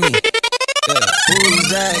end me. Who's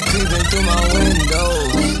that creeping through my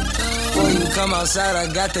window? Before you come outside,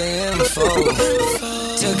 I got the info.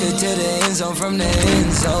 Took her to the end zone from the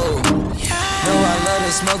end zone. No, I love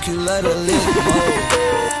to smoke, you love to lick more.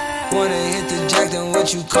 Wanna hit the jack, then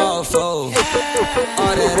what you call for? All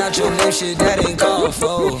that out your name shit, that ain't called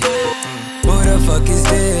for. Who the fuck is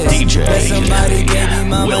this? DJ Let somebody baby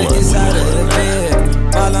mama Willan. inside of the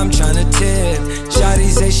bed. While I'm tryna tip, shawty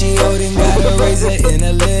say she holding, got a razor in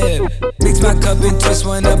her lip. Mix my cup and twist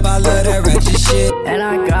one up, I love that ratchet shit. And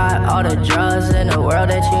I got all the drugs in the world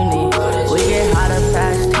that you need. We get high to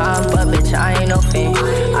pass time, but bitch, I ain't no fiend.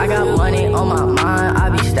 I got money on my mind, I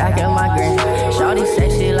be stacking my green. Shawty say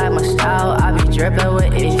she like my style, I be dripping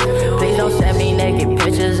with E. Please don't send me naked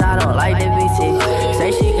pictures, I don't like the BT.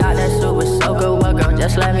 Say she got that super soaker, well girl,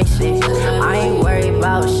 just let me see. I ain't worried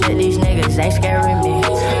about shit, these niggas ain't scaring me.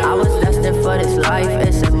 I was destined for this life,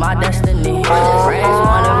 it's in my destiny. Friends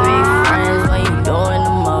wanna be friends when you doing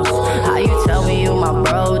the most. How you tell me you my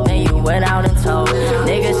bro, then you went out and told.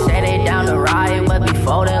 Niggas say they down to ride, but be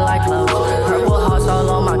folding like clothes. Purple hearts all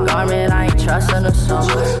on my garment, I ain't trusting the soul.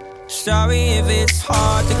 Sorry if it's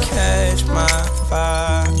hard to catch my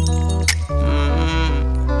vibe.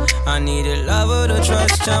 I need a lover to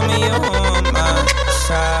trust, tell me you're on my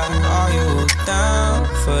side. Are you down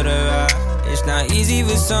for the ride? It's not easy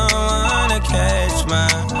for someone to catch my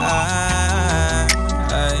eye.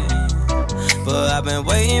 But I've been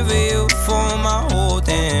waiting for you for my whole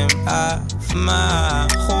damn life, my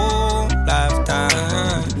whole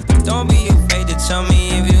lifetime. Don't be afraid to tell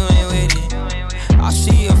me if you ain't with it. I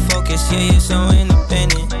see your focus, yeah, you're so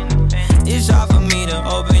independent. It's hard for me to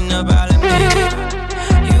open up, I'll admit it.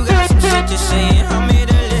 You got some shit to say and I'm here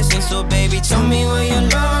to listen. So baby, tell me where your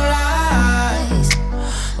love lies.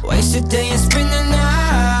 Waste a day and spend the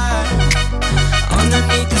night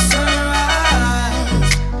underneath the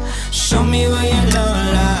sunrise. Show me where your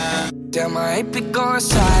love lies. Damn, I AP going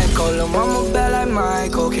psycho. Lil' mama bad like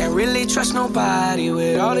Michael. Can't really trust nobody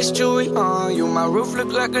with all this jewelry on you. My roof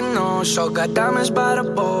look like a no-show. Got diamonds by the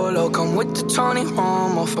bolo. Come with the Tony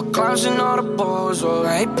Romo for clowns and all the balls. Oh,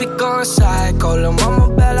 AP going psycho. Lil'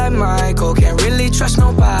 mama bad like Michael. Can't really trust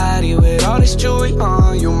nobody with all this jewelry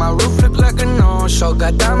on you. My roof look like a no-show.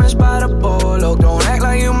 Got diamonds by the bolo. Don't act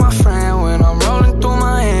like you my friend when I'm rolling through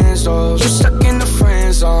my hands. Oh, you stuck in the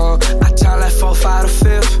friend zone. I tell like 4, 5 to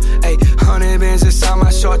 5th. Ayy, 100 bands inside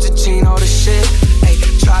my shorts and jean, all the shit. Ayy,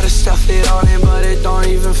 try to stuff it all in, but it don't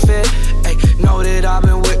even fit. Ayy, know that I've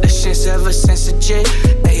been with the shits ever since the jit.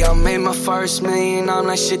 Ayy, I made my first million, I'm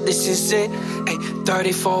like, shit, this is it. Ayy,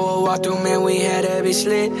 34 walk through, man, we had that bitch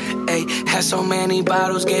lit. Ayy, had so many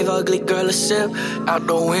bottles, gave ugly girl a sip. Out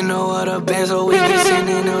the window of the Benz, so we be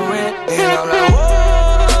sending the rent. And I'm like,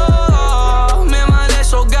 whoa, man, my legs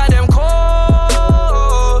so goddamn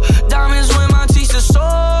cold. Diamonds when my teeth are sore.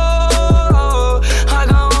 I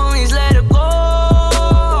got homies, let it go.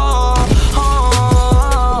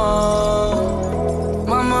 Oh,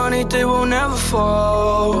 my money, they will never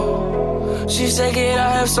fall. She said, kid,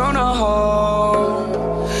 I have some to hold,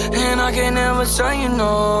 and I can never tell you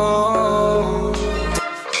no.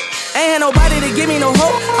 Ain't had nobody to give me no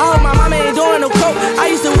hope. I hope my mama ain't doing no coke. I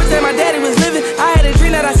used to wish that my daddy was living. I had a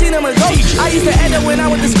dream that I seen him a ghost. I used to end up when I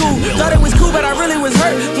went to school. Thought it was cool, but I really was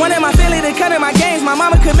hurt. Wanted my family to cut in my games. My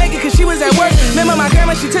mama could make it cause she was at work. Remember my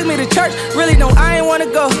grandma, she took me to church. Really, no, I ain't wanna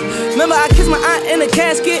go. Remember I kissed my aunt in the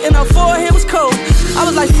casket and her forehead was cold. I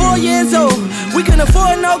was like 4 years old. We couldn't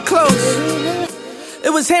afford no clothes. It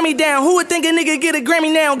was hand-me-down. Who would think a nigga get a Grammy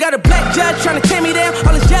now? Got a black judge trying to tear me down.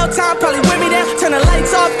 All this jail time probably wear me down. Turn the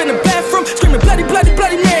lights off in the bathroom, screaming bloody, bloody,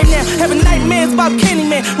 bloody Mary now. Having nightmares about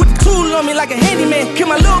Candyman with the tool on me like a handyman. Kill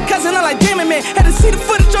my little cousin, I'm like damn it, man. Had to see the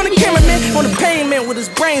footage on the cameraman. On the pavement with his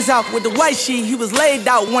brains out, with the white sheet, he was laid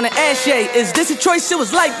out. Wanna ask Shay, is this a choice? It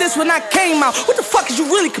was like this when I came out. What the fuck is you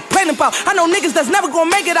really complaining about? I know niggas that's never gonna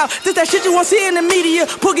make it out. This that shit you won't see in the media.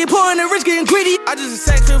 Pookie pouring the rich getting greedy. I just a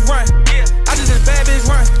sex run. I just did a bad bitch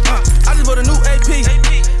run. I just bought a new AP.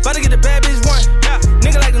 About to get the bad bitch one.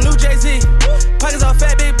 Nigga like the new Jay-Z. Pockets all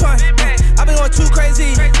fat, big pun. I been going too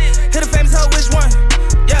crazy. Hit a famous hoe, which one?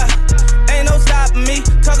 Yeah, ain't no stopping me.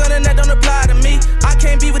 Talk on the net, don't apply to me. I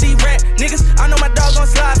can't be with these rat niggas. I know my dog gon'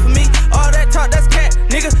 slide for me. All that talk, that's cat,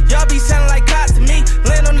 nigga. Y'all be sounding like cops to me.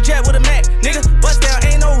 Land on the jet with a Mac, nigga. Bust down,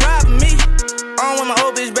 ain't no robbing me. I don't want my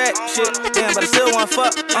old bitch back, shit, damn, but I still want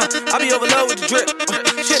fuck. I be overloaded with the drip,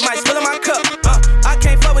 shit might spill in my cup. I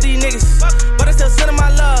can't fuck with these niggas, but I still sending my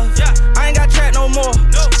love. I ain't got track no more,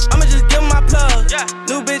 I'ma just give 'em my plug.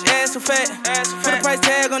 New bitch ass so fat, put a price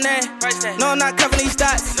tag on that. No, I'm not covering these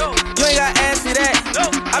stats, you ain't got ass for that.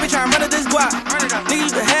 I be trying to run at this guap, niggas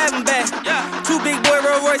used to have them back. 2 big boy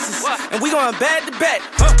Rolls Royces, and we going back to back.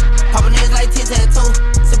 Poppin' niggas like tic-tac-toe,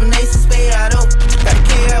 sippin' ace and spade out of. Gotta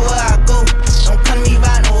care where I go. Don't come to me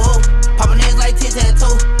by no hoe. Poppin' niggas like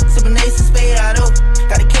tic-tac-toe, sippin' ace and spade out of.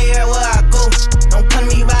 Gotta care where I go. Don't come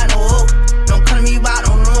to me by no hoe. Don't come to me by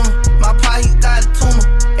no room. My pa, he got a tumor.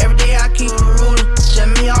 Every day I keep a ruler. Just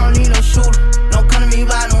me, I don't need no shooter. Don't come to me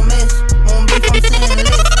by no mess. Won't be from saying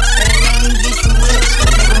less. And it ain't get you wet.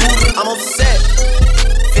 I'm upset.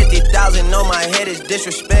 50,000 on my head is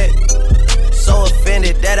disrespect. So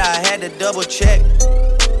offended that I had to double check.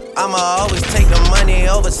 I'ma always take the money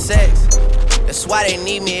over sex. That's why they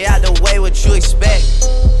need me out the way, what you expect.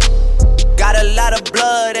 Got a lot of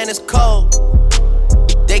blood and it's cold.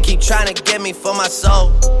 They keep trying to get me for my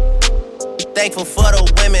soul. Thankful for the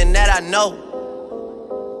women that I know.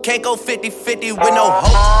 Can't go 50-50 with no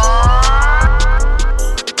hope.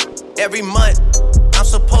 Every month, I'm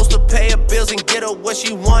supposed to pay her bills and get her what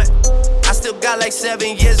she want. I still got like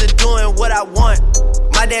 7 years of doing what I want.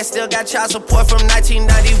 My dad still got child support from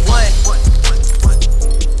 1991.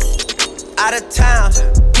 Out of town,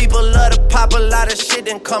 people love to pop a lot of shit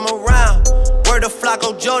and come around. Word to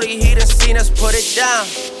Flacco Jody, he done seen us put it down.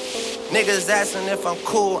 Niggas asking if I'm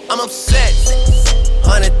cool, I'm upset.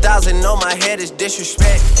 100,000 on my head is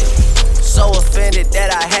disrespect. So offended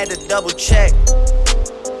that I had to double check.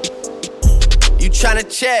 You tryna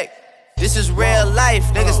check? This is real life,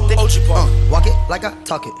 niggas. Walk it like I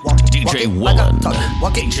talk it. Walk it, DJ like I talk Willan. it.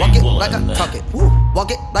 Walk it, DJ like I talk it.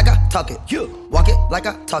 Walk it like I talk it. Walk it like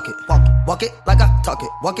I talk it. Walk it like I talk it.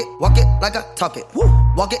 Walk it like I talk it.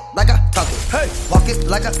 Walk it like I talk it. Hey, walk it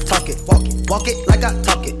like I talk it. Walk it like I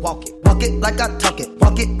talk it. Walk it like I talk it.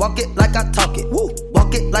 Walk it like I talk it.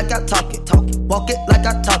 Walk it like I talk it. Walk it like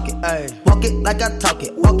I talk it. Hey, walk it like I talk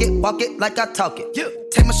it. Walk it like I talk it.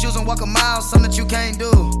 Take my shoes and walk a mile, something that you can't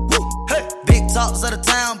do. Hey, big talks of the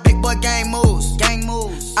town, big boy boy gang moves.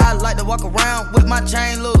 I like to walk around with my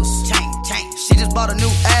chain loose. Chain. She just bought a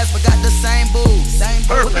new ass, but got the same boobs.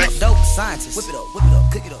 Perfect. Dope scientist. Whip it up,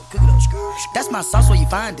 cook it up. That's my sauce where you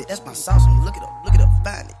find it. That's my sauce when you look it up,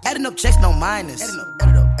 find it. Adding up checks, no minus. Add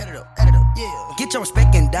it up, yeah. Get your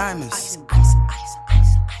respect in diamonds. Ice.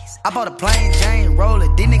 I bought a plain Jane roller,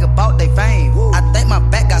 these niggas bought they fame. I think my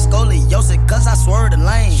back got scoliosis, cause I swerved the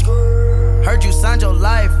lane. Heard you signed your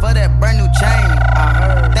life for that brand new chain. I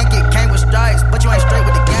heard. Think it came with stripes, but you ain't straight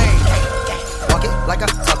with the game. Walk it like I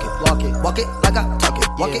talk it. Walk it like I talk it.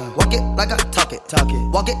 Walk it like I talk it.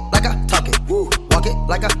 Walk it like I talk it. Walk it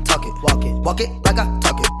like I talk it. Walk it like I talk it. Walk it like I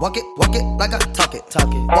talk it. Walk it like I talk it.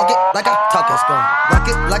 Walk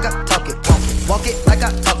it like I talk it. Walk it like I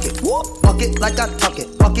talk it. Walk it like I talk it.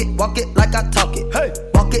 Walk it like I talk it. Hey.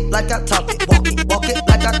 Walk it like I talk it. Walk it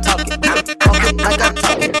like I talk it. Walk it like I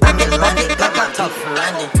talk it. Walk it like I talk it.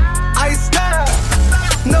 Ice style,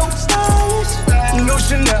 no stylish, no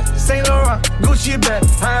Chanel, Saint Laurent, Gucci bag,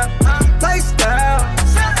 lifestyle,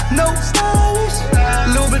 no stylish,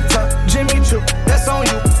 Louis Vuitton, Jimmy Choo, that's on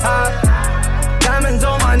you. Diamonds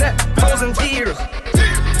on my neck, posing tears,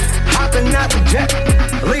 hopping out the jet,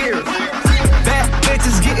 leers, bad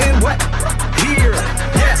bitches getting wet here.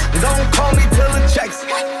 Yes, don't call me till the checks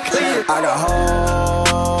clear. I got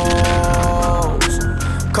hoes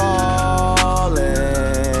calling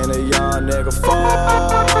a young nigga fall.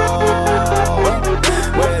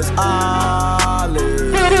 Where's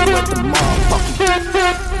Ollie with the motherfucking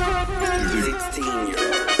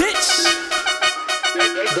 16-year-old bitch?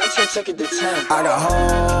 Don't you take it to 10? I got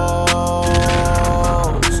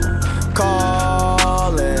hoes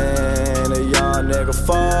calling a young nigga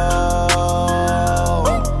fall.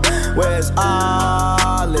 Where's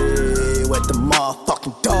Ollie with the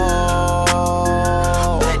motherfucking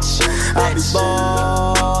dog? Bitch, I be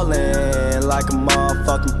ballin' like a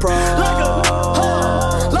motherfucking pro.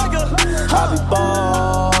 I be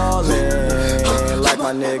ballin' like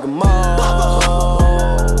my nigga Mo.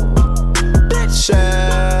 Bitch,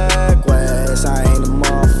 check West, I ain't a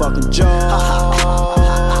motherfucking joke.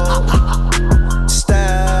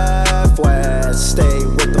 Steph West, stay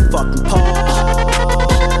with the fucking pole.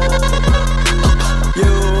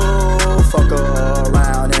 You fuck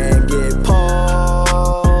around and get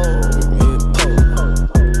pulled.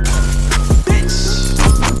 Bitch,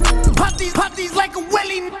 pop these like a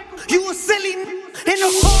welly. You a silly in the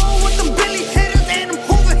hole with them Billy hitters and them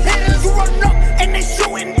Hoover hitters. You run up and they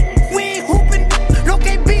shooting. We ain't hooping. No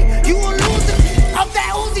KB, you a loser. Out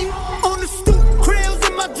that Uzi on the stoop, krills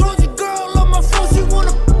in my drawers. Your girl on my phone, she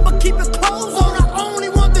wanna but keep it clothes on. I only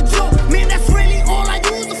want the joke. Man, that's really all I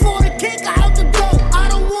use it for. The kick out the door. I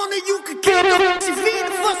don't want it, you can kill them. She feed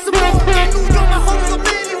it for some more. In New York, my homies are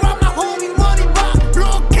Millie, rob my homie money box.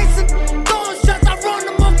 Blow kicks and throwing shots, I run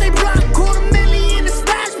them off they block. $250,000 in the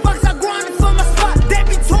stash box, I grinding for my spot. They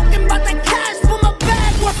be talking about that cash for my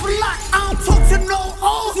bag, worth a lot. I don't talk to no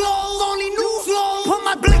old flows, only new flows. Put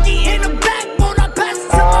my blicky in the backbone, I pass it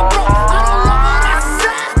to my bro. I don't love her, that's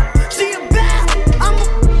sad. She a bad, I'm a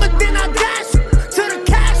but then I dash to the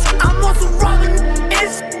cash. I'm also robbing,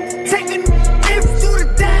 it's taking if to the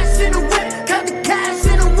dash in the whip, got the cash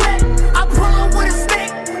in the whip. I pull up with a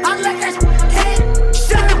stick, I let that hit.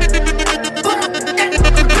 Shut up, but I'm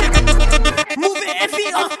moving iffy,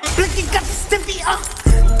 blicky got the stiffy,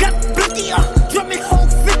 got the blicky, drumming whole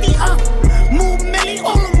 50, move Millie,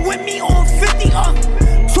 all them with me on 50,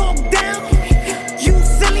 talk down, you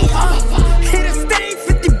silly, hit a stain,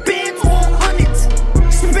 50 bands or hundreds,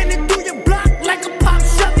 spinning through your block like a pop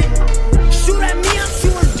shove it, shoot at me, I'm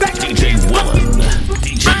shooting back. DJ Willan.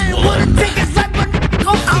 I ain't wanna take it like but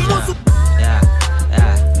I'm also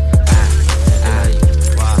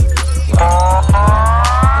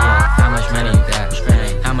How much money you got?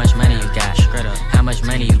 How much money you got? How much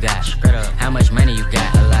money you got? How much money you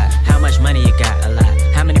got? A lot. How much money you got? A lot.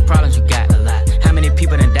 How many problems you got? A lot. How many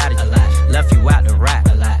people done doubted you? A lot. Left you out to rot?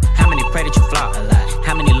 A lot. How many pray that you flop? A lot.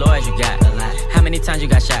 How many lawyers you got? A lot. How many times you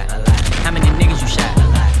got shot? A lot. How many niggas you shot? A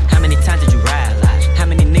lot. How many times did you ride? A lot. How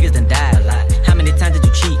many niggas done died? A lot. How many times did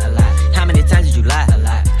you cheat? A lot. How many times did you lie? A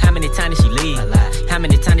lot. How many times did she leave? A lot. How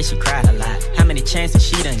many times did she cry? A lot. How many chances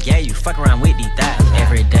she done gave you? Fuck around with these thighs.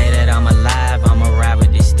 Every day that I'm alive, I'ma ride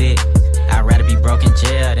with this stick. I'd rather be broke in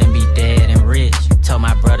jail than be dead and rich. Told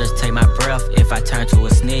my brothers take my breath if I turn to a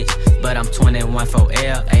snitch. But I'm 21 for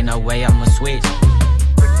L, ain't no way I'ma switch.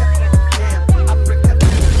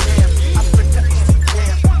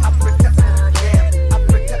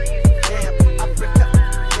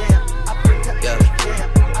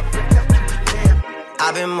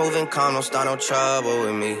 I've been moving calm, don't start no trouble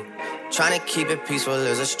with me. Trying to keep it peaceful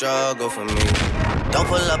is a struggle for me. Don't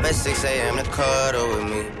pull up at 6 a.m. to cuddle with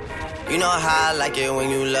me. You know how I like it when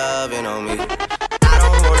you loving on me. I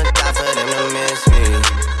don't wanna die for them to miss me.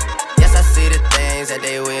 Yes, I see the things that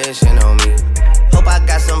they wishing on me. Hope I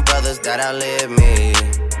got some brothers that outlive me.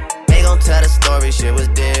 They gon' tell the story, shit was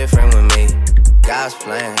different with me. God's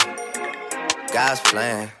plan, God's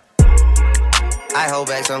plan. I hold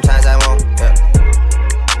back, sometimes I won't, yeah.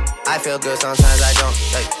 I feel good, sometimes I don't,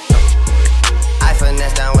 hey, no. I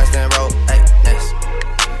finesse down Western Road, hey, next.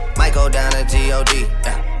 Might go down to G.O.D.,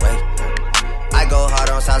 yeah, wait. I go hard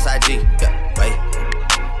on Southside G, yeah, wait.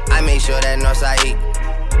 I make sure that Northside E.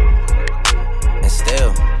 And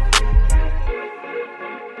still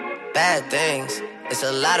bad things. It's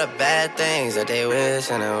a lot of bad things that they wish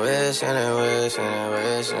and they wish and they wish and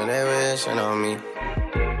they wish and they wishing on me.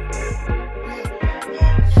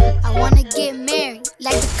 I wanna get married,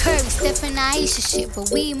 like the Curry, Steph and Aisha shit, but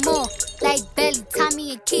we more like Belly,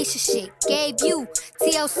 Tommy and Keisha shit. Gave you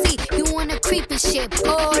TLC, you wanna creep and shit.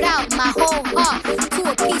 Poured out my whole heart to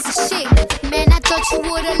a piece of shit. Man, I thought you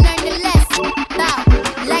would've learned a lesson about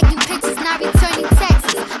liking pictures, not returning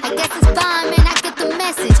texts. I guess it's fine, man, I get the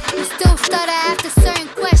message. You still stutter after certain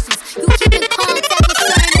questions. You keep in contact with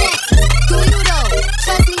certain exes. Do you though?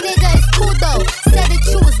 Trust me, nigga, it's cool though. Said that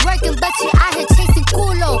you was working, but you out here chasing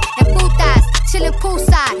culo and putas, chilling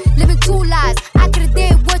poolside, living two lives. I could've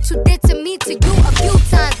did what you did to me to you a few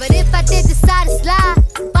times, but if I did decide to slide,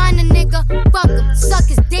 find a nigga, fuck him, suck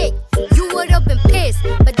his dick. You would've been pissed,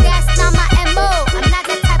 but that's not my MO. I'm not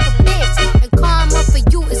that type of bitch, and karma for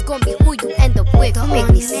you is gonna be who you end up with. Don't make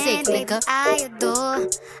me sick, nigga. I adore.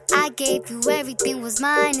 I gave you everything, was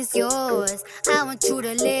mine is yours. I want you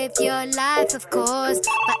to live your life, of course,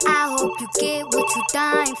 but I hope you get what you're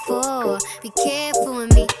dying for. Be careful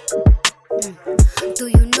with me. Do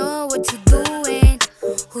you know what you're doing?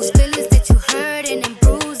 Whose feelings that you hurting and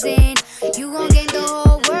bruising? You gon' gain the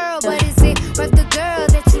whole world, but is it worth the girl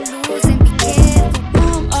that you losing? Be careful. Who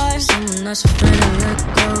am I? Someone that's afraid to let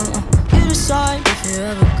go. You decide if you're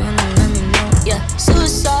ever gonna let me know. Yeah,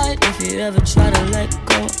 suicide if you ever try to let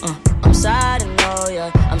go. I'm sad and know,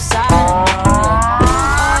 yeah. I'm sad and know, yeah. Who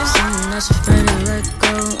am I? Someone that's afraid to let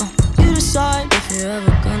go. You decide if you're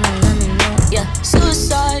ever gonna let me know. Yeah,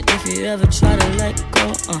 suicide if you ever try to let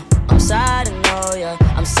go. I'm sad and know, yeah.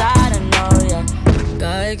 I'm sad and know, yeah.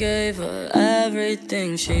 I gave her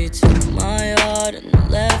everything. She took my heart and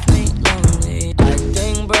left me lonely. I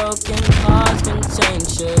think broken hearts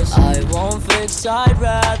contagious. I won't fix, I'd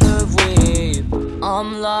rather weep.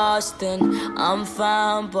 I'm lost and I'm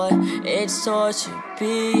found, but it's torture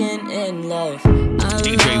being in love.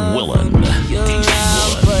 DJ Willan.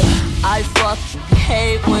 But I fucking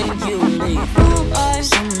hate when you leave. Who am I?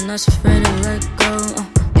 Someone that's afraid to let go.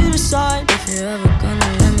 You decide if you're ever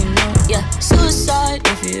gonna let me know. Yeah, suicide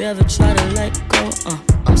if you ever try to let go.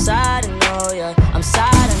 I'm sad and know, yeah. I'm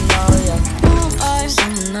sad and know, yeah. Who am I?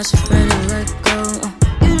 Someone that's afraid to let go.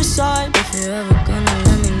 You decide if you're ever gonna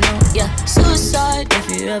let me know. Yeah, suicide if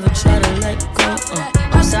you ever try to let go.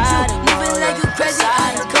 I'm sad and know, yeah. Moving like you crazy,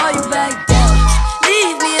 I can call you back down.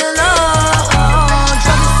 Leave me alone.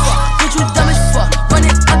 Drunk as fuck, bitch, you dumb as fuck.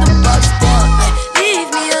 Running out the box down. Leave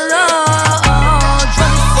me alone.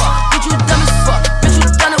 Drunk as fuck, bitch, you dumb as fuck. Bitch, you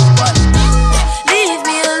done a what? Leave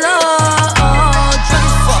me alone. Drunk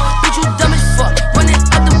as fuck, bitch, you dumb as fuck. Running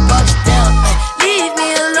out the box down. Leave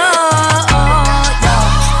me alone.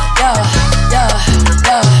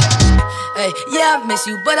 Hey, yeah, I miss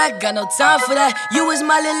you, but I got no time for that. You was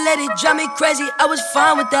my little lady, drive me crazy. I was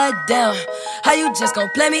fine with that. Damn, how you just gon'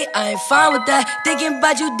 play me? I ain't fine with that. Thinking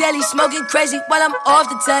about you daily, smoking crazy while I'm off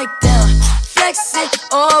the tag. Down, flexing,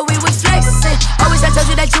 oh we was flexing. Always I told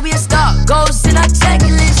you that you be a star. Goals in our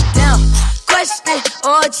checklist. Down, question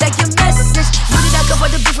or check your message. You did not go for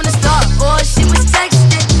the beat from the start, or she was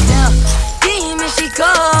texting. Down, demon she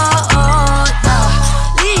called.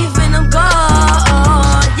 Leaving them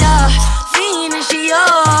gone. Yeah, fiending she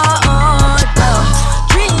on.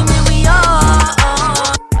 Dreaming we on.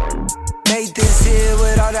 Made this here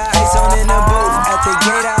with all the ice on in the booth. At the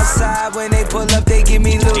gate outside, when they pull up, they give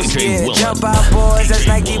me loose. Yeah, jump out, boys. That's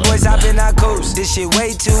Nike boys hopping our coast. This shit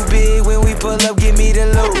way too big. When we pull up, give me the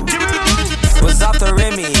loot. Was off the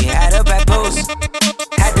Remy, had up at post.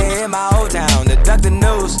 Had to hit my old town to duck the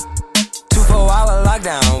news. 24-hour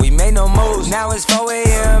lockdown, we made no moves. Now it's 4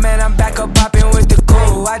 a.m. and I'm back up popping with the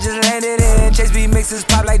crew. I just landed in, Chase B mixes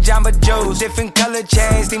pop like Jamba Joe's. Different color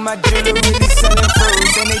chains, think my jewelry really selling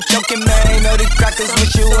fruits. And they choking, man, know the crackers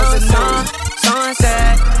wish it was a news.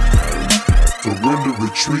 Sunset, surrender,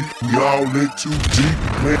 retreat. We all in too deep.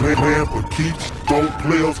 Man for keeps, don't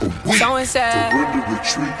players for weak. Surrender,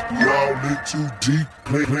 retreat. We all in too deep.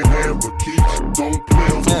 Man for keeps, don't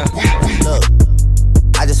players for weak. Look,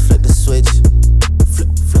 I just flipped the switch. Flip,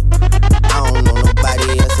 flip. I don't know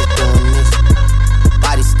nobody else is doing this.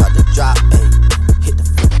 Body start to drop, ayy. Hit the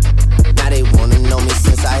flip. Now they wanna know me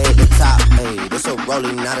since I hit the top, ayy. This a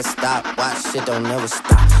rolling, not a stop. Watch shit don't never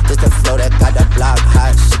stop. This the flow that got that block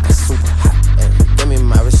hot. Shit that's super hot, ayy. Give me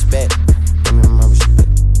my respect. Give me my respect.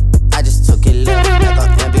 I just took it left, like on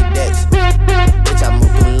ambidex. Bitch, I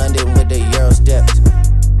moved through London with the Euro steps.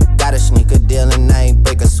 Got a sneaker deal and I ain't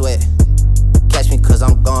break a sweat. Catch me cause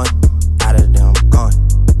I'm gone. Out of there, I'm gone.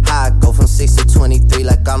 How I go from 6 to 23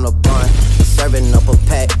 like I'm LeBron. Serving up a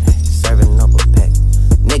pack, serving up a pack.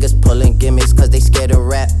 Niggas pulling gimmicks cause they scared to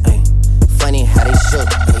rap. Ay. Funny how they shook,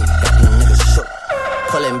 ay. Got these niggas shook.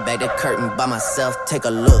 Pulling back the curtain by myself, take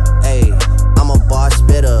a look. Ay. I'm a bar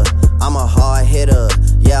spitter, I'm a hard hitter.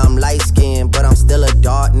 Yeah, I'm light skinned, but I'm still a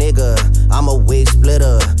dark nigga. I'm a wig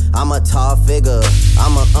splitter, I'm a tall figure.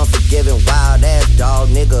 I'm a unforgiving, wild ass dog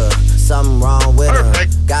nigga. Something wrong with her,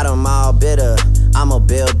 got them all bitter. I'm a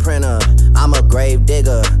bill printer, I'm a grave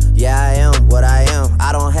digger. Yeah, I am what I am.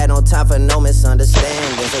 I don't have no time for no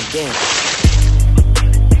misunderstandings again.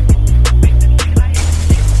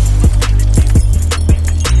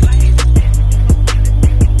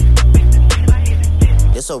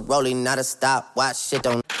 It's a rolling, not a stop. Watch shit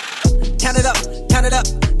don't. Count it up, count it up,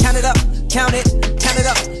 count it up, count it, count it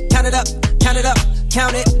up, count it up, count it up,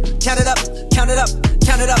 count it, count it up, count it up,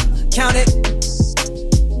 count it up, count it.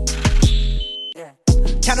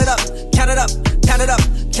 Count it up, count it up, count it up,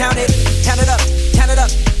 count it, count it up, count it up,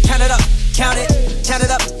 count it up, count it, count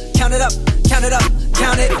it up, count it up, count it up,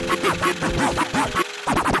 count it.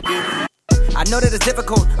 I know that it's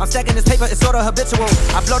difficult, I'm stacking this paper, it's sorta habitual.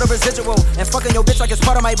 I blow the residual, and fucking your bitch like it's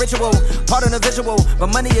part of my ritual. Part of the visual,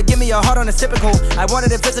 but money you give me a heart on, it's typical. I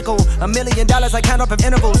wanted it physical, $1 million I count up in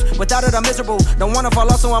intervals. Without it I'm miserable, don't wanna fall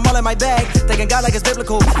off so I'm all in my bag. Thinking God like it's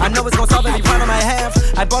biblical, I know it's gonna solve every problem I have.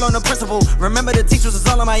 I ball on the principle, remember the teachers was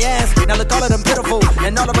all on my ass. Now look all of them pitiful,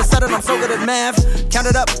 and all of a sudden I'm so good at math. Count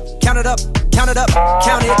it up, count it up, count it up,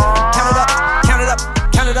 count it, count it up, count it up,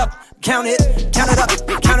 count it up. Count it, count it up,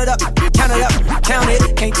 count it up, count it up, count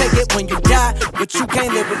it. Can't take it when you die, but you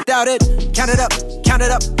can't live without it. Count it up, count it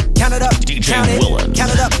up, count it up, count it, count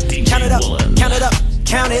it up, count it up, count it up,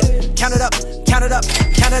 count it, count it up, count it up,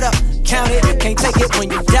 count it up, count it. Can't take it when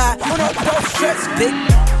you die. Don't stress, big.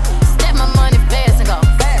 Step my money fast and go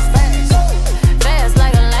fast, fast, fast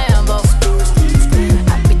like a Lambo.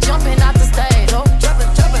 I be jumping out the stage, oh, jumping,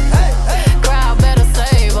 jumping, hey, hey. Crowd better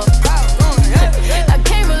save her.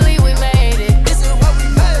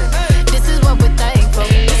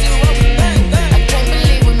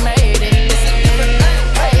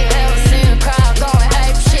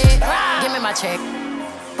 Check.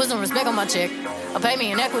 Put some respect on my check. Or pay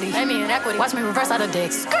me in equity. Pay me in equity. Watch me reverse out of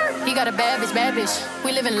dicks. He got a bad bitch, bad bitch.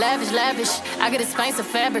 We live in lavish, lavish. I got expensive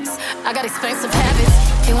fabrics. I got expensive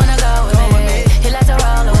habits. He wanna go with me. He like to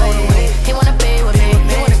roll away. He wanna be with me.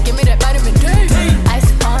 He wanna give me that vitamin D.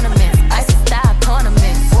 Ice ornaments. Ice style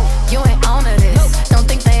ornaments. You ain't on to this. Don't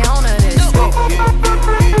think they own to this.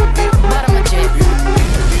 But I'm a jet.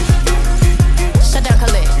 Shut down,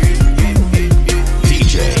 Khalid.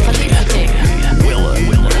 DJ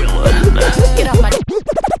Willan. Get off my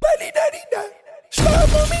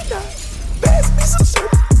Slime on me now. Pass me some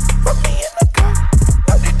syrup. From me in the car.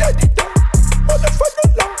 Da-di-da-di-da. Motherfucker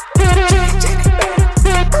long.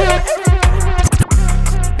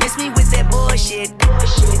 Miss me with that bullshit.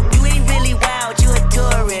 You ain't really wild, you a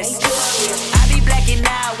tourist. I be blacking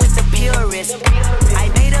out with the purist. I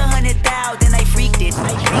made 100,000, then I freaked it.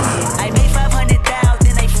 I made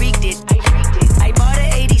 500,000, I freaked it. I bought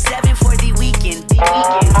an 87 for the weekend. This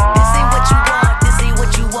ain't what you want, this ain't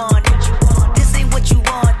what you want. This ain't what you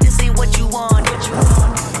want, this ain't what you want.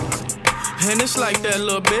 And it's like that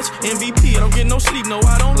little bitch. MVP, I don't get no sleep, no,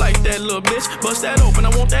 I don't like that little bitch. Bust that open, I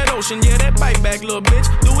want that ocean, yeah, that bite back, little bitch.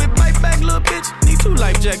 Do it, bite back, little bitch. Need 2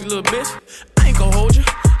 life jacks, little bitch. I ain't gon' hold you,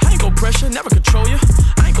 I ain't gon' pressure, never control you.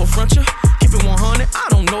 I ain't gon' front you, keep it 100, I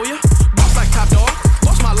don't know you. Boss like top dog,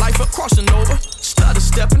 boss my life up, crossing over. Stutter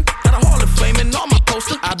stepping, got a Hall of Fame and all my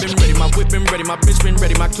poster. I've been ready, my whip been ready, my bitch been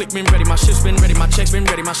ready, my click been ready, my shit's been ready, my checks been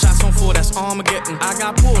ready, my shots on full, that's Armageddon. I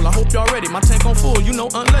got pull, I hope y'all ready, my tank on full, you know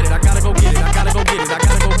unleaded. I gotta go get it, I gotta go get it, I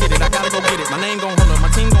gotta go get it, I gotta go get it. My name gon' hold up, my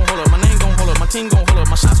team gon' hold up, my name gon' hold up, my team gon' hold up,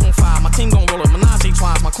 my shots gon' fire, my team gon' roll up, Menage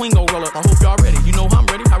twice, my queen gon' roll up. I hope y'all ready, you know I'm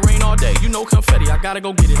ready, I rain all day, you know confetti. I gotta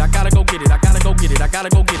go get it, I gotta go get it, I gotta go get it, I gotta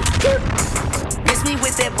go get it. Miss me me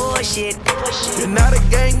with that bullshit. You're not a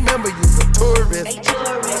gang member, you're a tourist.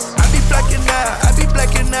 I be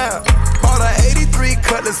blacking out. Bought a 83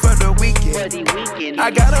 Cutlass for the weekend.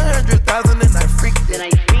 I got 100,000 and I freaked it.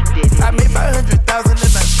 I made 500,000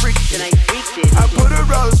 and I freaked it. I put a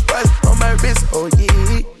Rolls Royce on my wrist, oh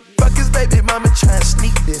yeah. Fuck his baby mama tryna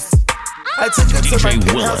sneak this. I took her to my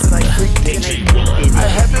penthouse and I freaked it. I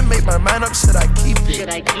haven't made my mind up, should I keep it?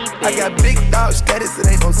 I got big dog status, it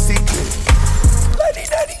ain't no secret.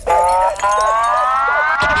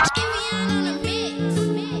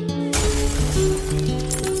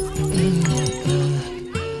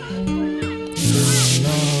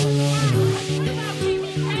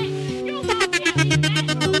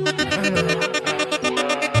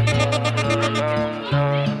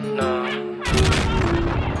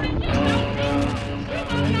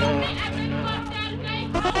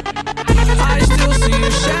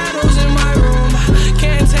 Shadows in my room,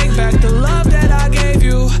 can't take back the love that I gave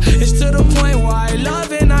you. It's to the point where I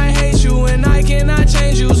love and I hate you, and I cannot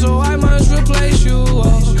change you, so I must replace you.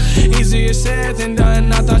 Oh, easier said than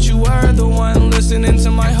done. I thought you were the one listening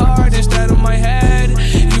to my heart instead of my head.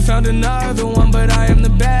 You found another one, but I am the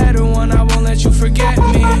better one. I won't let you forget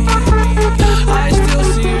me. I still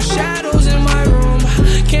see your shadows in my room,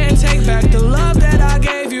 can't take back the love that I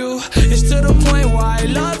gave you. It's to the point where I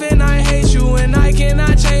love and I hate you, and I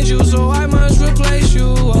cannot change you, so I must replace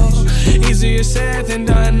you. Oh, easier said than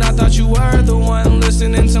done. I thought you were the one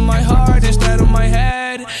listening to my heart instead of my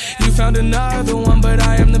head. You found another one, but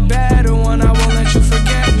I am the better one. I won't let you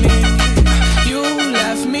forget me. You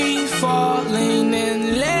left me falling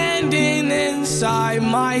and landing inside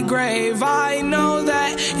my grave. I know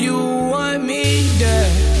that you want me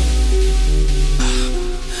dead.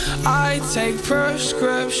 I take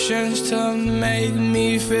prescriptions to make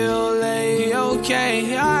me feel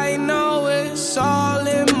A-okay. I know it's all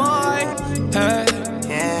in my head.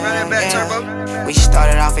 Yeah. We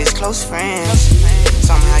started off as close friends.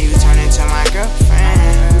 Somehow you turned into my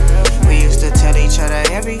girlfriend. We used to tell each other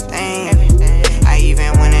everything. I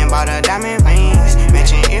even went and bought her diamond rings,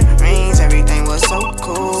 matching earrings. Everything was so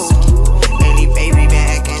cool. Lately, baby, been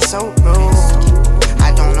acting so rude.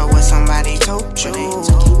 I don't know what somebody told you,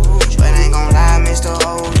 but I ain't gon' lie, Mr.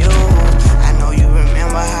 Hold You. I know you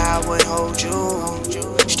remember how I would hold you.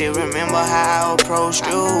 Still remember how I approached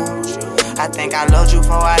you. I think I loved you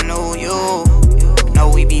before I knew you. Know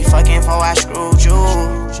we be fucking before I screwed you.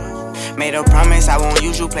 Made a promise I won't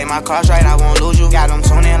use you. Play my cards right, I won't lose you. Got them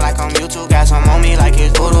tuning like I'm YouTube. Got some on me like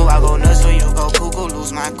it's voodoo. I go nuts till you go cuckoo.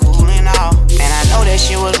 Lose my cool and all. And I know that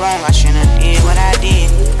shit was wrong, I shouldn't did what I did.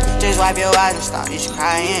 Just wipe your eyes and stop just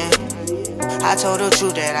crying. I told the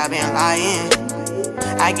truth that I've been lying.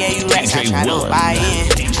 I gave you racks, I tried to buy in.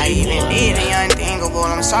 I even did the unthinkable,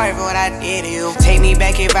 I'm sorry for what I did to you. Take me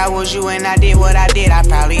back if I was you and I did what I did. I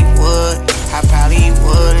probably would, I probably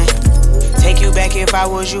wouldn't. Take you back if I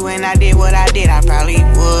was you and I did what I did. I probably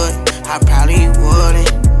would, I probably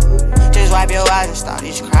wouldn't. Just wipe your eyes and stop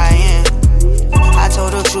just crying. I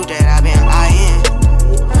told the truth that I've been lying.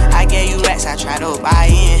 I gave you racks, I tried to buy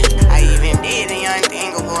in. I even did the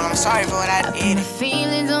unthinkable, I'm sorry for what I did. My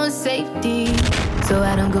feelings on safety, so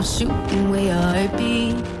I don't go shooting where your heart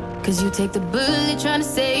be. Cause you take the bullet trying to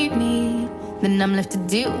save me, then I'm left to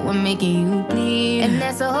deal with making you bleed. And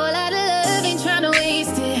that's a whole lot of love, ain't trying to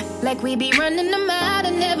waste it. Like we be running them out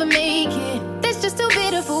and never make it. That's just too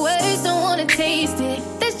bitter for words, don't wanna taste it.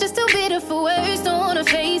 That's just too bitter for words, don't wanna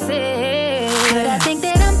face it. But I think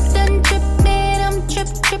that I'm done tripping, I'm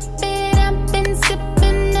tripping. I've been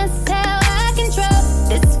sipping, that's how I control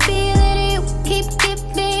this feeling you keep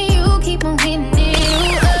giving, you keep on hitting it.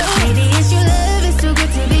 Maybe it's your love, it's too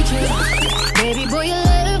good to be true. Baby boy, your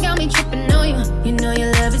love got me tripping on you. You know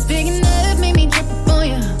your love is big enough, made me trip on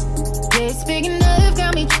you. Yeah, it's big enough,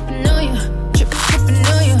 got me tripping on you. Tripping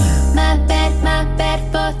on you. My bad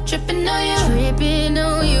for tripping on you. Tripping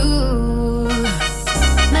on you.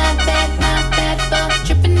 My bad for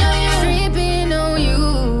tripping on you. Tripping on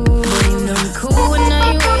you. Boy, you know you cool when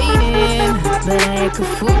I ain't waiting, but I act a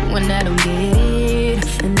fool when I don't get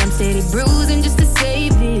it. And I'm steady bruising just to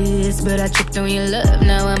save this, but I tripped on your love,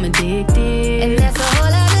 now I'm addicted. And that's a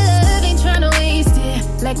whole lot of love, ain't tryna waste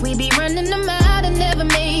it. Like we be running them out and never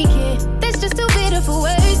make it. That's just too bitter for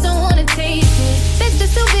words, don't wanna taste it. That's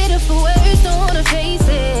just too bitter for words, don't wanna face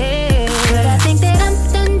it. But I think that I'm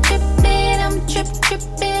done tripping, I'm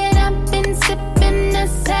tripping. I've been sipping,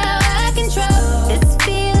 that's how I control this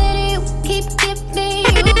feeling you keep giving,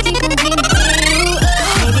 you keep on getting through.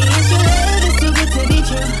 Maybe it's your love, it's too good to be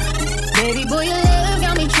true. Baby boy, your love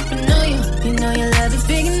got me tripping on you. You know your love is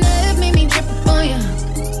big enough, made me trip on you.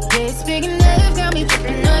 Yeah, it's big enough, got me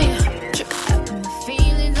tripping on you.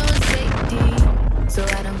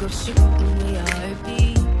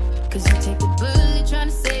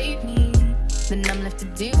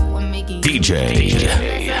 DJ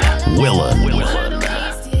Willan.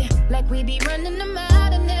 Like we be running them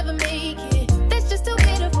out and never make it. That's just too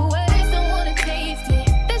bitter for words, don't wanna taste it.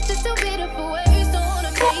 That's just too bitter for words, don't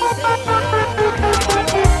wanna face it.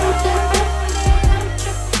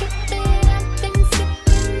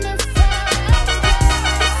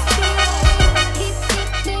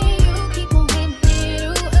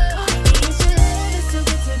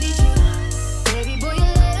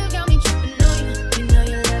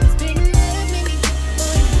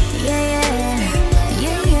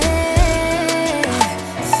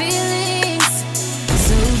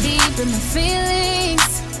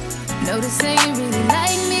 Notice ain't really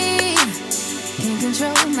like me. Can't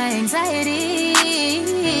control my anxiety.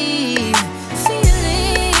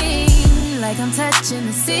 Feeling like I'm touching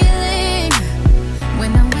the ceiling.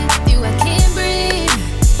 When I'm with you, I can't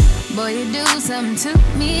breathe. Boy, you do something to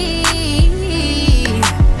me.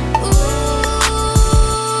 Ooh,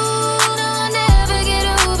 no, I'll never get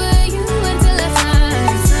over you until I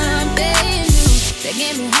find something new that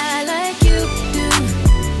get me high like you do.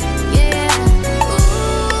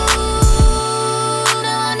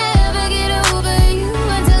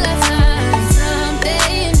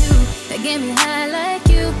 Get me high like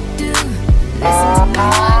you do. Listen to my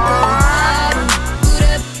heart go bottom, boot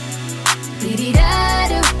up,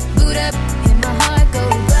 beady-da-do, boot up, and my heart go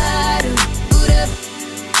bottom, boot up,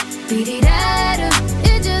 beady-da-do.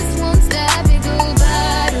 It just won't stop, it go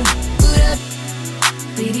bottom, boot up,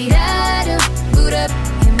 beady-da-do, boot up,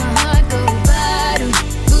 and my heart go bottom,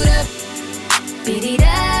 boot up,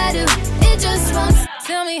 beady-da-do. It just won't.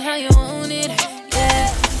 Tell me how you want it,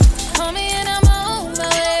 yeah. Call me and I'm on my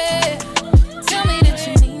way.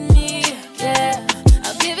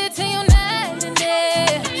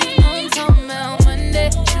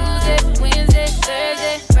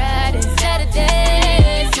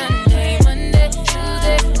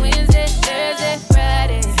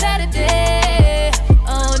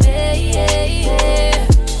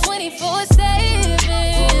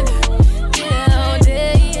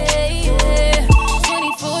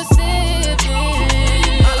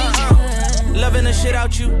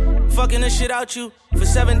 Fucking the shit out you for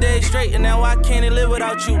 7 days straight, and now I can't live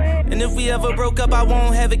without you. And if we ever broke up, I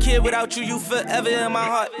won't have a kid without you. You forever in my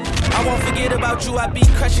heart. I won't forget about you. I be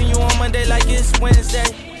crushing you on Monday like it's Wednesday.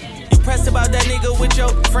 You pressed about that nigga with your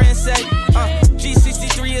friends say.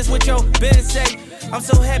 G63 is what your Ben say. I'm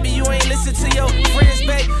so happy you ain't listen to your friends,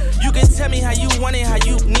 babe. You can tell me how you want it, how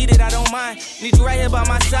you need it, I don't mind. Need you right here by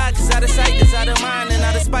my side, cause out of sight is out of mind. And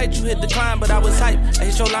out of spite, you hit decline, but I was hype. I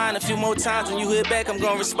hit your line a few more times, when you hit back, I'm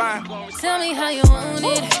gonna respond. Tell me how you want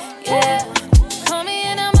it, yeah. Call me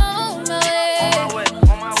and I'm on my way.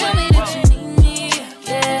 Tell me that you need me,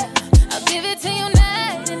 yeah. I'll give it to you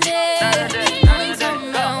night and day. I'm talking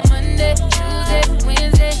about Monday, Tuesday,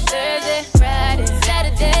 Wednesday, Thursday, Friday,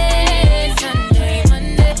 Saturday, Sunday,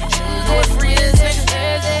 Monday, Tuesday, Wednesday,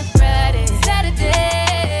 Thursday, Friday,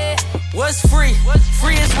 Saturday. What's free?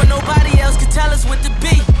 Free is when nobody else can tell us what to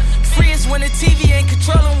be. Free is when the TV ain't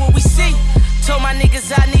controlling what we see. Told my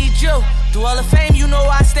niggas I need you. Through all the fame, you know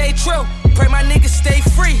I stay true. Pray my niggas stay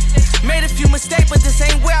free. Made a few mistakes, but this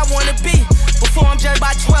ain't where I wanna be. Before I'm judged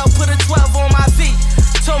by 12, put a 12 on my feet.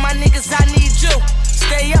 Told my niggas I need you.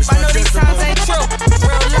 Stay up, I know these times ain't true.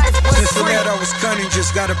 Real life was Since free. that I was cunning,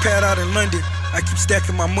 just got a pad out in London. I keep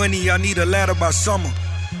stacking my money, I need a ladder by summer.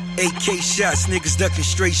 8K shots, niggas ducking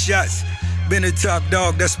straight shots. Been a top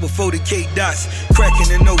dog, that's before the K dots.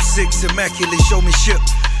 Cracking in 06, immaculate showmanship.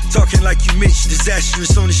 Talking like you Mitch,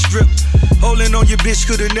 disastrous on the strip. Holding on your bitch,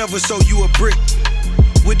 could've never sold you a brick.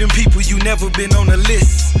 With them people, you never been on the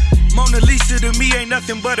list. Mona Lisa to me ain't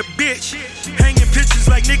nothing but a bitch. Hanging pictures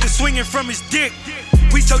like niggas swinging from his dick.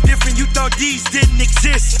 We so different, you thought these didn't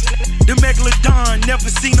exist. The megalodon never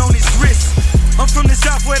seen on his wrist. I'm from the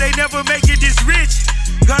south where they never make it this rich.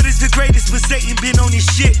 God is the greatest, but Satan been on his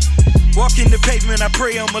shit. Walking the pavement, I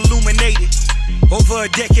pray I'm illuminated. Over a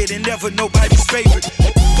decade and never nobody's favorite.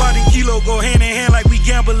 Pot and kilo go hand in hand like we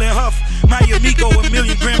gamble and huff. My amigo,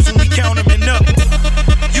 1,000,000 grams when we count them and up.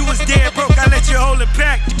 You was dead broke, I let you hold it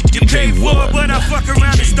back. You paid for it, but I fuck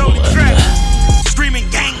around and stole the track. Screaming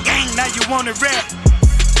gang, gang, now you wanna rap.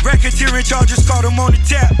 Racketeering charges, caught him on the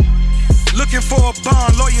tap. Looking for a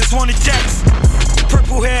bond, lawyers want a tax.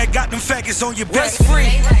 Purple hair, got them faggots on your back. What's free?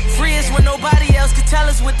 Free is when nobody else can tell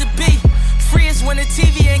us what to be. Free is when the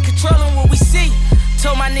TV ain't controlling what we see.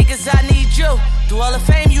 Told my niggas I need you. Through all the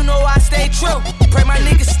fame, you know I stay true. Pray my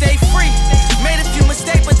niggas stay free. Made a few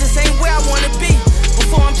mistakes, but this ain't where I wanna be.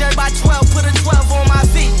 Before I'm judged by 12, put a 12 on my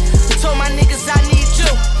feet. Told my niggas I need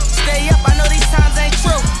you. Stay up, I know these times ain't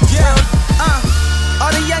true. Yeah,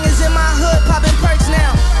 all the youngins in my hood popping perks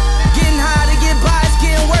now. Getting high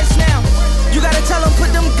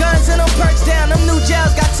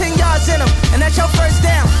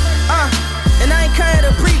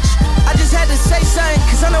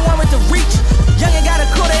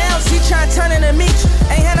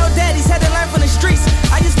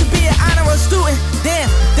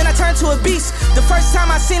The first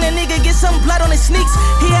time I seen a nigga get some blood on his sneaks,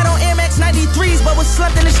 he had on Air Max 93s, but was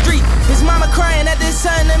slumped in the street. His mama crying that this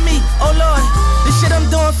son to me. Oh Lord, the shit I'm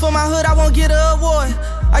doing for my hood, I won't get an award.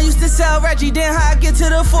 I used to sell Reggie, then how I get to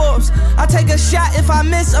the Forbes. I take a shot, if I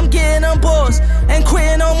miss, I'm getting them balls. Ain't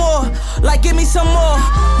quitting no more, like give me some more.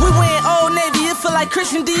 We went Old Navy, it feel like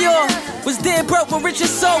Christian Dior. Was dead broke, but rich as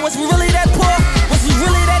soul. Was we really that poor? Was we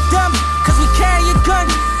really that dumb? Cause we carry a gun,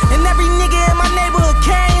 and every nigga in my neighborhood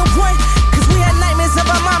carrying one. Cause we had nightmares of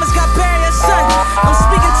our mamas got buried, son. I'm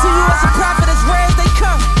speaking to you as a prophet, as rare as they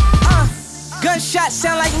come. Gunshots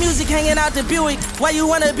sound like music hanging out the Buick. Why you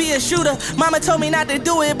wanna be a shooter? Mama told me not to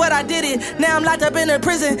do it, but I did it. Now I'm locked up in a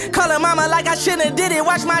prison, calling mama like I shouldn't have did it.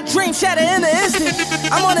 Watch my dream shatter in an instant.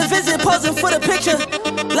 I'm on a visit, posing for the picture,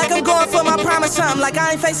 like I'm going for my prime or something, like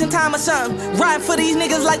I ain't facing time or something. Riding for these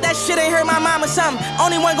niggas like that shit ain't hurt my mom or something.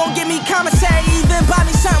 Only one gon' give me commissary, even buy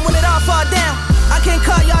me something when it all fall down. I can't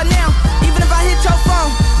call y'all now, even if I hit your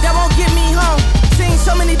phone, that won't get me home. Seen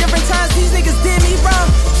so many different times these niggas did me wrong.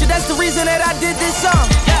 Shit, that's the reason that I did this song.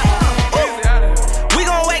 We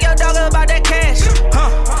gon' wake your dog up about that cash.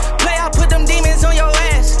 Play out, put them demons on your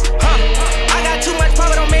ass. I got too much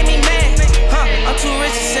power, don't make me mad. I'm too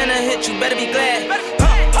rich to send a hit, you better be glad.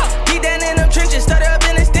 Deep down in them trenches, started up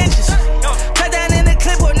in the stenches. Cut down in the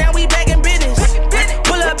clipboard, now we back in business.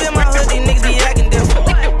 Pull up in my hood, these niggas be acting different.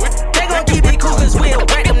 They gon' keep it cool cause we'll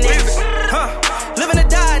wreck them niggas. Living or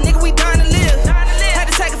die, nigga, we dying to live. Had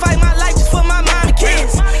to sacrifice my life just for my mom and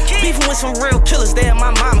kids. Beefing with some real killers there at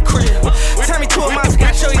my mama crib. Turn me to a monster,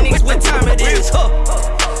 gotta show you niggas what time it is.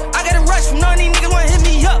 I got a rush from none of these niggas wanna hit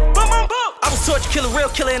me up. I was torture killer, real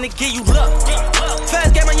killer, and they give you luck.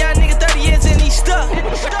 Fast game, my young nigga 30 years and he stuck.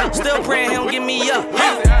 Still praying he don't give me up.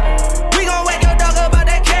 We gon' wake your dog up about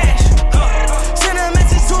that cash. Send a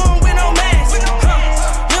message to him with no mask.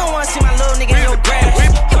 You don't wanna see my little nigga in your grass.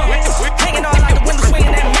 Hanging all like the window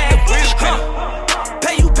swinging that mag.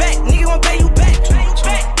 Pay you back, nigga gon' pay you back.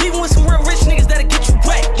 Even with some real rich niggas that'll get you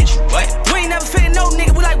wet. We ain't never fed no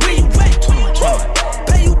nigga, we like where you at.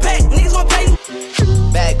 Pay you back, niggas gon' pay you.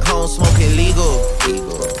 Back home smoking legal.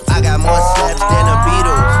 I got more slaps than the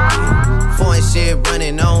Beatles. Foreign shit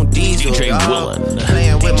running on diesel, DJ dog. Willan.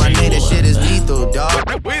 Playing with my name, this shit is lethal, dog.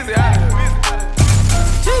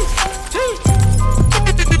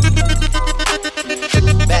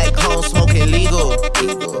 Back home smoking legal.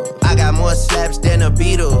 I got more slaps than the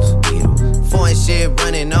Beatles. Foreign shit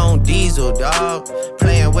running on diesel, dog.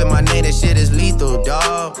 Playing with my name, this shit is lethal,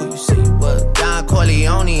 dog. Who you see? What? Don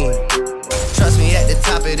Corleone. Trust me, at the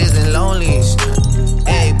top it isn't lonely.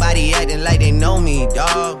 Everybody acting like they know me,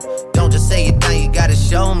 dog. Don't just say it down, you gotta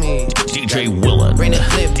show me. DJ Willan. Bring the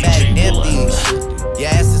clip back empty. You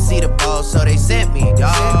asked to see the ball, so they sent me,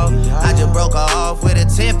 dog. I just broke her off with a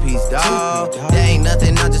 10-piece, dog. There ain't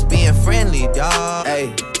nothing, I'm just being friendly, dog.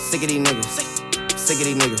 Hey, sick of these niggas. Sick of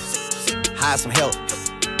these niggas. Hire some help.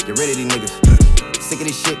 Get rid of these niggas. Sick of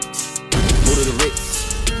this shit. Move to the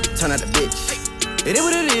Ritz. Turn out the bitch. It is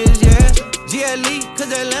what it is, yeah. GLE, cause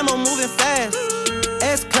that Lambo moving fast.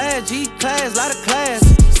 S-Class, G-Class, lot of class.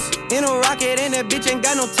 In a rocket and that bitch ain't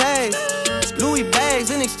got no tags. Louis bags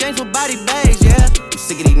in exchange for body bags, yeah. I'm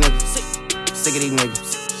sick of these niggas. Sick of these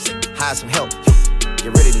niggas. Hire some help.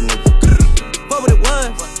 Get rid of these niggas. Fuck what it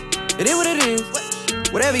was. It is what it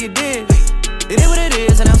is. Whatever you did, it is what it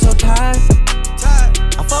is, and I'm so tired.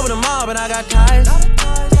 I fuck with them all, but I got ties.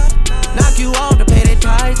 Knock you off to pay their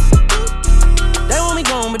ties. They want me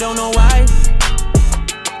gone, but don't know why.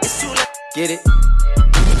 It's too late. Get it?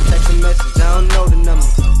 Text a message, I don't know the number.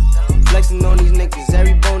 Flexing on these niggas,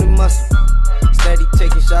 every bone and muscle. Steady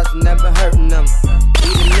taking shots, never hurting them.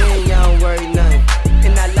 Even then, y'all don't worry nothing.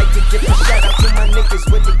 And I like to give a shout out to my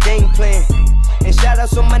niggas with the game plan. And shout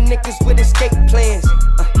outs on my niggas with escape plans.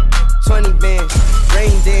 20 bands,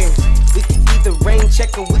 rain dance. We can either rain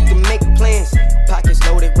check or we can make plans. Pockets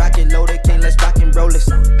loaded, rocket loaded, okay, let's rock and roll this.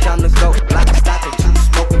 Time to go, lock and stock and two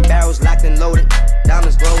smoking barrels locked and loaded.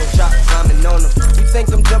 Diamonds glowing, shot climbing on them. You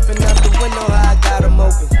think I'm jumping out the window, how I got them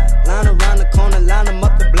open. Line around the corner, line them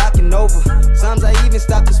up the block and over. Sometimes I even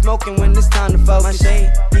stop the smoking when it's time to focus. My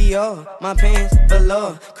shade, Dior, my pants,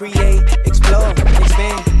 velour. Create, explore,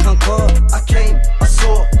 expand, concord. I came, I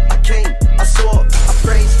saw, I came, I saw. I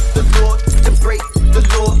praise the Lord, then break the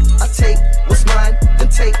law. I take what's mine, then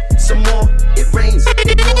take some more. It rains,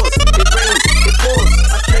 it pours, it rains, it pours.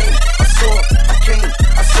 I came, I saw, I came,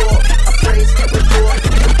 I saw. I praise the Lord,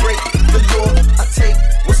 then break the law. I take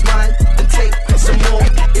what's mine, then take some more.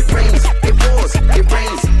 It rains, it pours, it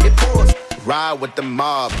rains, it pours. Ride with the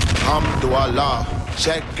mob, do our law.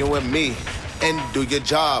 Check in with me and do your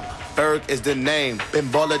job. Berg is the name. Ben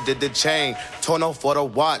Baller did the chain. Torno for the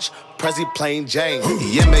watch. Prezi plain Jane.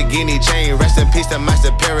 Yamagini chain. Rest in peace to my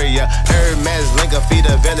superior. Hermes Linka feed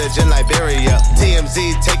a village in Liberia.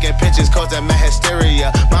 TMZ taking pictures causing my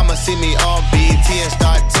hysteria. Mama see me on BT and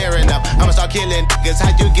start tearing up. I'ma start killing niggas. How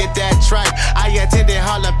you get that tripe? I attended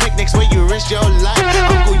Harlem picnics where you risk your life.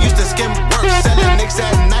 Uncle used to skim work selling nicks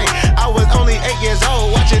at night. I was only 8 years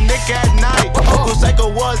old watching Nick at night. Uncle Psycho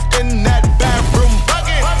was in that bathroom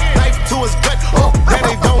bucket. Knife to his gut.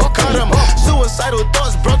 Daddy don't cut him. Suicidal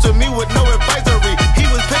thoughts brought to me with no advisory. He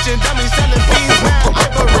was pitching dummies, selling beans, mad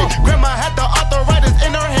ivory. Grandma had the arthritis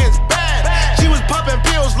in her hands, bad. She was popping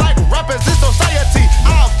pills like rappers in society.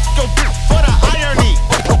 I'll go for the irony.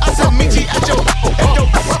 I said, meet you at your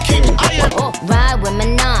keep iron. Ride with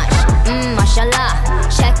Minaj, mashallah.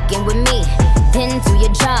 Check in with me, then do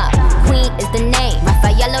your job. Queen is the name,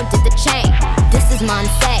 Raffaello did the chain. This is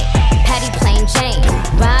Monse, Patty plain Jane.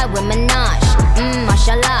 Ride with Minaj,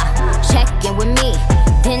 mashallah. Check in with me,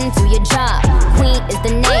 then do your job. Queen is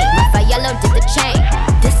the name, Raffaello did the chain.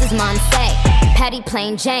 This is Monse, Patty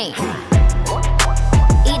plain Jane.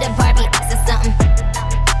 Eat a Barbie X or something.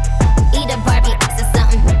 Eat a Barbie X or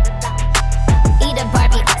something. Eat a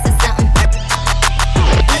Barbie X or something.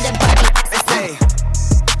 Eat a Barbie X or something.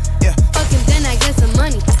 Yeah. Fuck him, then I get some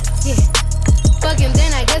money. Yeah. Fuck him,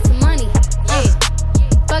 then I get some money. Yeah.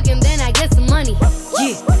 Fuck him, then I get some money.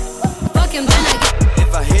 Yeah. Fuck him, then I get.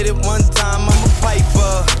 If I hit it one time, I'm a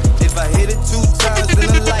piper. If I hit it 2 times, then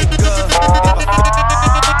I like her.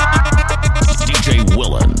 DJ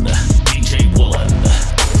Willan. DJ Willan.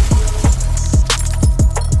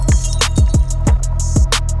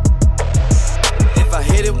 If I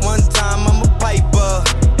hit it one time, I'm a piper.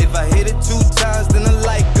 If I hit it 2 times, then I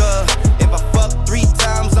like her. If I fuck 3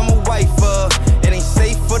 times, I'm a wifer. It ain't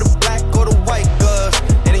safe for the black or the white girls.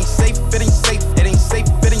 It ain't safe, it ain't safe, it ain't safe,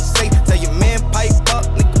 it ain't safe. Tell your man pipe up,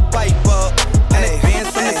 nigga pipe up. And advance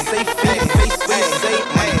from the safe, in your face when you say,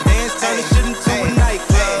 man, dance turn this shit into a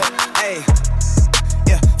nightclub. Hey,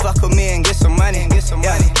 yeah, fuck with me and get some money, get some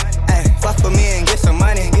money. Hey, fuck with me and get some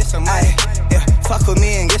money, get some money. Yeah, fuck with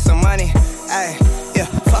me and get some money. Hey, yeah,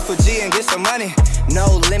 fuck with G and get some money.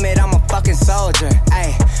 No limit, I'm a fucking soldier.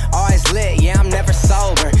 Ay, always lit, yeah, I'm never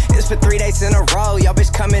sober. It's for 3 days in a row, yo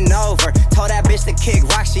bitch coming over. Told that bitch to kick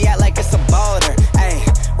rock, she act like it's a boulder. Ay,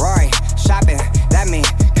 Rory, shopping, that mean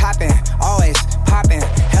copping, always popping,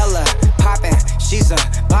 hella popping. She's a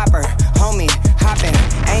bopper, homie, hopping,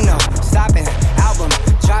 ain't no stopping. Album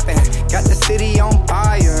dropping, got the city on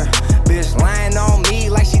fire. Bitch lying on me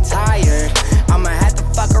like she tired. I'ma have to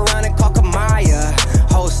fuck around and call Kamaya.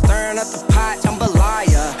 Ho stirring up the pot,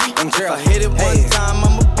 jambalaya. And girl, if I hit it one time,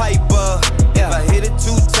 I'm a piper. Yeah. If I hit it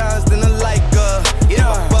 2 times, then I like her.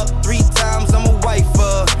 Yeah. If I fuck 3 times, I'm a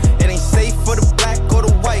wifer. It ain't safe for the black or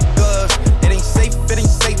the white girls. It ain't safe, it ain't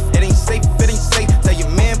safe, it ain't safe, it ain't safe. Tell your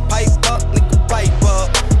man pipe up, nigga pipe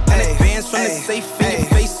up. And advance from the safe in your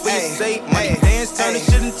face when you say, money dance, turn this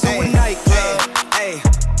shit into a nightclub.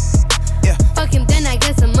 Yeah. Fuck him, then I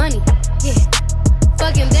get some money. Yeah.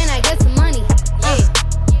 Fuck him, then I get some money. Yeah.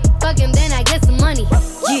 Fuck him, then I get some money.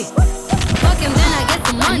 Yeah. Fuck him, then I get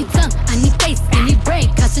some money. I need tongue, I need face, I need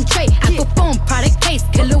brain, concentrate. I go phone, product case,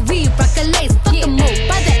 killer weed, rock a lace. Fuck the move,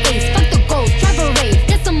 buy the ace, fuck the gold, drive a rave.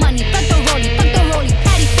 Get some money, fuck the rollie,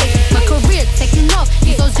 patty face. My career taking off,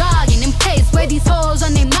 these hoes jogging in place. Where these hoes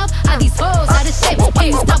on their mouth, are these hoes out of shape?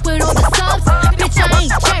 Can you stop with all the subs? Bitch, I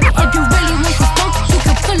ain't cherry. If you really want to smoke, you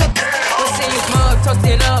can pull up. We'll see you mug, toast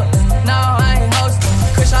it up. No, I ain't hosting.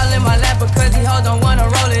 Kush all in my lap because these hoes don't wanna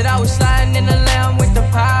roll it. I was sliding in the lamb with the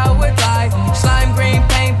power drive. Slime green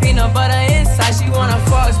paint, peanut butter inside. She wanna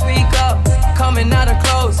fuck, speak up, coming out of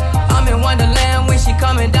clothes. I'm in Wonderland when she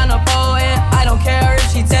coming down the pole. And I don't care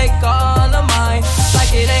if she take all of mine.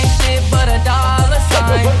 Like it ain't shit but a dollar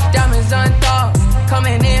sign. Diamonds unthought,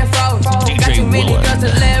 coming in froze. Got too many girls to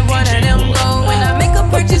let one of them go. When I make a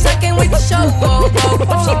purchase, I can't wait to show. If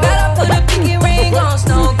she bad, I put a pinky ring on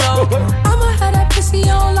Snow Glow. I'ma have that pussy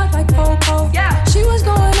on lock like Popo. Yeah. She was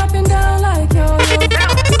going up and down like yo-yo. You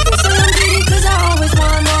can say I'm greedy cause I always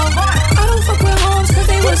want more. I don't fuck with hoes cause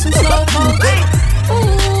they want some slow pokes.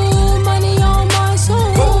 Ooh, money on my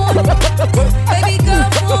soul. Baby girl,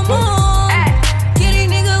 come on. Get a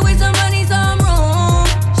nigga with some money, some room.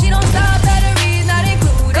 She don't stop, batteries not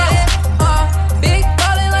included. Big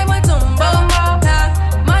ballin' like my Tumbo.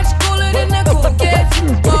 Much cooler than the cool kids.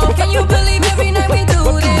 Can you believe every night we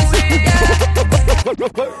do this? Yeah.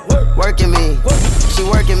 Working me, she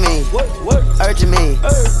working me, urging me,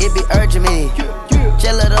 it be urging me.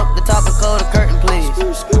 Chill it up, the top and close the curtain, please.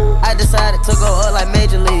 I decided to go up like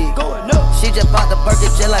Major League. She just bought the Birkin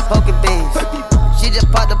just like poking beans. She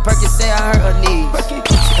just popped the perk and say I hurt her knees.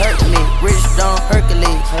 Hurt me, rich don't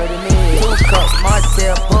Hercules. 2 cups,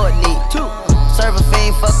 Martell, Port Lee. Serve a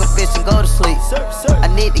fiend, fuck a bitch and go to sleep. I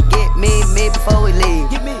need to get me before we leave.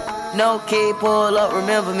 No kid, pull up,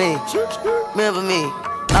 remember me. Remember me.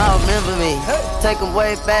 Oh, remember me. Take him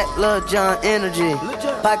way back, Lil John energy.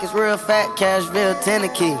 Pockets real fat, Cashville,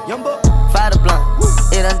 Tennessee. Fight a blunt,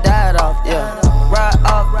 it done died off, yeah. Ride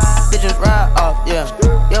off, bitches ride off, yeah.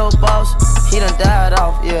 Yo, boss, he done died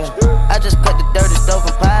off, yeah. I just cut the dirty stove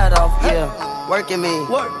and pied off, yeah. Working me,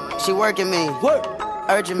 she working me,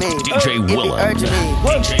 urging me, DJ Willan. urging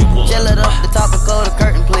me. Chill it up, the top and go to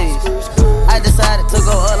curtain, please. I decided to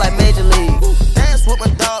go up like Major League. Dance with my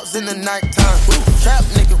dogs in the nighttime. Trap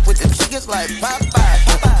nigga with the chickens like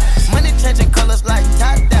Popeye. Money changing colors like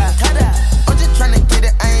tie-dye. I'm just tryna get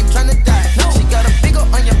it, I ain't tryna die. She got a big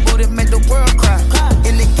ol' on your booty, make the world cry.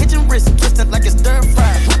 In the kitchen, wrist twisted like it's stir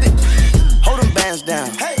fry. Hold them bands down,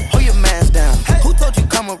 hold your mans down. Who told you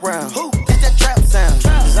come around? It's that trap sound.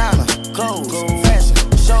 Designer, clothes, fashion,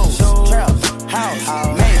 shows, trap,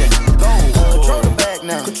 house, made it, gold. Control the bag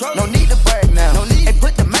now, no need to brag now. Hey,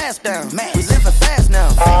 put the mask down, we living fast now.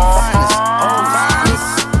 Finest, old finest,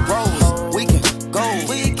 rose, we can go,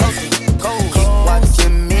 coast. Keep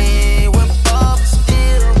watching me whip up,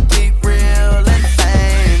 still keep real and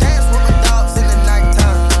fame. Dance with my dogs in the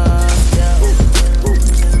nighttime.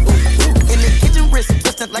 In the kitchen, wrist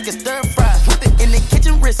twisted like it's stir fry. In the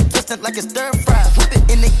kitchen, wrist twisted like it's stir fry.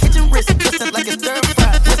 In the kitchen, wrist twisted like it's stir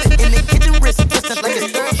fry. In the kitchen, wrist twisted like it's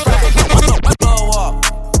stir fry. Blow up.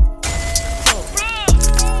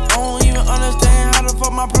 I don't even understand how the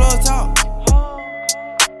fuck my plug talk.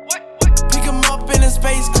 Pick him up in a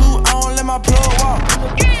space coupe, I don't let my plug walk.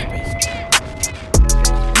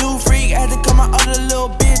 New freak, had to cut my other little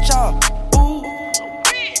bitch off. Ooh.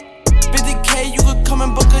 50K, you could come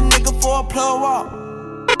and book a nigga for a plug walk.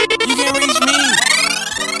 You can reach me.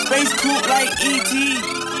 Space coupe like E.T.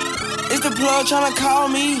 It's the plug tryna call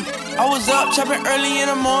me. I was up chopping early in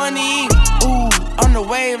the morning. Ooh, on the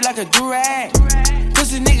wave like a durag.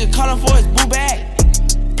 Pussy nigga calling for his boo bag.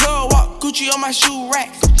 Plug walk, Gucci on my shoe rack.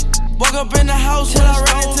 Woke up in the house till I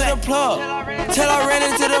ran into the plug. Till I ran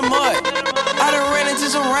into the mud. I done ran into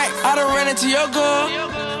some racks. I done ran into your girl.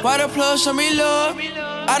 Why the plug show me love?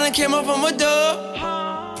 I done came up from a dub.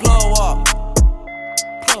 Plug walk.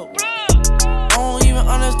 I don't even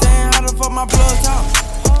understand how the fuck my plug talk.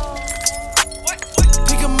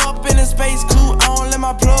 Pick him up in a space coupe, I don't let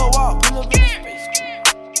my plug walk.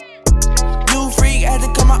 New freak, had to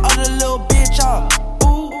cut my other little bitch off.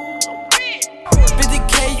 Ooh.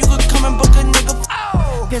 50K, you could come and book a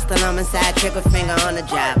nigga. Pistol on my side, trigger finger on the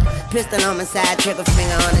job. Pistol on my side, trigger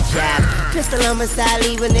finger on the job. Pistol on my side,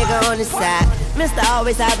 leave a nigga on the side. Mr.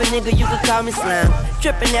 Always have a nigga, you can call me slime.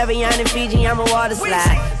 Trippin' every on in Fiji, I'm a water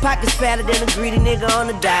slide. Pockets fatter than a greedy nigga on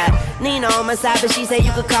the dive. Nina on my side, but she say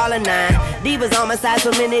you could call her 9. Divas on my side, so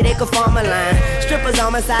many they could form a line. Strippers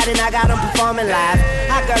on my side, and I got them performing live.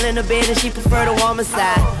 Hot girl in the bed, and she prefer the warmer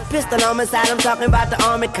side. Pistol on my side, I'm talking about the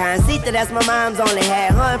army kind. See that that's my mom's only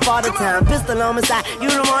had, her and father time. Pistol on my side, you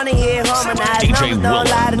don't wanna hear harmonized. Numbers don't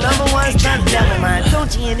lie, the number one stunt, never mind.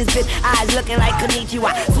 Tunchi in this bitch, eyes looking like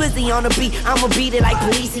Konnichiwa. Swizzy on the beat, I'ma beat it like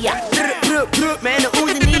Policia. Man, the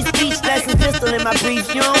Uzi needs speech lessons. Pistol in my brief,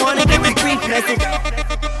 you don't wanna give me brief message.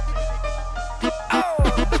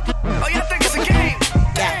 Oh, y'all think it's a game?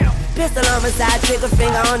 Yeah. Pistol on my side, trigger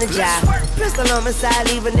finger on the job. Pistol on my side,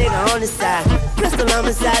 leave a nigga on the side. Pistol on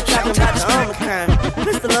my side, talking about the Omicron.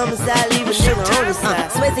 Pistol on my side, leave a nigga on the side.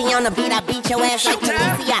 Swizzy on the beat, I beat your ass like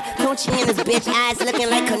Policia. Tunchi in this bitch, eyes looking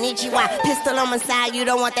like Konnichiwa. Pistol on my side, you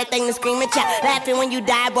don't want that thing to scream at ya. Laughing when you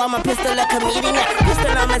die, boy, my pistol a comedian.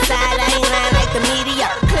 Pistol on my side, I ain't lying like the media.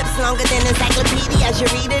 Clips longer than encyclopedias, you're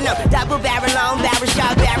reading them. Double barrel, long barrel,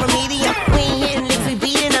 short barrel, medium. We ain't hitting licks, we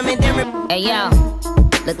beating them and then hey yo,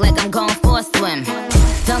 look like I'm going for a swim.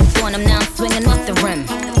 Dunked on him, now I'm swinging off the rim.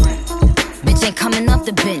 Bitch ain't coming off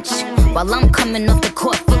the bench, while I'm coming off the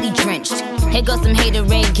court fully drenched. Here goes some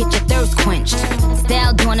haterade, get your thirst quenched.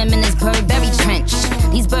 Style doing him in this Burberry trench.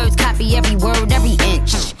 These birds copy every word, every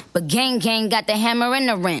inch. But gang got the hammer and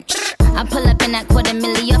the wrench. I pull up in that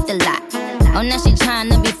 $250,000 off the lot. Oh, now she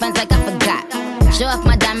tryna be friends like I forgot. Show off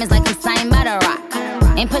my diamonds like I'm signed by the rock.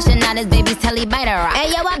 Ain't pushing out his baby's telly by the rock. Hey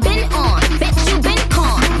yo, I been on, bitch you been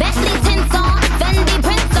con. Bentley tints on, Fendi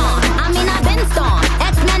prints on. I mean I been storm,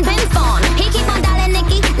 X-Men been fawn. He keep on dialing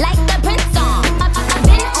Nicki like the Prince on. I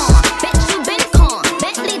been on, bitch you been con.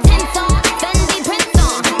 Bentley tints on, Fendi prints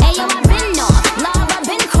on. Hey yo, I been on, Laura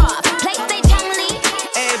been crossed. PlayStation Lee.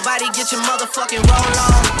 Everybody get your motherfucking roll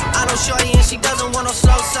on. I know shorty and she doesn't want no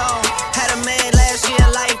slow song. Had a man last year,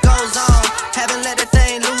 life goes on. Haven't let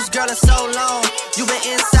girl in so long. You been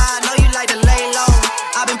inside, know you like to lay low.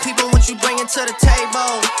 I've been peeping what you bringing to the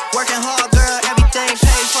table. Working hard, girl, everything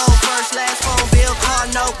paid for. First, last phone bill, car,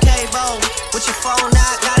 no cable. With your phone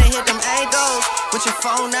out, gotta hit them angles. With your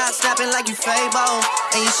phone out, snapping like you Fable.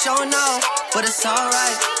 And you showing off, but it's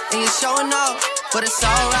alright. And you showing off, but it's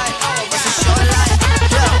alright. It's a short life,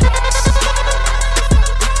 yeah.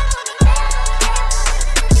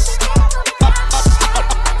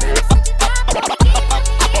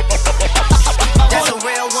 That's a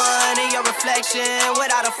real one in your reflection.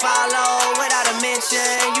 Without a follow, without a mention.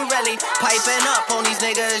 You really piping up on these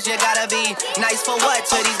niggas. You gotta be nice for what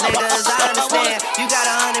to these niggas? I understand. You got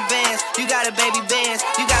 100 bands, you got a baby bands,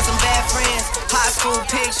 you got some bad friends. High school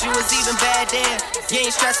pics, you was even bad then. You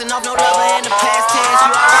ain't stressing off no lover in the past tense.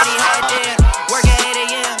 You already had them. Work at 8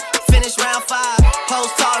 a.m., finish round 5.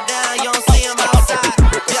 Post talk down, you don't see them outside.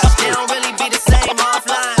 Yeah, they don't really be the same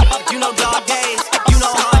offline. You know dog days, you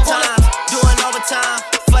know hard times. Doing overtime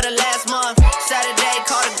for the last month. Saturday,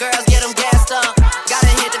 call the girls, get them gassed up. Gotta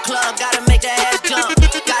hit the club, gotta make that ass jump.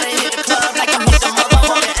 Gotta hit the club like you hit the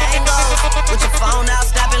motherfucking angles. With your phone out,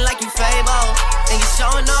 snapping like you Fable. And you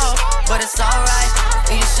showing off, but it's alright.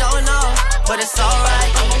 And you showing off, but it's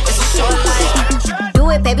alright. It's a short life. Do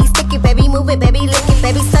it, baby, stick it, baby, move it, baby, lick it,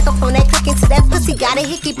 baby, suck up on that click into that pussy, got a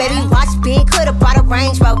hickey, baby, watch big, coulda brought a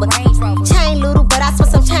Range Rover. Chain little, but I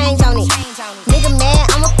spent some change on it. Nigga mad,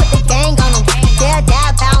 I'ma put the gang on him. They'll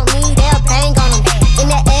die about me, they'll bang on him. In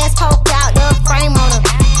that ass poke out, the frame on him.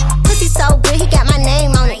 Pussy so good, he got my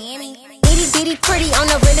name on it. Itty bitty pretty, on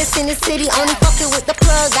the realest in the city. Only fucking with the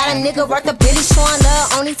plug, got a nigga worth a billy, showing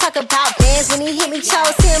love. Only talk about bands when he hit me,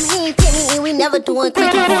 chose him, he ain't pick me, and we never doing quick.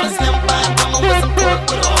 I wanna slim by, woman with some pork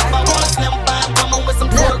with all. I wanna slim by, woman with some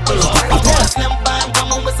pork with all. I wanna slim by,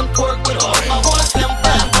 woman with some pork with all. I wanna slim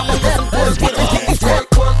by, woman with some pork with all. Pork,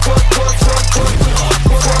 pork, pork, pork, pork, pork with all.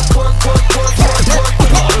 Pork, pork, pork, pork, pork, pork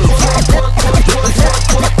with all. Pork, pork, pork, pork, pork,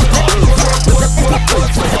 pork with all.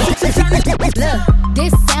 Look,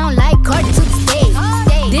 this sound like Cardi to the stage.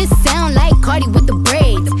 This sound like Cardi with the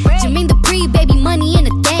braids. Jermaine the baby money in a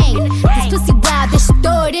thing. This pussy wild, this shit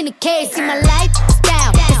throw it in the case. See my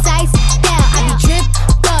lifestyle, it's ice down. I be dripped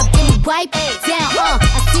up, get me wipe down.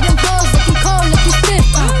 I see them hoes looking cold, looking stiff.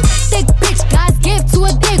 Thick bitch, God's gift to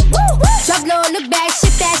a dick. Drop low, look back,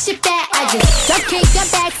 shit that, shit that. I just drop cake, got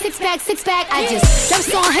back, six pack. I just drop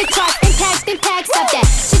song, hit charts, impact. Stop that.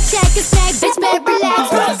 Shit check, it's back, bitch, better relax.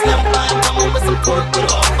 I wanna slim by, woman with some pork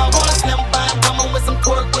with all. I wanna slim by, woman with some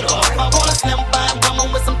pork with all. I wanna slim by, woman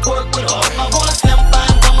with some pork with all. I wanna slim by,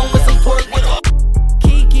 woman with some pork with all.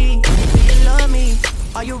 Kiki, do you love me?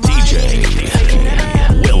 Are you DJ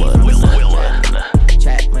Willan.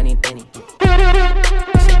 Trap money, Benny.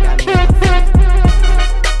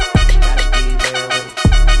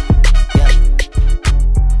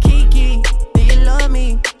 Kiki, do you love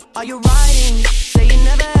me? Are you riding? Say you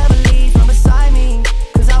never ever leave from beside me.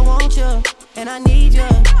 Cause I want you, and I need you.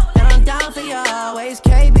 And I'm down for you always,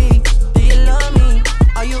 KB. Do you love me?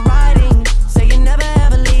 Are you riding? Say you never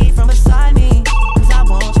ever leave from beside me. Cause I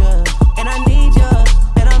want you, and I need you.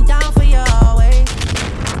 And I'm down for you always.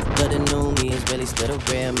 But the new me is really still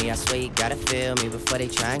the real me. I swear you gotta feel me before they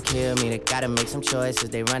try and kill me. They gotta make some choices,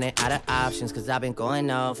 they running out of options. Cause I've been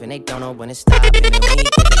going off and they don't know when to stop. And then when you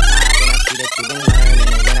get the top, and I see that you've been learning.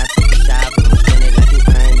 And when I take a shot, when you spin it like you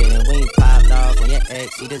earned it. And when you popped off on your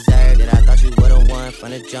ex, he deserved it. I thought you would've won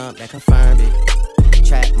from the jump, that confirmed it.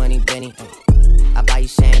 Trap money, Benny. I buy you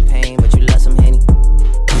champagne, but you love some Henny.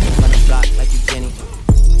 On the block like you Jenny.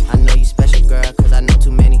 I know you special, girl, cause I know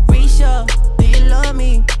too many. Risha, do you love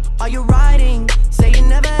me? Are you riding? Say you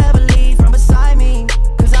never ever leave from beside me.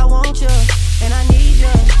 Cause I want you, and I need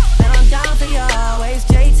you. And I'm down for you always,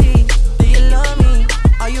 JT. Do you love me?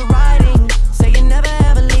 Are you riding? Say you never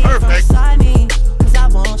ever leave from beside me. Cause I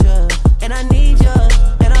want you, and I need you.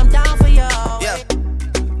 And I'm down for you always. Yeah.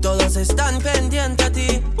 Todos están pendientes a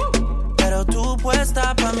ti, pero tú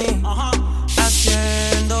puesta pa' mí,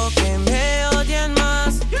 haciendo que me odien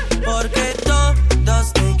más, porque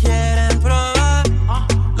todos te quieren probar.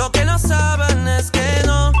 Lo que no saben es que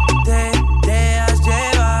no te dejas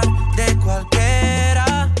llevar de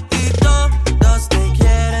cualquiera, y todos te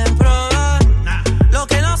quieren probar. Lo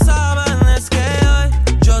que no saben es que hoy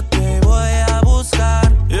yo te voy a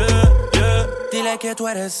buscar. Dile que tú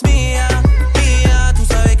eres mía, mía, tú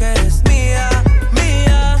sabes que eres mía,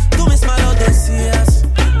 mía. Tú misma lo decías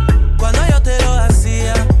cuando yo te lo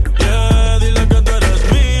hacía. Dile que tú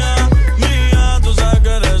eres mía, mía, tú sabes que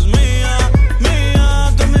eres mía,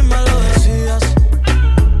 mía. Tú misma lo decías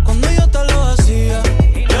cuando yo te lo hacía.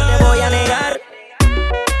 Y no te voy a negar,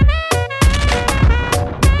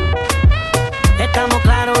 estamos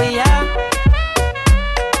claros y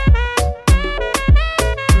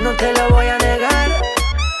no te lo voy a negar.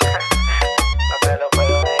 No te lo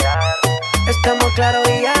puedo negar. Estamos claros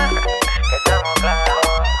y ya. Estamos claros.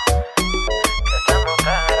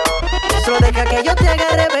 Solo deja que yo te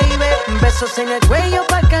agarre, baby. Besos en el cuello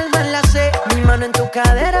pa' calmar la sed. Mi mano en tu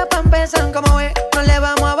cadera pa' empezar como es. No le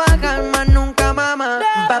vamos a bajar más nunca, mamá.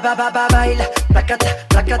 Baila, placata,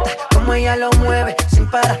 placata. Como ella lo mueve, sin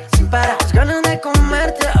parar, sin parar. Las ganas de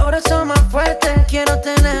comerte, ahora son más fuertes. Quiero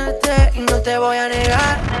tenerte y no te voy a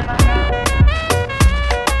negar.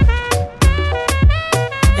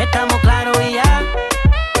 Estamos claros y ya.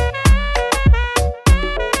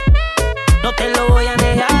 No te lo voy a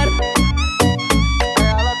negar.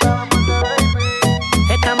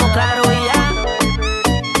 Estamos claros y ya.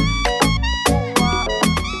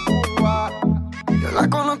 Yo la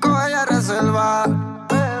conozco, ella es reservada.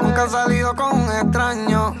 Nunca ha salido con un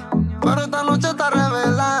extraño, pero esta noche está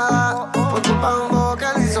revelada. Por culpa de un bobo que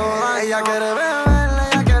le hizo daño. Ella quiere beber,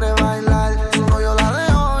 ella quiere bailar. Su novio la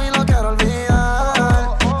dejó y lo quiere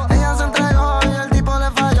olvidar. Ella se entregó y el tipo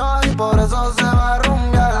le falló y por eso se va a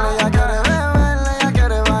rumbear. Ella quiere beber, ella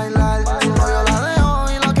quiere bailar. Su novio la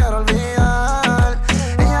dejó y lo quiere olvidar.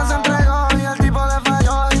 Ella se entregó y el tipo le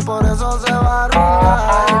falló y por eso se va a rumbear.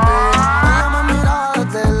 Ella me mira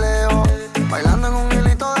desde lejos, bailando en un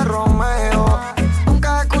hilito de Romeo.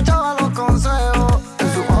 Nunca escuchaba los consejos,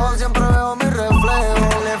 en su ojos siempre veo mi reflejo.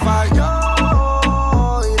 Le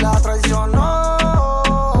falló y la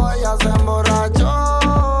traicionó. Ella se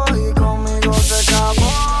emborrachó y conmigo se escapó.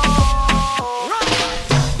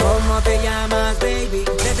 ¿Cómo te llamas, baby?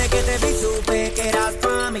 Desde que te vi supe que eras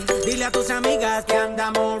pa' mí. Dile a tus amigas que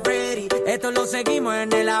andamos ready. Esto lo seguimos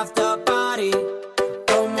en el after party.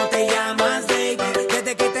 ¿Cómo te llamas, baby?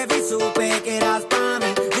 Desde que te vi supe que eras pa'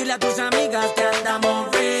 mí. Dile a tus amigas que andamos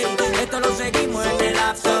ready. Esto lo seguimos en el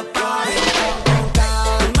after party. Con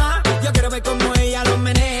calma, yo quiero ver cómo ella lo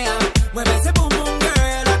menea. Mueve ese pum pum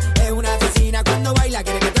girl. Es una asesina cuando baila,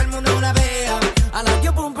 quiere que todo el mundo la vea. I like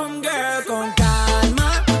your pum pum girl. Con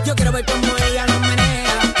calma, yo quiero ver cómo ella lo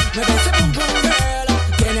menea. Mueve ese pum pum girl.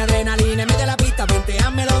 Tiene adrenalina, mete la pista,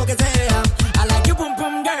 venteame lo que sea. I like your pum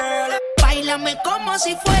pum girl. Báilame como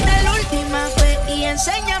si fuera la última vez y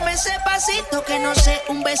enséñame ese pasito que no sé,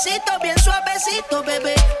 un besito bien suavecito,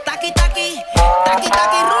 bebé. Taqui, taqui, taqui,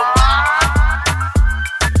 taqui, rumba.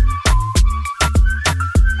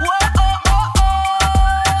 Whoa, oh, oh, oh.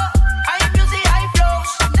 Hay music, hay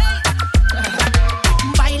flows.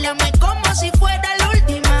 Báilame como si fuera la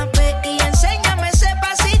última vez y enséñame ese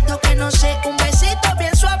pasito que no sé, un besito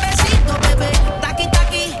bien suavecito, bebé. Taqui,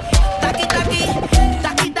 taqui, taqui, taqui,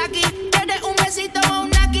 taqui, taqui. ¿Quieres un besito o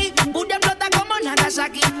un aquí? Bulla flota como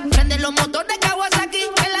Nagasaki. Prende los motores de Kawasaki.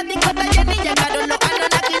 En la discota Jenny llegaron los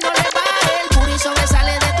Anunnaki. No le baje, el booty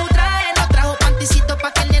sobresale de tu traje. No trajo panticito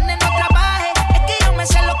pa' que el nene no trabaje. Es que yo me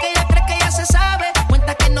sé lo que ella cree que ya se sabe.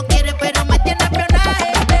 Cuenta que no quiere pero me tiene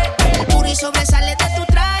espionaje. El booty sobresale de tu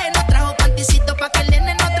traje. No trajo panticito pa' que el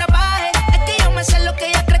nene no trabaje. Es que yo me sé lo que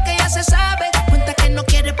ella cree que ya se sabe. Cuenta que no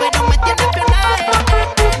quiere pero me tiene espionaje.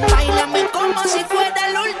 Báilame como si fuera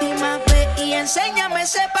la última vez y enséñame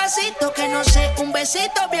ese pasito que no sé, un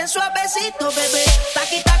besito bien suavecito, bebé.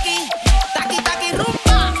 Taqui, taqui, taqui, taqui,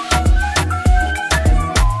 rumba.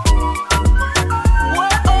 Whoa,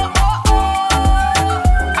 oh, oh, oh.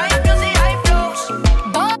 Hay music, hay flows.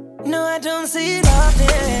 No, I don't see it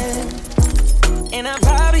often, and I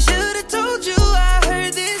probably should've told you I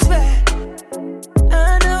heard this bad.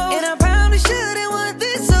 I know, and I probably shouldn't want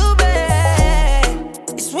this so bad.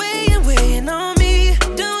 It's weighing on me.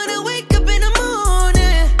 Don't wanna wake up in the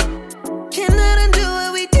morning. Cannot undo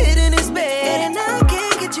what we did in this bed, and I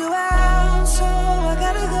can't get you out, so I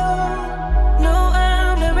gotta go. No,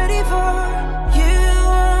 I'm not ready for you.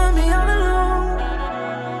 Want me all alone,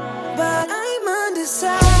 but I'm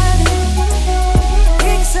undecided,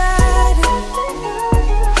 excited,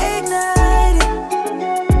 ignited,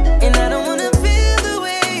 and I don't wanna feel the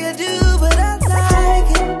way I do, but I like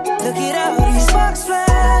it. Look at all these sparks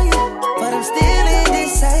flying, but I'm still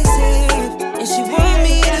indecisive. And she want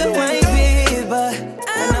me to wipe it, but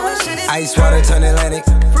I know I should've. Ice water turn Atlantic.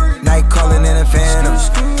 Night calling in a phantom.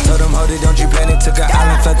 Told them, hold it, don't you panic. Took an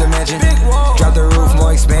island, felt the mansion. Drop the roof,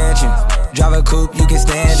 more expansion. Drive a coupe, you can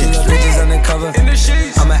stand it. Bridges undercover.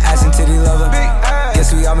 I'm an ass and titty lover.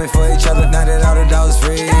 Guess we all meant for each other. Now that all the dogs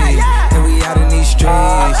free, and we out in these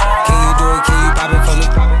streets. Can you do it? Can you pop it for me?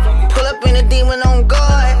 Pull up in a demon on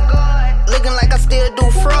guard. Looking like I still do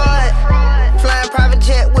fraud. Flying private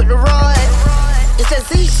jet with the rod. It's that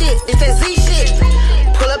Z shit, it's that Z shit.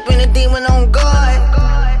 Pull up in a demon on guard.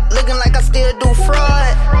 Looking like I still do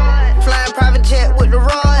fraud. Flying private jet with the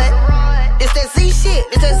rod. It's that Z shit,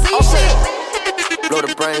 it's that Z shit. blow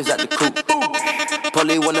the brains out the coop.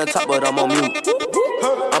 Polly on the top, but I'm on mute.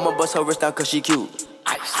 I'ma bust her wrist down cause she cute.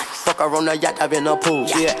 Fuck her on the yacht, I've been a pool.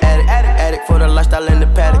 She an addict for the lifestyle in the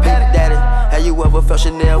paddock. Big daddy, have you ever felt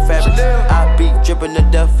Chanel fabric? I be dripping to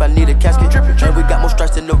death, I need a casket. And we got more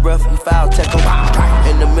strikes in the rough, we foul tech em.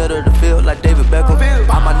 In the middle of the field like David Beckham.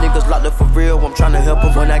 All my niggas locked up for real, I'm tryna help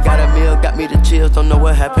them. When I got a meal, got me the chills, don't know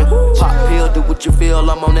what happened. Pop pill, do what you feel,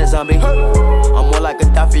 I'm on that zombie. I'm more like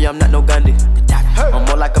Gaddafi, I'm not no Gandhi. I'm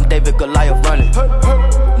more like I'm David Goliath running.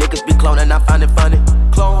 Niggas be cloning, I find it funny.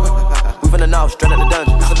 Clone, we finna know, straight out the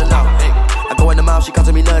dungeon. Finna know, hey. I go in the mouth, she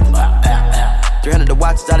costing me nothing. 300 the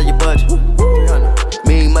watch is out of your budget. 300.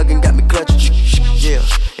 Mean muggin' got me clutching. Yeah,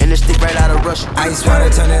 and this stick right out of Russia. Ice water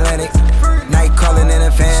turn Atlantic. Night calling in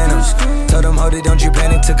a phantom. Told them, hold it, don't you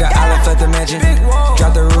panic. Took an island, left the mansion.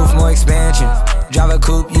 Drop the roof, more expansion. Drive a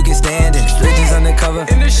coupe, you can stand it. Bridges undercover.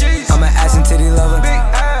 I'm an ass and titty lover.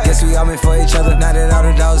 Guess we all meant for each other. Now that all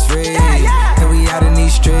the dogs free, and we out in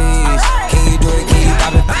these streets. Can you do it? Can you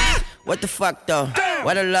pop it? What the fuck though?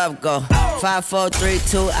 Where the love go? 5, 4, 3,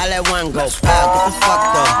 2, I let one go. Wow, what the fuck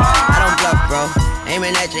though? I don't bluff, bro.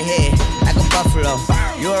 Aiming at your head like a buffalo.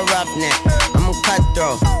 You a roughneck, I'm a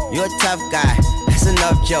cutthroat. You a tough guy. That's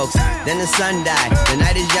enough jokes. Then the sun died. The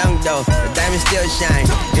night is young though. The diamonds still shine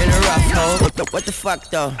in a rough hole. What the fuck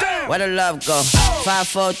though? Where the love go? 5,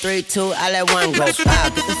 4, 3, 2, I let one go. Wow,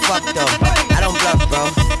 what the fuck though? I don't bluff, bro.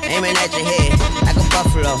 Aiming at your head like a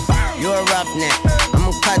buffalo. You a roughneck, I'm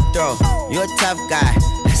a cutthroat. You a tough guy.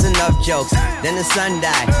 That's enough jokes. Then the sun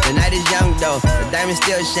died. The night is young though. The diamonds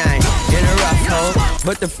still shine in a rough hole.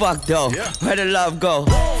 What the fuck though? Where the love go?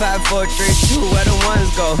 5, 4, 3, 2, where the ones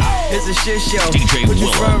go? It's a shit show. Put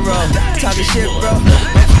your front row. Talking shit, bro.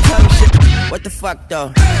 Talking shit. What the fuck though?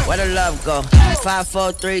 Where the love go? 5,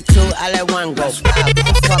 4, 3, 2, I let one go. Wow, what the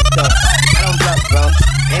fuck though? I don't bluff, bro.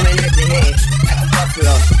 Aiming at the head like a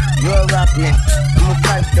buffalo. You a roughneck, I'm a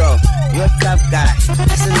cutthroat. You a tough guy.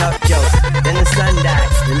 That's enough jokes. Then the sun died.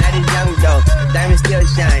 The night is young though. Diamonds still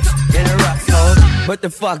shine in a rough hole. What the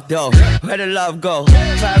fuck though? Where the love go?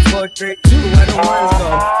 5, 4, 3, 2, where the ones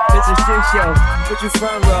go? It's a shit show. Put your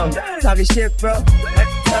front row. Talking shit, bro.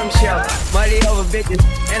 Show. Money over bitches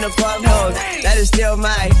and the pub hoes. That is still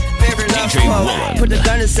my favorite love quote. Put the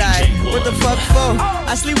gun aside. What the fuck for?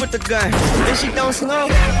 I sleep with the gun. And she don't snow.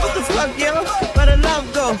 What the fuck, yo? Where the love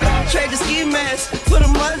go? Trade the ski mask for the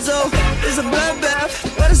muzzle. It's a bloodbath.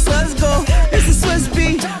 Where the slugs go? It's the Swiss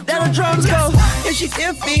beat. That the drums go. If she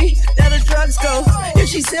iffy, that the drugs go. If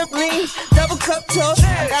she simply double cup toast.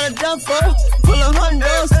 I got a duffel full of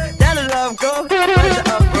hundos. That the love go. Where's the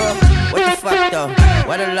uproar? What the fuck though?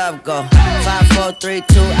 Where the love go? 5, 4, 3,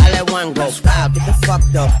 2, I let one go. Wow, get the fuck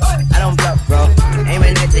though. I don't bluff, bro.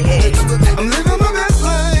 Aiming at the head. I'm living my best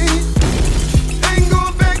life. Ain't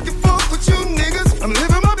going back and forth with you niggas. I'm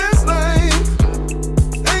living my best life.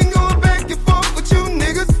 Ain't going back and forth with you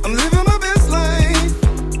niggas. I'm living my best life.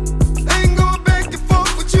 Ain't going back and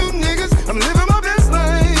forth with you niggas. I'm living my best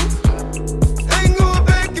life. Ain't going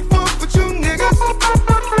back and forth with you niggas.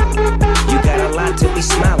 You got a lot to be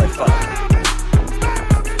smiling for.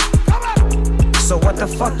 So what the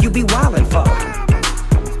fuck you be wildin' for?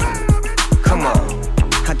 Come on,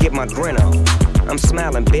 I get my grin on. I'm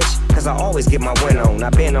smiling, bitch, cause I always get my win on.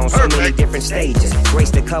 I've been on so many different stages.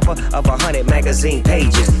 Graced the cover of 100 magazine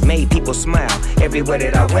pages. Made people smile everywhere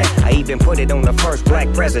that I went. I even put it on the first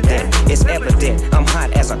black president. It's evident I'm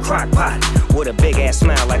hot as a crock pot. With a big ass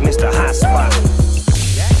smile like Mr. Hot Spot.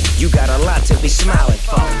 You got a lot to be smiling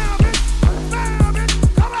for.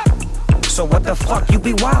 So what the fuck you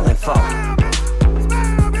be wildin' for?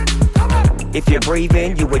 If you're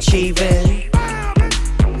breathing, you achieving.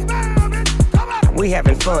 We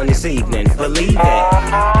having fun this evening, believe that.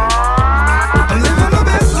 I'm living my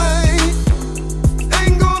best life.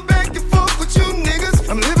 Ain't going back and forth with you niggas.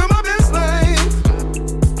 I'm living my best life.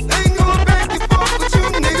 Ain't going back and forth with you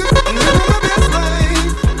niggas. I'm living my best life.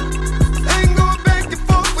 Ain't going back and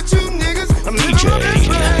forth with you niggas. I'm living my best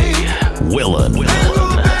life. Willan. Ain't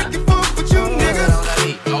going back and forth with you niggas.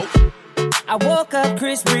 I woke up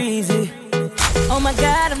Chris Breezy. Oh my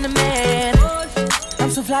God, I'm the man. I'm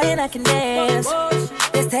so fly and I can dance.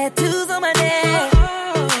 There's tattoos on my neck.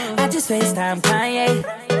 I just FaceTime Kanye.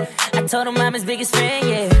 I told him I'm his biggest fan,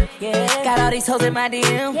 yeah. Got all these hoes in my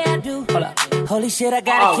DM. Yeah, I do. Hold up. Holy shit, I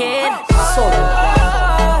got a kid.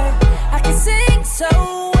 I can sing so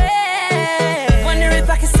well. Wonder if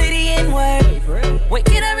I can say the N-word. Wait,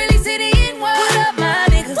 can I really say the N-word? What up, my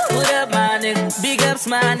nigga? What up, my nigga? Big ups,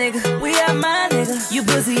 my nigga. We are my nigga. You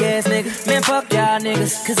pussy ass nigga. Man, fuck y'all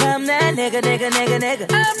niggas. Cause I'm that nigga. I'm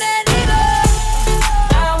that nigga.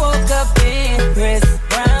 I woke up in Chris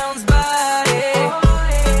Brown's body.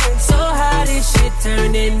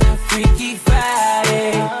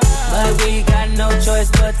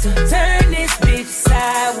 Turn this bitch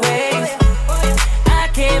sideways. I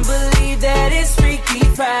can't believe that it's Freaky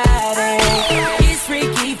Friday. It's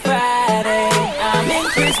Freaky Friday. I'm in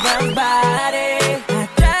Chris Brown's body. I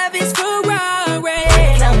drive his Ferrari.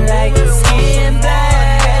 And I'm like skin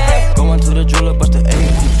black. Going to the jeweler, bust the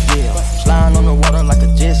 80, yeah. Sliding on the water like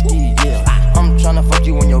a jet ski, yeah. I'm tryna fuck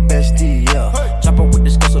you and your bestie, yeah. Chopper with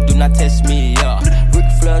this girl, so do not test me, yeah. Ric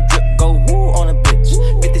Flair drip, go woo on a bitch.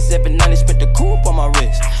 5790, spent the coupe on my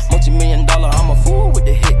wrist. Multi-million-dollar, I'm a fool with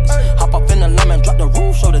the hits. Hop up in the lemon, drop the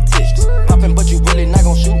roof, show the tits. Poppin', but you really not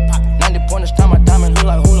gon' shoot. 90 pointers, time my diamond look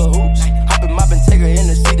like hula hoops. Hoppin', moppin', take her in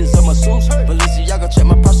the seats of my suits. Balenciaga, check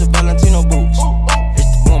my purse with Valentino boots. It's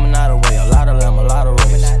the woman out of the way, a lot of them, a lot of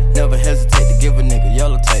race. Never hesitate to give a nigga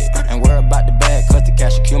yellow tape. And worry about the bag, cause the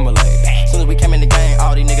cash accumulate. Soon as we came in the game,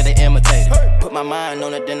 all these niggas, they imitated. Put my mind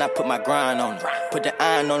on it, then I put my grind on it. Put the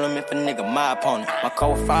iron on them if a nigga my opponent. My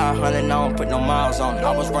code 500, I don't put no miles on it.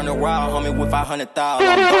 I was running wild, homie, with 500,000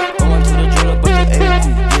 on it. Going to the jeweler, but the 80,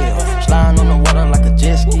 yeah. Sliding on the water like a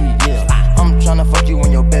jet ski, yeah. I'm tryna fuck you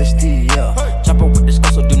and your bestie, yeah. Chopper with this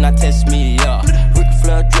girl, so do not test me, yeah. Ric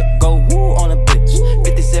Flair drip, go woo on a bitch.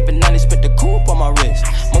 5790, spent the coupe on my wrist.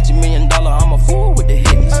 Multi-million-dollar, I'm a fool with the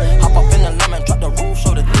hits. Hop up in the lemon, drop the roof,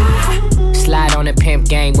 show the dick. Slide on the pimp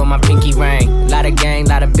gang with my pinky ring. Lot of gang,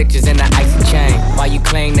 lot of bitches in the icy chain. While you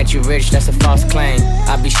claim that you rich, that's a false claim.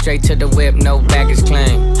 I be straight to the whip, no baggage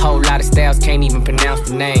claim. Whole lot of styles, can't even pronounce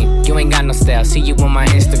the name. You ain't got no style, see you on my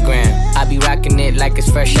Instagram. I be rocking it like it's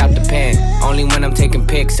fresh out the pan. Only when I'm taking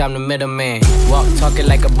pics, I'm the middleman. Walk talking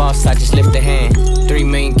like a boss, I just lift a hand. 3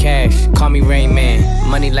 million cash, call me Rain Man.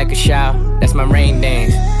 Money like a shower, that's my rain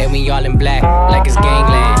dance. And we all in black, like it's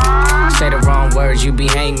gangland. Say the wrong words, you be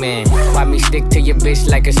hangman. Why me stick to your bitch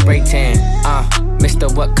like a spray tan? Mister,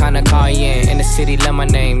 what kind of car you in? In the city, love my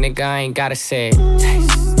name, nigga, I ain't gotta say it.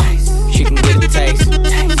 Taste, taste. She can get a taste.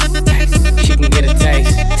 Taste, taste. She can get a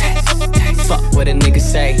taste. Taste, taste. Fuck what a nigga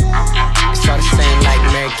say. It's all the same like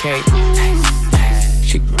Mary Kate. Taste, taste.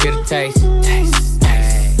 She can get a taste. Taste,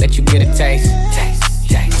 taste. Let you get a taste. Taste,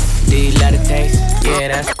 taste. Do you let it taste? Yeah,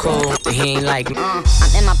 that's cool, but he ain't like me. I'm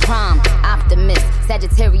in my prime, optimist.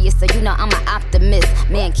 Sagittarius, so you know I'm an optimist.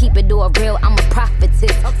 Man, keep it all real, I'm a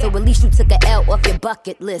prophetess. So at least you took a L off your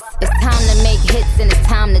bucket list. It's time to make hits and it's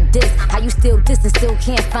time to diss. How you still diss and still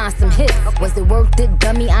can't find some hits? Was it worth it,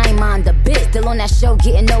 dummy? I ain't mind a bit. Still on that show,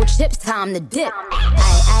 getting no chips, time to dip.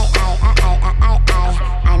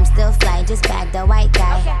 I'm still fly, just bag the white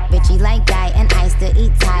guy. Bitchy like guy, and I still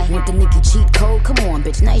eat Thai. Want the nigga cheat code? Come on,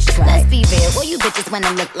 bitch, nice try. Let's be real, all you bitches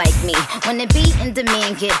wanna look like me. Wanna be in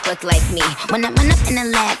demand, get booked like me. Wanna run up in the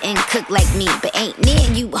lab and cook like me. But ain't near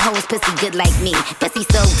you hoes pussy good like me. Pussy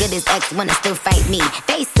so good his ex wanna still fight me.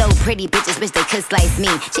 They so pretty, bitches wish they could slice me.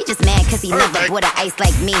 She just mad cause he never bought a ice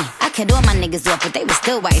like me. I cut all my niggas off, but they would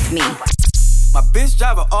still wife me. My bitch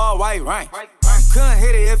drive a all white rank. Couldn't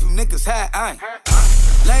hit it if you niggas had ain't.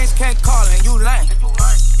 Lanes can't call it and you lame.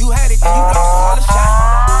 You had it and you lost all the shine.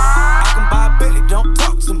 I can buy a Billy, don't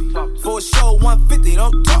talk to me. For a show 150,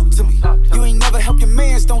 don't talk to me. You ain't never help your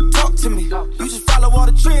mans, don't talk to me. You just follow all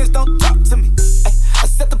the trends, don't talk to me. Ay, I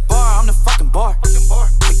set the bar, I'm the fucking bar.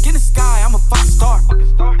 Like in the sky, I'm a fucking star.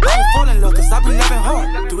 I ain't falling low cause I be living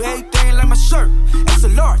hard. Do everything like my shirt, extra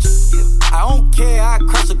large. I don't care, I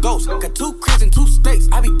crash a ghost. Got 2 cribs and 2 states,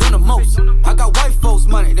 I be doing the most. I got white folks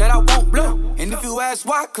money that I won't blow. And if you ask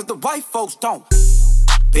why, cause the white folks don't.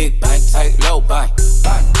 Big bank, tight, low bank.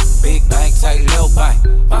 Big bank, tight, low bank.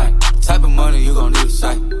 Type of money you gon' need a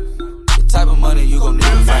sight. The type of money you gon' need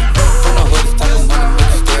a fight. From the hood, this type of money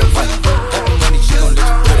make you stay right. Type of money she gon' let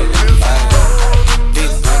you put it in the fight.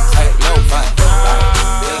 Big bank, tight, low bank.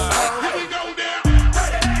 Big bank.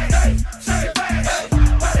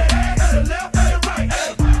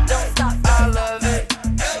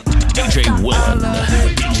 DJ Willan.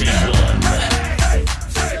 DJ Willan.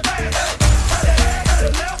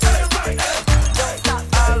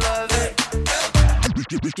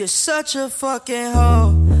 You're such a fucking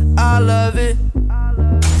hoe, I love it.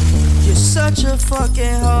 You're such a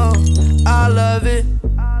fucking hoe, I love it.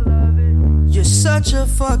 You're such a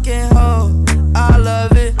fucking hoe, I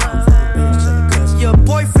love it. Your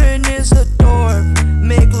boyfriend is a dork,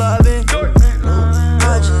 make loving.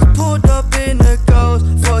 I just pulled up in the ghost,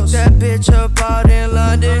 fucked that bitch up out in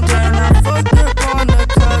London. Then I fucked up on the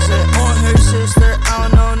cousin, on her sister, I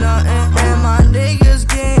don't know nothing. And my niggas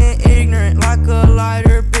getting ignorant like a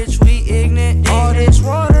lighter, bitch, we ignorant. All this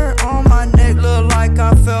water on my neck look like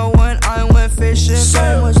I fell when I went fishing.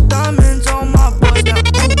 So much diamonds on my bust now,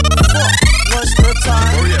 fuck, what's the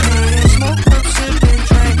time? Me and smoke up, sipping,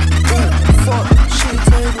 drink, fuck, she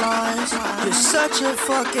take lines. You're such a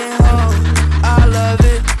fucking hoe, I love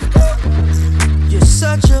it.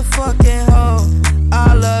 such a fucking hoe.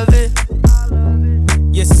 I love it.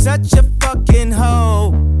 You're such a fucking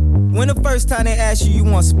hoe. When the first time they asked you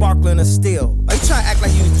want sparkling or still? Or you try to act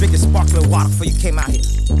like you was drinking sparkling water before you came out here?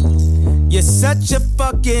 You're such a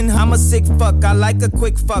fucking, I'm a sick fuck, I like a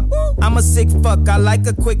quick fuck. I'm a sick fuck, I like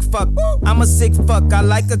a quick fuck. I'm a sick fuck, I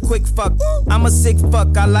like a quick fuck. I'm a sick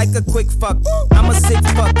fuck, I like a quick fuck. I'm a sick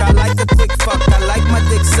fuck, I like a quick fuck. I like my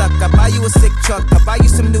dick suck, I buy you a sick truck. I buy you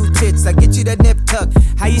some new tits, I get you that nip tuck.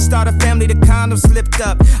 How you start a family, the condom slipped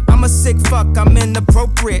up. I'm a sick fuck, I'm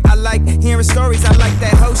inappropriate. I like hearing stories, I like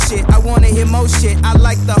that whole shit. I wanna hear more shit, I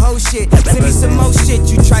like the whole shit. Send me some more shit,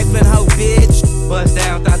 you trifling hoe, bitch. Bust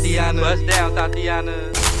down, Tatiana. Bust down, Tatiana.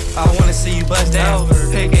 I wanna see you bust down.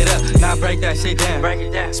 Pick it up, now break that shit down. Break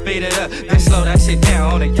it down. Speed it up, then slow that shit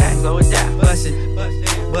down on the gang. Slow it down. Bust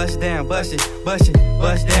it, bust down, bust it, bust it,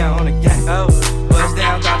 bust down on the gang. Bust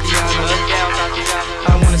down,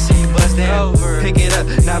 Tatiana. I wanna see you bust down. Pick it up,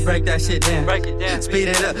 now break that shit down. Break it down. Speed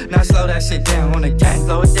it up, now slow that shit down on the gang.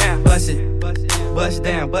 Slow it down. Bust it, bust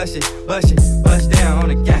down, bust it, bust it, bust down on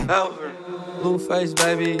the gang. Blue face,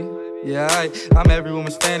 baby. Yeah, I'm every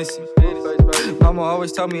woman's fantasy. Mama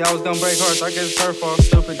always told me I was gonna break hearts. I guess it's her fault,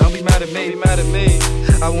 stupid. Don't be mad at me,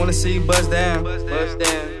 I wanna see you bust down.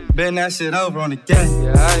 Bend that shit over on the gang.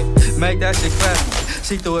 Yeah, make that shit clap.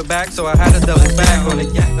 She threw it back, so I had to double back on the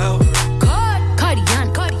gang.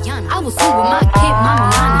 Cardiana, I was cool with my kid,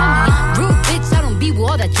 Mamiana. Real bitch, I don't be with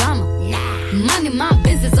all that drama. Money, my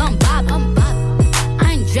business, I'm Bob.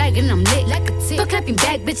 I ain't dragging, I'm lit like a tick. Stop clapping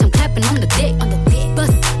back, bitch, I'm clapping on the dick.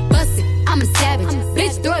 Bust it, I'm a savage.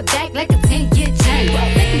 Bitch, throw it back like a 10-year chain.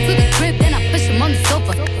 Take him to the crib, then I push him on the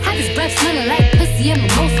sofa. Have his breath smelling like pussy and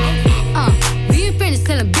mimosa. We ain't finished,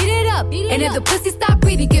 tell him beat it up. And if the pussy stop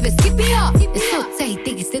breathing, give it skip it up. It's so tight,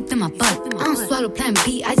 think it slipped in my butt. I don't swallow plan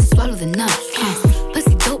B, I just swallow the nut.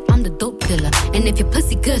 Pussy dope, I'm the dope dealer. And if your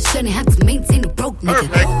pussy good, shouldn't have to maintain a broke nigga.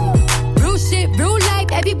 Real shit, real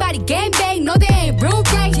life, everybody gang bang. No, they ain't real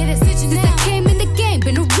right. Yeah, that's since I came in the game,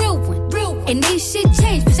 been a real one. And ain't shit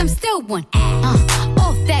changed, bitch, I'm still one.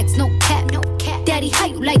 All facts, no cap. Daddy, how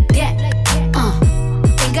you like that?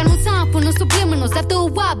 Ain't got no time for no subliminals. After a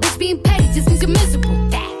while, bitch, being petty just means you're miserable.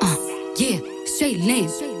 Yeah, straight lame.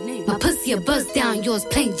 My pussy a buzz down, yours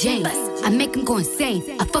plain Jane. I make him go insane.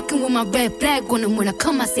 I fucking with my red flag on him. When I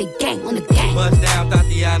come, I say gang on the gang. Bust down,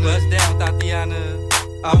 Tatiana. Bust down, Tatiana.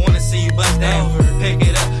 I wanna see you bust down. Pick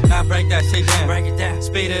it up, now break that shit down. Break it down.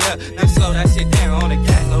 Speed it up, then slow that shit down on the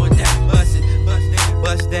gang. Slow it down. Bust it,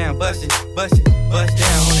 bust down, bust it, bust it, bust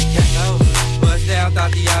down on the gang. Bust down,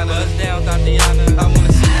 Tatiana. Bust down, Tatiana. I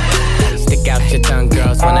wanna see you bust down. Stick out your tongue,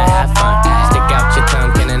 girls wanna have fun. Stick out your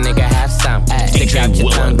tongue, can a nigga have some? Stick out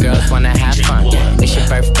your tongue, girls wanna have fun. It's your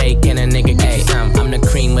birthday, can a nigga get you some? I'm the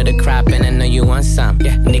cream with a crop and I know you want some.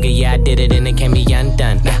 Nigga, yeah, I did it and it can't be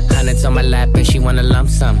undone. Hundreds on my lap and she wanna lump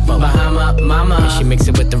some. Bahama, mama, and she mix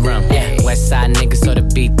it with the rum. West side nigga, so the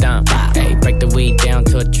beat dump. Hey, break the weed down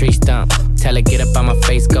to a tree stump. Tell her get up on my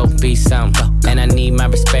face, go be some. And I need my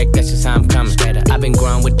respect, that's just how I'm coming. I've been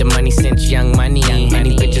growing with the money since young money.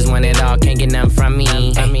 Many bitches want it all, can't get nothing from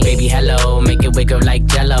me. Baby, hello, make it wiggle like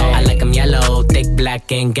jello. I like them yellow, thick,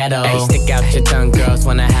 black, and ghetto. Hey, stick out your tongue, girls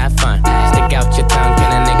wanna have fun. Stick out your tongue,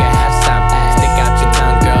 can a nigga have some? Stick out your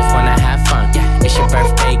tongue, girls wanna have fun. It's your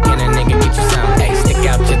birthday, can a nigga get you some? Hey, stick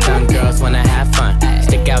out your tongue, girls wanna have fun.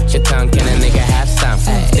 Stick out your tongue, can a nigga have some?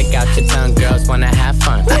 Stick out your tongue, girls wanna have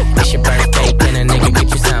fun. It's your birthday, can a nigga get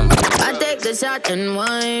you some? I take the shot and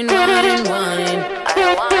wine.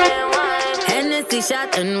 Hennessy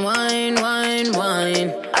shot and wine.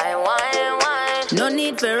 No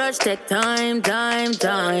need for rush, take time. Take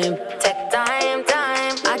time.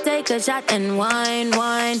 I take a shot and wine.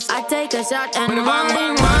 I take a shot and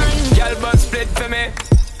wine. Girl, but split for me,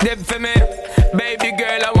 dip for me. Baby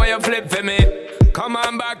girl, I want you flip for me. Come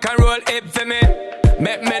on back and roll it for me.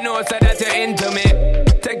 Make me know so that you're into me.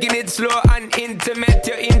 Taking it slow and intimate.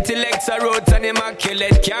 Your intellect's a roots and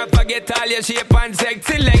immaculate. Can't forget all your shape and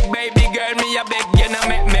sexy leg. Baby girl, me a beg, you know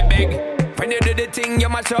make me beg. When you do the thing, you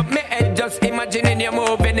mash up me head. Just imagining you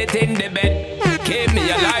moving it in the bed. Keep me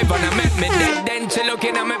alive and I make me dead. Then she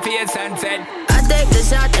looking at my face and said, I take the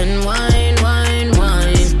shot and wine. I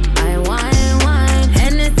wine.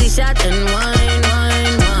 Hennessy shot and wine.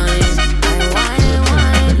 I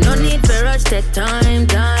wine. No need for rush, take time.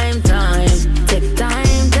 Take time.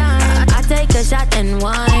 I take a shot and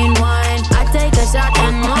wine. I take a shot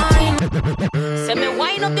and wine. Say me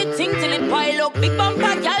wine up the thing till it pile up. Big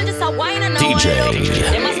bumper girl just a wine and a DJ wine up.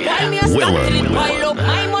 They must spoil me a stop till it pile up.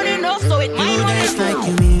 My money no, so it my money dance like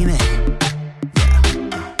you mean it.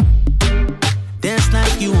 Dance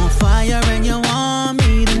like you on fire and you want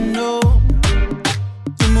me to know.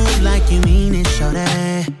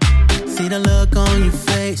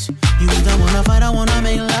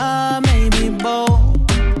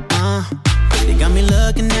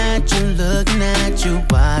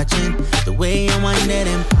 it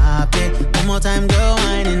and pop it. One more time, girl,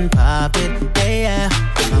 wine and pop it. Yeah,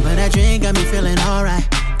 but that drink got me feeling alright.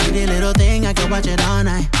 Pretty little thing, I can watch it all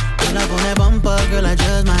night. Pull up on that bumper, girl, I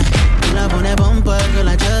just might. Pull up on that bumper, girl,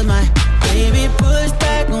 I just might. Baby, push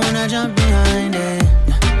back when I jump behind it.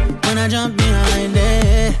 When I jump behind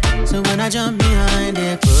it. So when I jump behind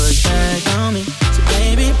it, push back on me. So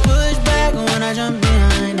baby, push back when I jump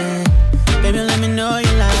behind it. Baby, let me know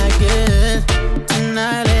you like it.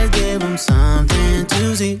 Tonight, let's give them something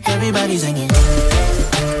to see. Everybody singing.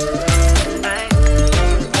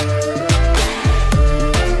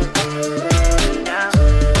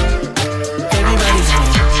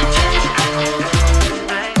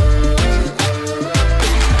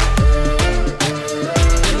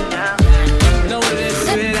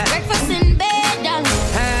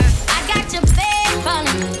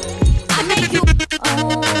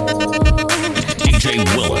 DJ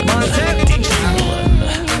Willan. DJ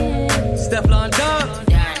Willan. Step on dog.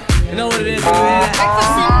 You know what it is, man.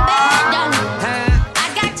 Breakfast in bed, darling. I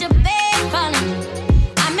got your bed calling.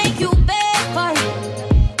 I make you bed for you.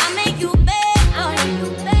 I make you bed for you.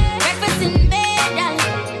 Breakfast in bed,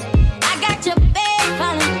 darling. I got your bed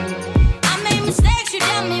calling. I made mistakes, you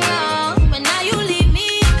done me wrong, but now you leave me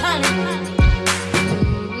calling.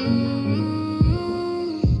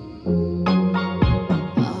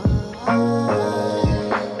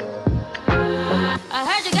 I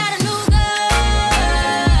heard you got a new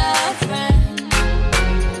girlfriend,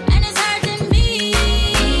 and it's hurting me.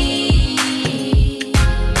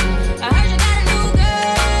 I heard you got a new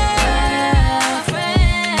girlfriend,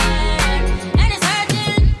 and it's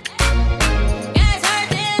hurting. Yeah, it's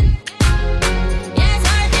hurting. Yeah, it's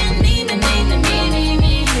hurting me, me.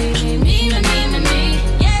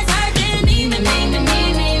 Yeah, it's hurting me, me.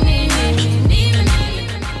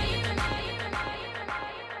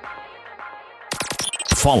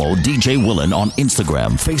 Follow DJ Willan on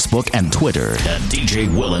Instagram, Facebook, and Twitter at DJ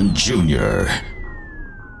Willan Jr.